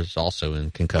 Bridgewater is also in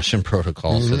concussion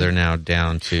protocol, so they're now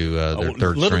down to their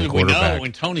third-string quarterback. We know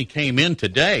when Tony came in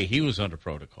today, he was under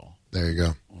protocol. There you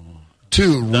go.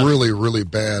 Two really, really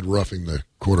bad roughing the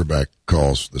quarterback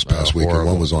calls this past week, and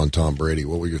one was on Tom Brady.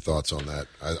 What were your thoughts on that?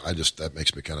 That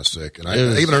makes me kind of sick. And I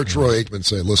even heard Troy Aikman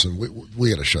say, listen,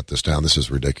 we got to shut this down. This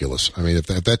is ridiculous. I mean, if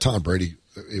that Tom Brady,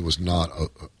 it was not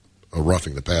a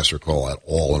roughing the passer call at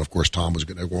all. And, of course, Tom was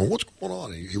going, what's going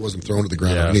on? He wasn't thrown to the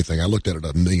ground or anything. I looked at it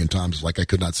a million times. It's like I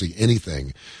could not see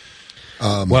anything.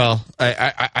 Well,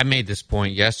 I made this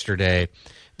point yesterday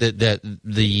that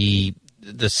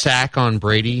the sack on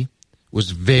Brady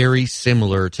was very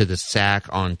similar to the sack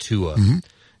on Tua.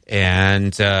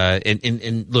 And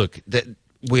look, that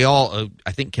we all,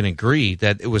 I think, can agree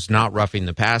that it was not roughing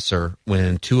the passer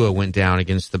when Tua went down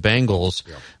against the Bengals,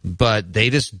 but they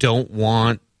just don't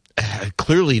want,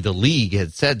 clearly the league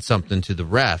had said something to the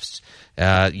refs.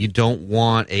 You don't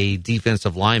want a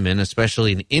defensive lineman,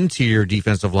 especially an interior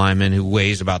defensive lineman who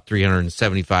weighs about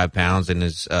 375 pounds and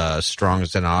is strong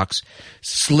as an ox,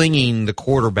 slinging the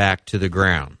quarterback to the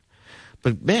ground.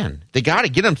 But, man, they got to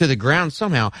get him to the ground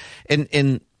somehow.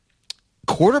 And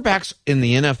quarterbacks in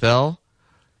the NFL,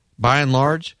 by and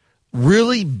large,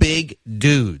 really big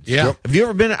dudes. Yeah. Have you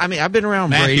ever been? I mean, I've been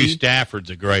around Matthew Brady. Stafford's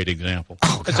a great example.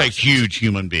 Oh, That's a huge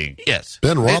human being. Yes.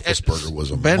 Ben Roethlisberger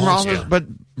was a monster. Roethlisberger, but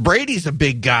Brady's a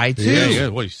big guy too. Yeah.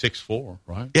 What, he's 6'4",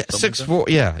 right? Yeah, 6'4".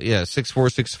 Yeah, 6'4",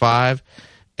 6'5",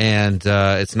 and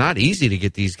it's not easy to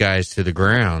get these guys to the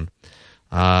ground.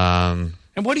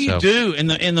 And what do you do in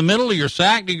the middle of your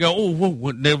sack? Do you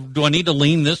go, do I need to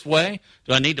lean this way?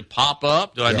 Do I need to pop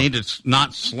up? Do I need to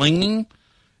not slinging?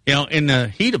 In the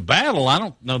heat of battle, I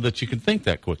don't know that you can think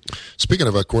that quickly. Speaking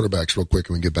of quarterbacks, real quick,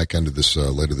 and we can get back into this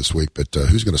later this week, but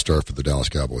who's going to start for the Dallas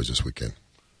Cowboys this weekend?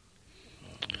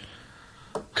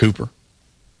 Cooper.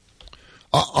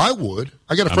 I would.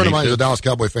 I got a friend of mine who's a Dallas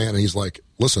Cowboy fan, and he's like,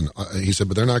 listen, he said,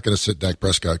 but they're not going to sit Dak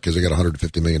Prescott because they got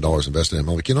 $150 million invested in him.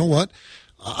 I'm like, you know what?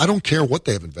 I don't care what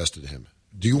they have invested in him.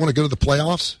 Do you want to go to the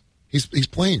playoffs? He's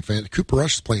playing. Cooper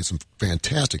Rush is playing some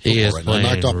fantastic football right now.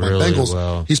 Knocked off my Bengals.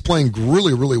 Well. He's playing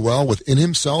really, really well within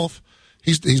himself.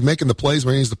 He's making the plays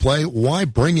where he needs to play. Why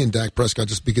bring in Dak Prescott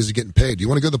just because he's getting paid? Do you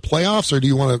want to go to the playoffs, or do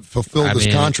you want to fulfill this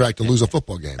contract to lose a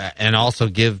football game? And also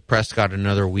give Prescott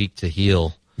another week to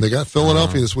heal. They got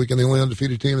Philadelphia this weekend, the only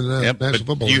undefeated team in the National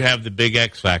Football League. You have the big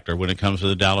X factor when it comes to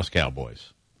the Dallas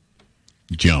Cowboys.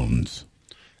 Jones.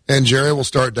 And Jerry will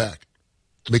start Dak.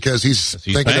 Because he's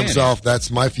thinking to himself,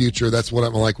 that's my future. That's what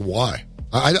I'm like. Why?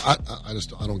 I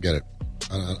don't get it.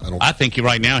 I think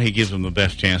right now he gives them the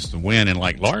best chance to win. And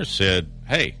like Lars said,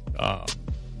 hey,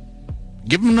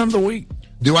 give him another week.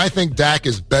 Do I think Dak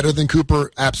is better than Cooper?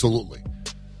 Absolutely.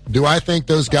 Do I think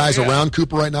those guys around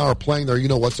Cooper right now are playing their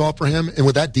what's all for him? And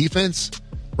with that defense,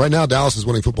 right now Dallas is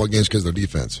winning football games because of their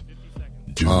defense.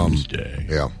 Doomsday.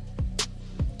 Yeah.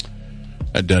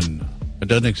 It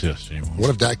doesn't exist anymore. What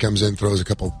if Dak comes in, throws a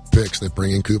couple picks, they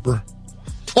bring in Cooper?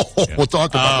 We'll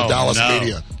talk about the Dallas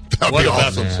media. What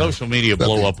about some social media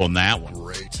blow up on that one?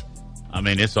 Great. I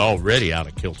mean, it's already out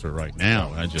of kilter right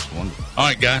now. I just wonder. All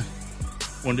right, guys.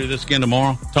 Want to do this again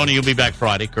tomorrow? Tony, you'll be back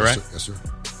Friday, correct? Yes, sir.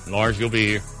 Lars, you'll be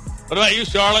here. What about you,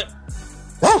 Charlotte?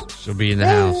 She'll be in the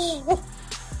house.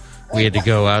 We had to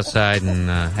go outside and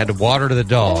had to water the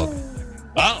dog.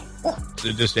 Oh.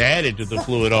 It just added to the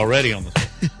fluid already on the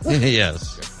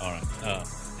Yes. All right.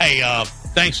 Hey,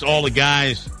 thanks to all the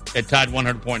guys at Tide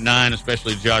 100.9,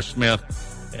 especially Josh Smith,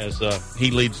 as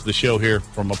he leads the show here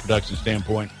from a production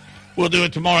standpoint. We'll do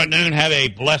it tomorrow at noon. Have a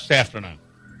blessed afternoon.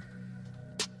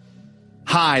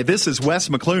 Hi, this is Wes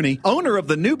McClooney, owner of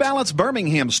the New Balance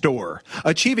Birmingham store.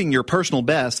 Achieving your personal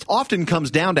best often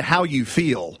comes down to how you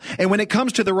feel. And when it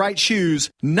comes to the right shoes,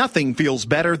 nothing feels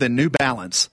better than New Balance.